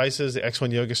expensive devices. The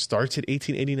X1 Yoga starts at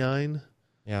 $1,889.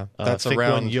 Yeah, that's ThinkOne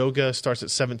around. Yoga starts at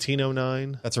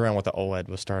 $1,709. That's around what the OLED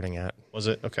was starting at. Was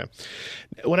it? Okay.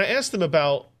 When I asked them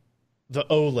about the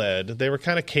OLED, they were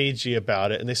kind of cagey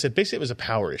about it, and they said basically it was a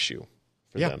power issue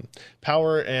for them.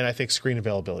 Power and I think screen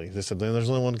availability. They said there's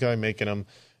only one guy making them,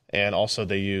 and also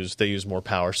they use more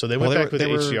power. So they went back with the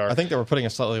HDR. I think they were putting a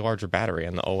slightly larger battery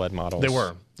in the OLED models. They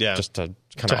were, yeah, just to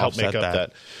kind of help make up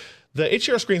that. The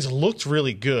HDR screens looked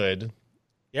really good.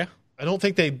 Yeah. I don't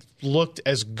think they looked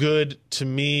as good to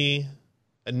me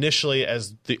initially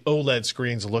as the OLED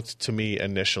screens looked to me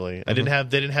initially. They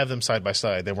didn't have them side by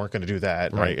side. They weren't going to do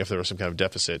that, right? If there was some kind of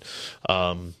deficit.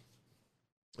 But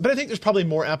I think there's probably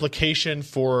more application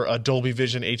for a Dolby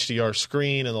Vision HDR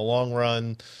screen in the long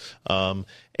run.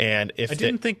 And if I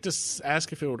didn't think to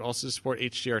ask if it would also support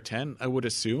HDR10. I would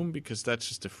assume because that's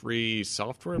just a free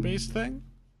software-based thing.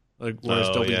 Like whereas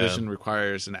Dolby Vision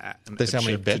requires a how many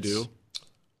chip bits? to do.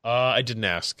 I didn't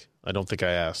ask. I don't think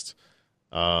I asked.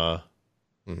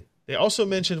 They also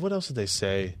mentioned, what else did they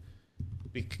say?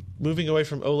 Moving away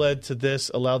from OLED to this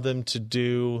allowed them to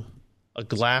do a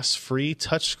glass-free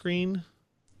touchscreen.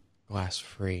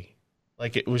 Glass-free.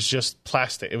 Like it was just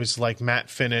plastic. It was like matte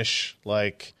finish,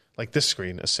 like this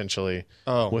screen essentially,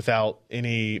 without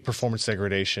any performance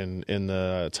degradation in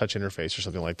the touch interface or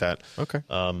something like that. Okay.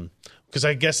 Because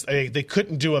I guess they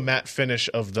couldn't do a matte finish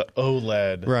of the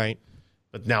OLED, right?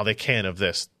 But now they can of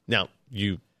this. Now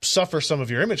you suffer some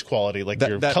of your image quality, like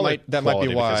your color. That might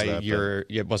be why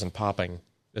it wasn't popping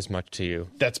as much to you.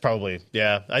 That's probably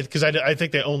because I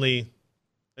think the only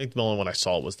one I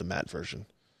saw was the matte version.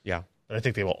 Yeah, but I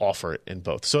think they will offer it in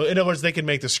both. So in other words, they can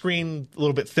make the screen a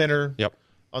little bit thinner. Yep.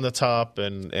 On the top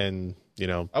and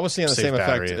I was seeing the same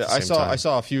effect. I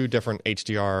saw a few different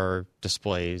HDR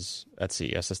displays at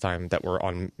CES this time that were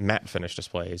on matte finish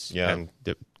displays, and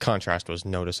the contrast was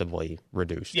noticeably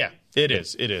reduced. Yeah, it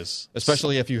is.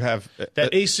 Especially if you have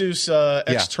that Asus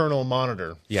external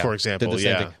monitor, for example.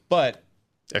 Thing. But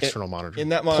external monitor in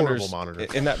that portable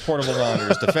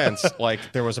monitor's defense, like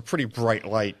there was a pretty bright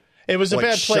light. It was a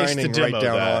bad place to demo right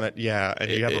down that. on it,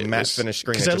 and you have a matte finish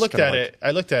screen. Because I looked at it,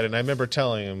 and I remember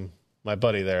telling him, my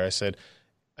buddy there, I said,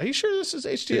 "Are you sure this is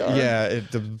HDR?" Yeah,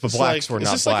 the blacks were not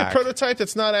black. Is this like a prototype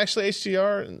that's not actually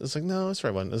HDR? And it's like, no, it's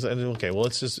the right one. Okay, well,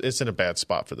 it's in a bad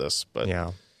spot for this, but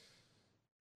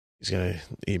he's gonna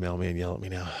email me and yell at me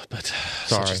now. But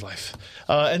such is life.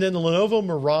 And then the Lenovo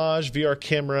Mirage VR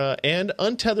camera and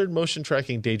untethered motion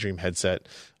tracking Daydream headset.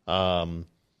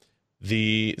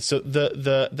 The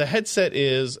headset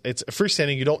it's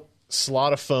freestanding. You don't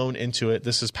slot a phone into it.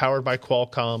 This is powered by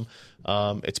Qualcomm.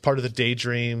 It's part of the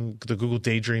Google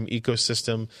Daydream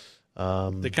ecosystem.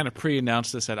 They kind of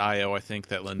pre-announced this at I/O. I think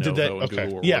that Lenovo and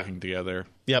Google were working together.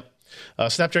 Yep.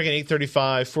 Snapdragon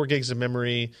 835, 4 gigs of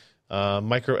memory,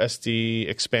 micro SD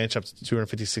expansion up to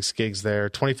 256 gigs there,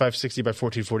 2560 by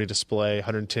 1440 display,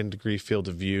 110 degree field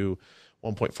of view,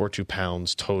 1.42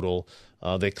 pounds total.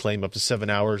 They claim up to 7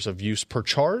 hours of use per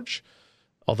charge,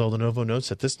 although Lenovo notes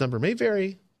that this number may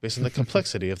vary based on the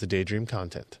complexity of the Daydream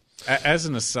content. As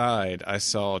an aside, I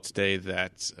saw today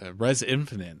that Res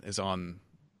Infinite is on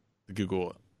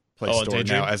Google Play Store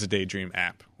now as a Daydream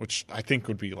app, which I think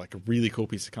would be like a really cool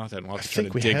piece of content. We'll have to try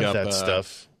to dig up that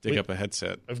stuff. Dig up a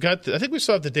headset. I think we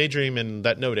still have the Daydream and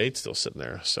that Note 8 still sitting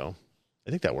there, so I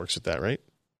think that works with that, right?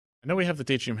 I know we have the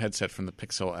Daydream headset from the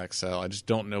Pixel XL. I just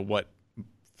don't know what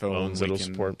phones we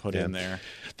can put in there.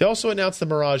 They also announced the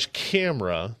Mirage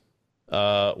Camera,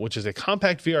 which is a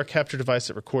compact VR capture device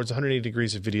that records 180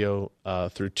 degrees of video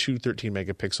through two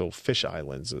 13-megapixel fisheye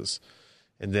lenses.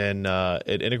 And then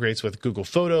it integrates with Google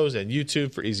Photos and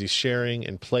YouTube for easy sharing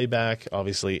and playback,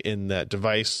 obviously, in that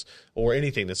device or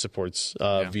anything that supports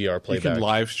VR playback. You can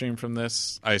live stream from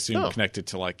this. I assume connected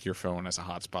to like your phone as a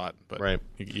hotspot, but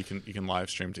you can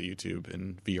live stream to YouTube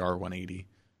in VR 180.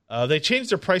 They changed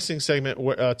their pricing segment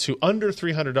to under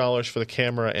 $300 for the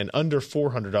camera and under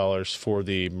 $400 for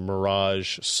the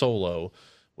Mirage Solo,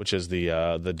 which is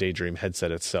the Daydream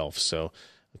headset itself. So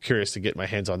I'm curious to get my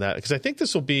hands on that because I think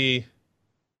this will be.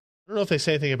 I don't know if they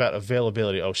say anything about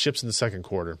availability. Oh, ships in the second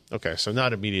quarter. Okay, so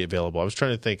not immediately available. I was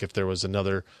trying to think if there is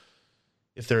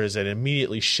an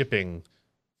immediately shipping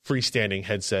freestanding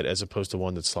headset as opposed to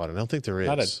one that's slotted. I don't think there is.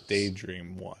 Not a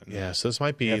Daydream one. Yeah, so this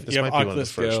might be. You have one Oculus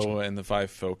of the first. Go and the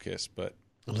Vive Focus, but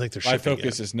I don't think they're Vive shipping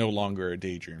Focus yet. is no longer a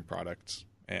Daydream product,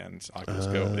 and Oculus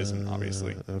Go isn't,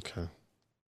 obviously. Okay.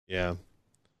 Yeah.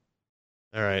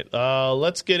 All right,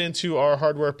 let's get into our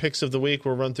hardware picks of the week.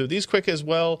 We'll run through these quick as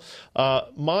well.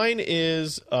 Mine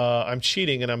is I'm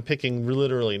cheating and I'm picking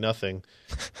literally nothing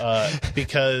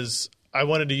because I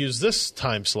wanted to use this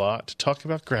time slot to talk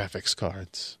about graphics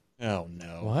cards. Oh,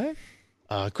 no.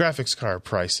 What? Graphics card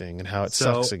pricing and how it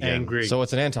sucks again. Angry. So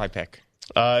it's an anti-pick.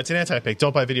 It's an anti-pick.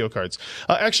 Don't buy video cards.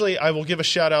 Actually, I will give a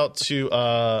shout out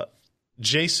to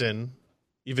Jason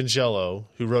Evangello,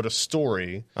 who wrote a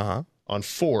story on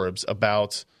Forbes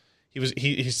about he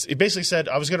basically said,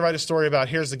 I was going to write a story about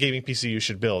here's the gaming PC you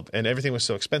should build, and everything was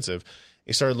so expensive.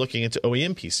 He started looking into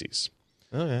OEM PCs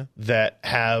that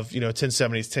have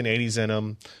 1070s, 1080s in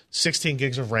them, 16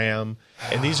 gigs of RAM,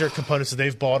 and these are components that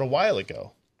they've bought a while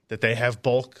ago that they have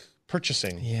bulk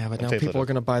purchasing. Yeah, but now people are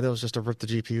going to buy those just to rip the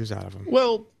GPUs out of them.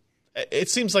 Well, it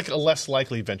seems like a less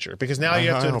likely venture because now you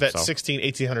have to invest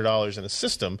 $1,600, $1,800 in a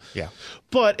system. Yeah.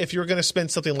 But if you're going to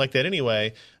spend something like that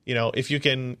anyway, if you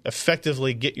can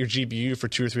effectively get your GPU for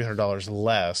 $200 or $300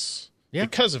 less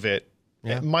because of it,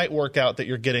 it might work out that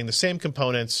you're getting the same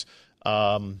components.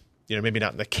 Maybe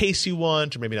not in the case you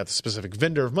want, or maybe not the specific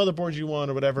vendor of motherboards you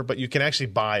want, or whatever. But you can actually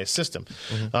buy a system.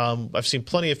 Mm-hmm. I've seen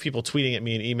plenty of people tweeting at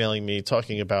me and emailing me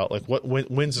talking about like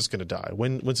when's this going to die?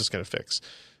 When's this going to fix?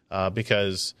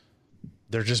 Because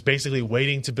they're just basically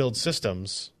waiting to build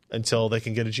systems until they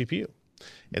can get a GPU.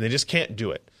 And they just can't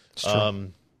do it.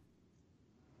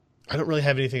 I don't really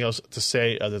have anything else to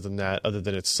say other than that, other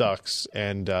than it sucks.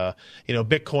 And,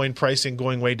 Bitcoin pricing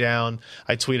going way down.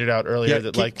 I tweeted out earlier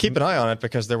that keep an eye on it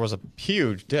because there was a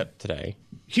huge dip today.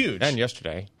 Huge. And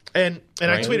yesterday. And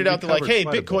I tweeted out that hey,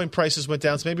 Bitcoin prices went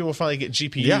down, so maybe we'll finally get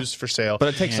GPUs for sale.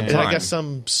 But it takes some time. And I guess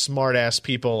some smart-ass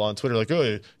people on Twitter are like,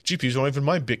 oh, GPUs don't even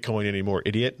mine Bitcoin anymore,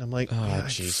 idiot. And I'm like,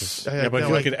 Jesus. But if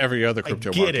you look at every other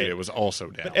crypto market, it was also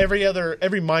down. But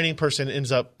every mining person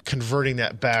ends up converting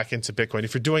that back into Bitcoin.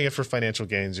 If you're doing it for financial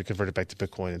gains, you convert it back to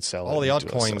Bitcoin and sell it. All the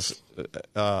altcoins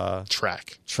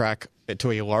track it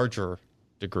to a larger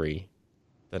degree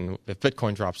than if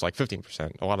Bitcoin drops like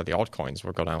 15%. A lot of the altcoins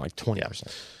will go down like 20%. Yeah.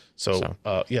 So,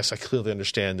 yes, I clearly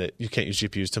understand that you can't use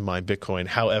GPUs to mine Bitcoin.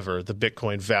 However, the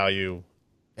Bitcoin value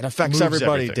it affects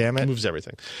everybody. Damn it, it moves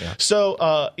everything. Yeah. So,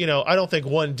 I don't think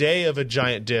one day of a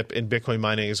giant dip in Bitcoin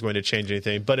mining is going to change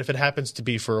anything. But if it happens to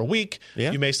be for a week,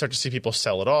 you may start to see people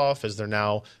sell it off as they're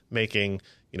now making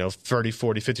 30,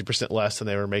 40, 50% less than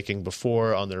they were making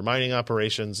before on their mining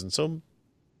operations. And so,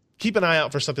 keep an eye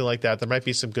out for something like that. There might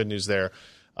be some good news there,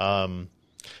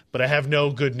 but I have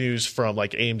no good news from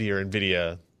like AMD or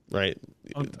NVIDIA. Right.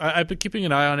 I've been keeping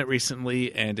an eye on it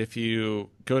recently, and if you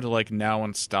go to like Now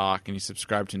in Stock and you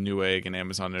subscribe to Newegg and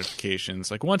Amazon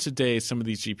notifications, like once a day, some of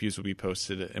these GPUs will be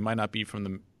posted. It might not be from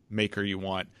the maker you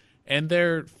want, and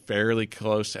they're fairly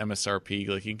close to MSRP.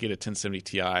 Like you can get a 1070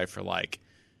 Ti for like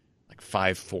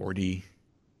 $540,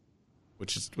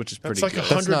 which is pretty. That's like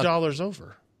 $100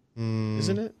 over,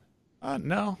 isn't it?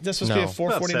 No, that's supposed to be a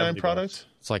 $449 product.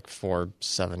 It's like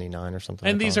 $479 or something.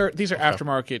 And these are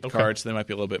aftermarket cards, so they might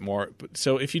be a little bit more.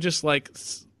 So if you just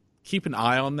keep an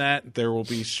eye on that, there will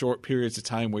be short periods of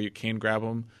time where you can grab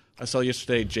them. I saw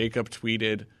yesterday Jacob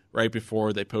tweeted right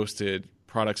before they posted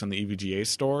products on the EVGA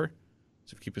store.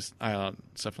 So keep an eye on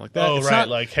stuff like that. Oh, it's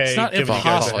right. Hey, it's not give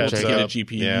impossible me to get a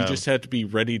GPU. Yeah. You just have to be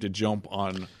ready to jump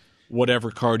on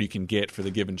whatever card you can get for the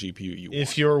given GPU you want.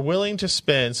 If you're willing to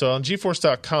spend, so on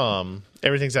GeForce.com,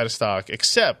 everything's out of stock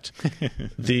except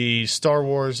the Star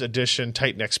Wars Edition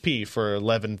Titan XP for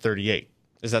 $1138.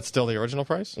 Is that still the original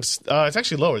price? It's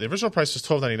actually lower. The original price was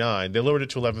 $12.99. They lowered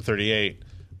it to $11.38.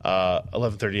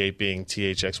 $11.38 being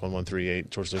THX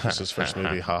 1138, George Lucas's first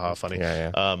movie. Haha, funny.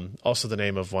 Yeah. Also the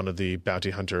name of one of the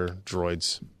bounty hunter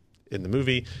droids in the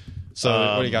movie. So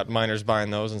what do you got? Miners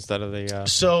buying those instead of the...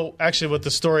 So actually what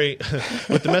the story,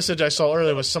 what the message I saw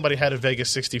earlier was somebody had a Vega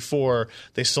 64.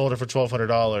 They sold it for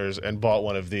 $1,200 and bought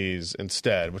one of these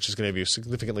instead, which is going to be a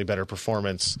significantly better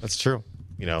performance. That's true.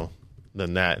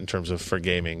 Than that in terms of for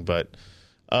gaming. But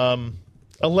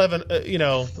 11,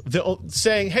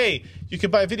 saying, hey, you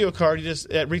can buy a video card you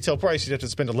just at retail price, you'd have to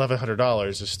spend $1,100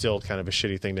 is still kind of a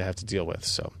shitty thing to have to deal with.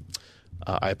 So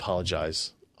I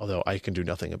apologize, although I can do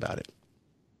nothing about it.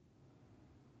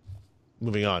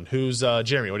 Moving on. Who's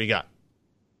Jeremy? What do you got?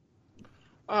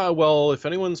 Well, if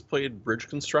anyone's played Bridge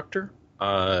Constructor,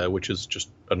 which is just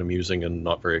an amusing and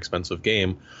not very expensive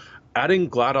game, adding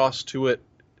GLaDOS to it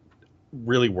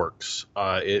really works.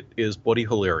 It is bloody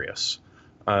hilarious.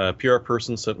 A PR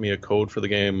person sent me a code for the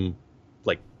game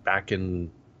like back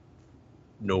in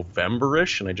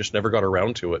November-ish, and I just never got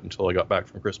around to it until I got back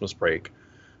from Christmas break.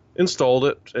 Installed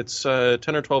it. It's $10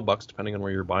 or $12 depending on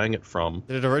where you're buying it from.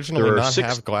 Did it originally not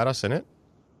have GLaDOS in it?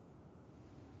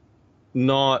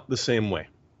 Not the same way.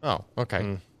 Oh,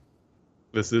 okay.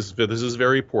 This is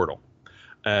very Portal.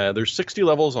 There's 60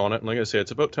 levels on it, and like I say,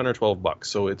 it's about $10 or $12,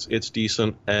 so it's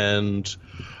decent. And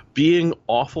being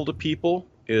awful to people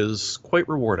is quite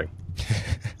rewarding.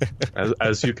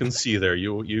 as you can see there,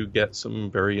 you get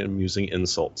some very amusing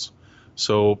insults.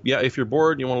 So yeah, if you're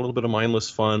bored, you want a little bit of mindless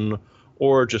fun,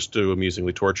 or just to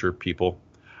amusingly torture people,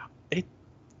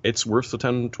 it's worth the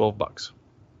 $10, $12.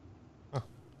 Oh,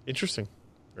 interesting.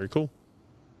 Very cool.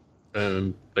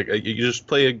 And you just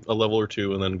play a level or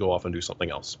two and then go off and do something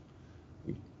else.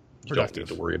 You don't need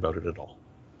to worry about it at all.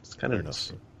 It's kind of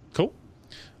nice. Cool.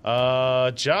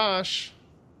 Josh,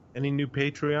 any new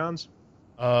Patreons?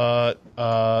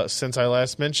 Since I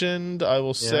last mentioned, I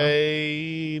will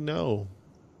say no.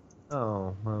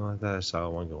 Oh, well, I saw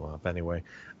one go up anyway.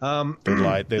 They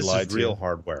lied. They lied to real you.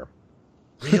 hardware.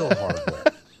 Real hardware.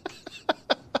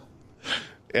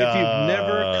 If you've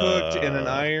never cooked in an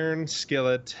iron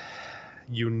skillet,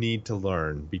 you need to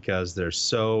learn because they're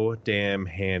so damn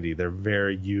handy. They're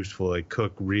very useful. They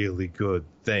cook really good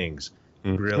things.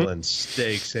 Grilling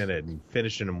steaks in it and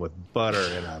finishing them with butter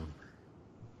in a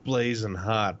blazing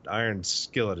hot iron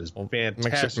skillet is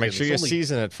fantastic. Make sure you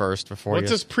season it first before What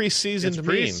does pre-seasoned mean?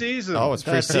 Pre-seasoned. Oh, it's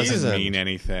pre-seasoned. That doesn't mean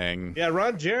anything. Yeah,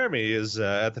 Ron Jeremy is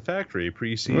at the factory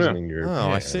pre-seasoning your... Oh,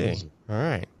 I see. All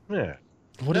right. Yeah.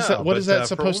 What is that? What is that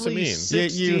supposed to mean?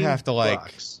 You have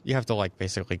to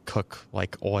basically cook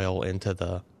like oil into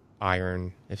the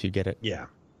iron if you get it. Yeah.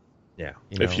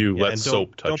 If you let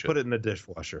soap touch it. Don't put it in the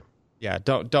dishwasher. Yeah,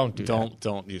 don't do that.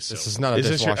 Don't use soap. This is not a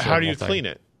dishwasher. How do you clean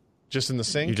it? Just in the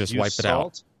sink? You just wipe it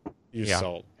out. Use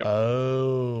salt. Yep.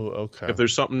 Oh, okay. If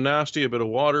there's something nasty, a bit of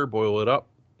water, boil it up,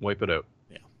 wipe it out.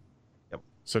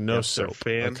 So no soap.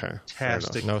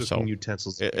 Fantastic no cooking soap.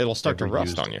 utensils. It'll start to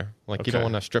rust on you. Like you don't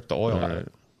want to strip the oil out of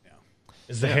it.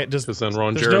 There's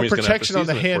no protection on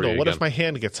the handle. What if my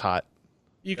hand gets hot?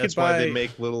 That's why they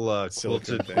make little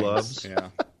quilted gloves. Yeah.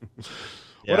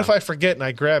 What if I forget and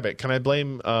I grab it? Can I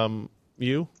blame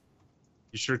you?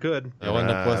 You sure could. You'll end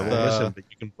up with listen, but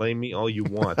you can blame me all you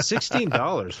want.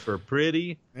 $16 for a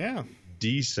pretty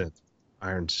decent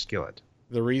iron skillet.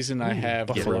 The reason I have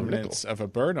the remnants of a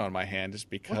burn on my hand is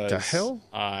because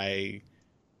I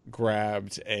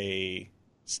grabbed a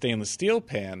stainless steel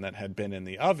pan that had been in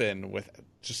the oven with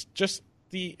just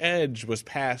the edge was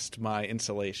past my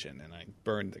insulation, and I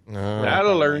burned the.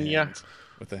 That'll learn you.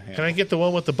 With the hand. Can I get the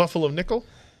one with the buffalo nickel?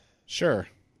 Sure.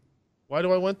 Why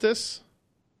do I want this?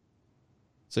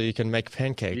 So you can make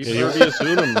pancakes. You'll be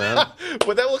assuming, man.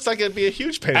 Well, that looks like it'd be a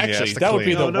huge pain. Actually, that would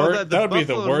be the worst. That would be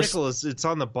the worst. Nickel it's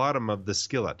on the bottom of the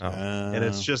skillet, and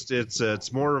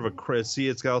it's more of a. See,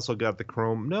 it's also got the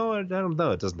chrome. No, I don't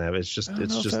know. It doesn't have it. It's just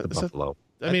the buffalo.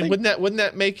 I mean, wouldn't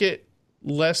that make it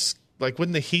less? Like,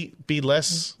 wouldn't the heat be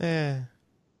less?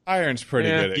 Iron's pretty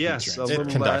good at yes, heat it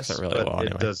conducts it really well.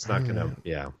 It does not gonna.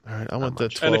 Yeah. All right, I want the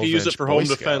 12-inch. And if you use it for home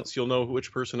defense, you'll know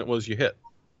which person it was you hit.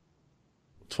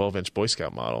 12-inch Boy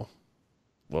Scout model.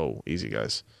 Whoa, easy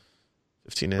guys.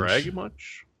 15-inch. Brag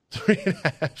much?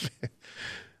 3.5.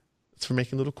 It's for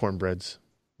making little cornbreads.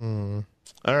 All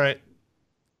right,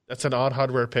 that's an odd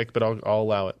hardware pick, but I'll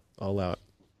allow it.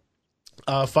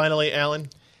 Finally, Alan.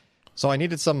 So I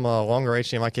needed some longer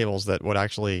HDMI cables that would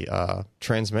actually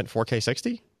transmit 4K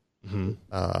 60.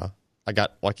 I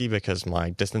got lucky because my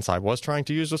distance I was trying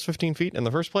to use was 15 feet in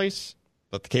the first place.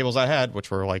 But the cables I had,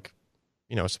 which were like,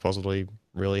 supposedly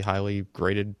really highly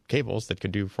graded cables that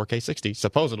could do 4K 60,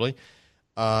 supposedly,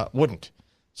 wouldn't.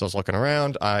 So I was looking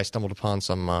around. I stumbled upon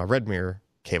some Redmere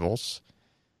cables.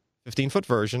 15-foot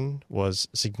version was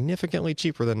significantly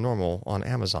cheaper than normal on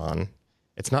Amazon.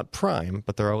 It's not Prime,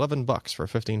 but they're $11 for a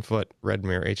 15-foot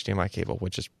Redmere HDMI cable,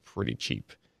 which is pretty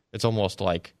cheap. It's almost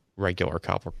like regular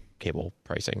copper cable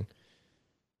pricing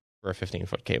for a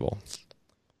 15-foot cable.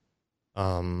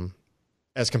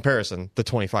 As comparison, the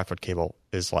 25-foot cable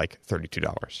is like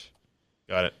 $32.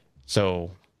 Got it.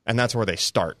 So, and that's where they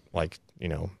start. Like,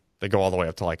 they go all the way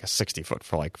up to like a 60-foot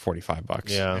for like $45.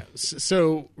 Yeah.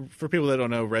 So for people that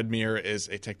don't know, Redmere is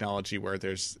a technology where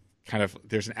there's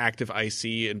an active IC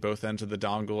in both ends of the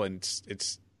dongle, and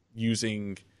it's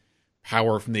using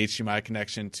power from the HDMI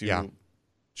connection to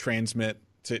transmit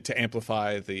to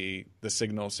amplify the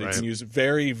signal. So you can use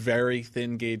very, very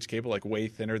thin gauge cable, like way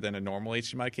thinner than a normal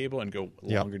HDMI cable, and go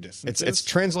longer distances. It's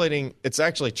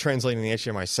actually translating the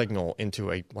HDMI signal into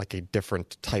a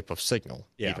different type of signal,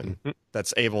 even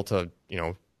that's able to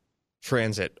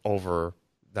transit over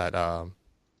that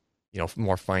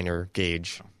more finer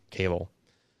gauge cable.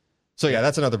 So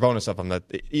that's another bonus of them, that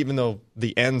even though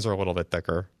the ends are a little bit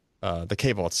thicker, the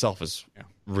cable itself is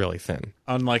really thin.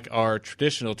 Unlike our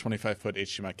traditional 25-foot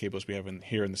HDMI cables we have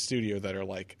here in the studio that are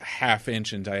like a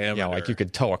half-inch in diameter. Yeah, like you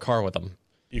could tow a car with them.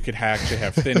 You could actually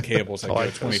have thin cables that go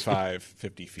 25,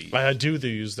 50 feet. I do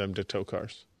use them to tow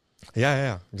cars.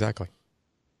 Yeah, exactly.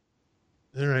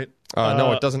 All right.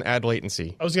 No, it doesn't add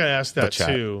latency. I was going to ask that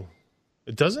too.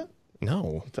 It doesn't?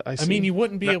 No. I mean, you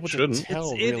wouldn't be able to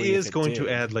tell. It is going to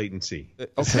add latency. Okay.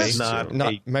 It's not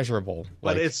measurable.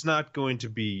 But it's not going to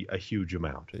be a huge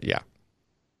amount. Yeah.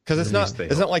 Because it's not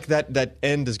like that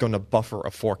end is going to buffer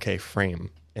a 4K frame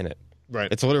in it. Right.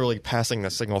 It's literally passing the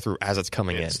signal through as it's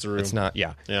coming in. Through. It's not,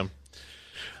 Yeah. All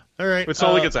right. It's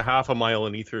not like it's a half a mile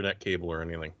in Ethernet cable or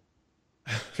anything.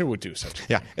 It would do such.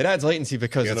 Yeah. It adds latency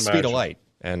because it's speed of light,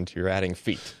 and you're adding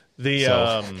feet.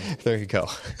 There you go.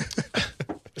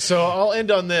 So I'll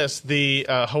end on this. The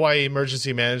Hawaii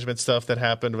emergency management stuff that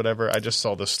happened, whatever. I just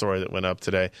saw this story that went up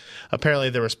today.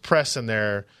 Apparently there was press in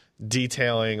there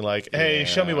detailing like, hey,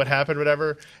 show me what happened,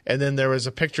 whatever. And then there was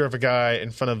a picture of a guy in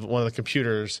front of one of the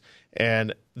computers,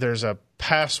 and there's a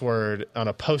password on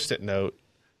a Post-it note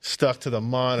stuck to the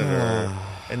monitor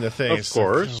and the thing. Of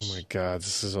course. Like, oh my God,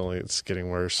 it's getting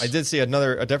worse. I did see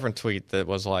a different tweet that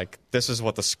was like, this is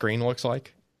what the screen looks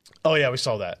like. Oh yeah, we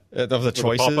saw that. Of the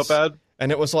choices. Pop-up ad?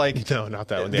 And it was like... No, not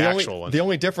that one. The actual one. The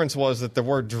only difference was that the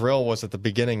word drill was at the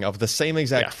beginning of the same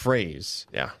exact phrase.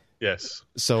 Yeah. Yes.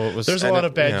 So it was... There's a lot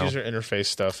of bad user interface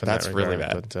stuff in that's that really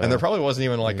regard, bad. but, and there probably wasn't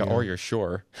even like or you're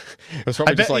sure. It was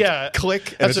probably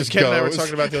click, and that's it what just Ken goes. and I were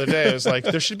talking about the other day. It was like,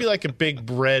 there should be like a big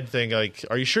bread thing. Like,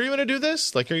 are you sure you want to do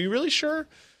this? Like, are you really sure?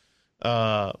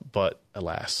 But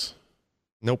alas.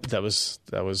 Nope. That was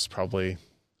probably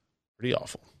pretty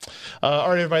awful. All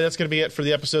right, everybody, that's going to be it for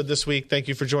the episode this week. Thank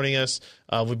you for joining us.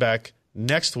 We'll be back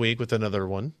next week with another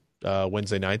one.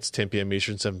 Wednesday nights, 10 p.m.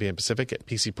 Eastern, 7 p.m. Pacific at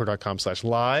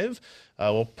pcper.com/live.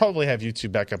 We'll probably have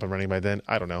YouTube back up and running by then.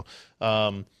 I don't know.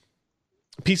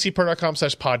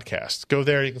 pcper.com/podcast. Go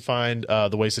there. You can find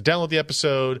the ways to download the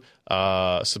episode,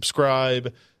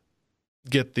 subscribe,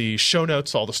 get the show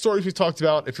notes, all the stories we talked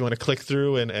about. If you want to click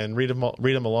through and read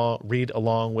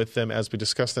along with them as we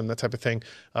discuss them, that type of thing.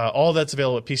 All that's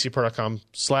available at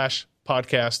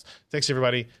pcper.com/podcast. Thanks,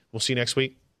 everybody. We'll see you next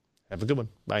week. Have a good one.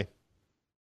 Bye.